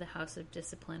together into the house of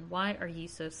discipline. Why are ye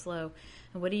so slow?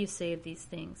 And what do you say of these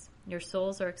things? Your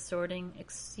souls are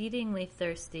exceedingly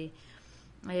thirsty.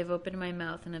 I have opened my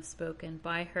mouth and have spoken.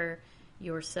 Buy her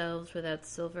yourselves without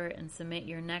silver, and submit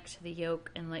your neck to the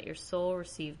yoke, and let your soul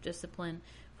receive discipline,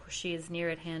 for she is near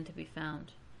at hand to be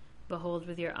found. Behold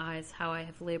with your eyes how I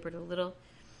have labored a little,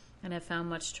 and have found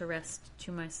much to rest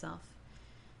to myself.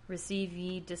 Receive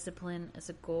ye discipline as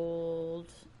a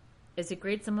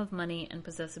great sum of money, and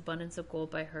possess abundance of gold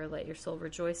by her. Let your soul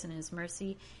rejoice in his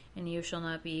mercy, and you shall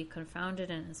not be confounded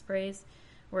in his praise.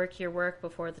 Work your work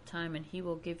before the time, and he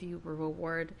will give you a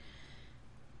reward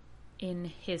in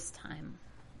his time.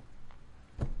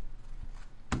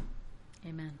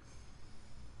 Amen.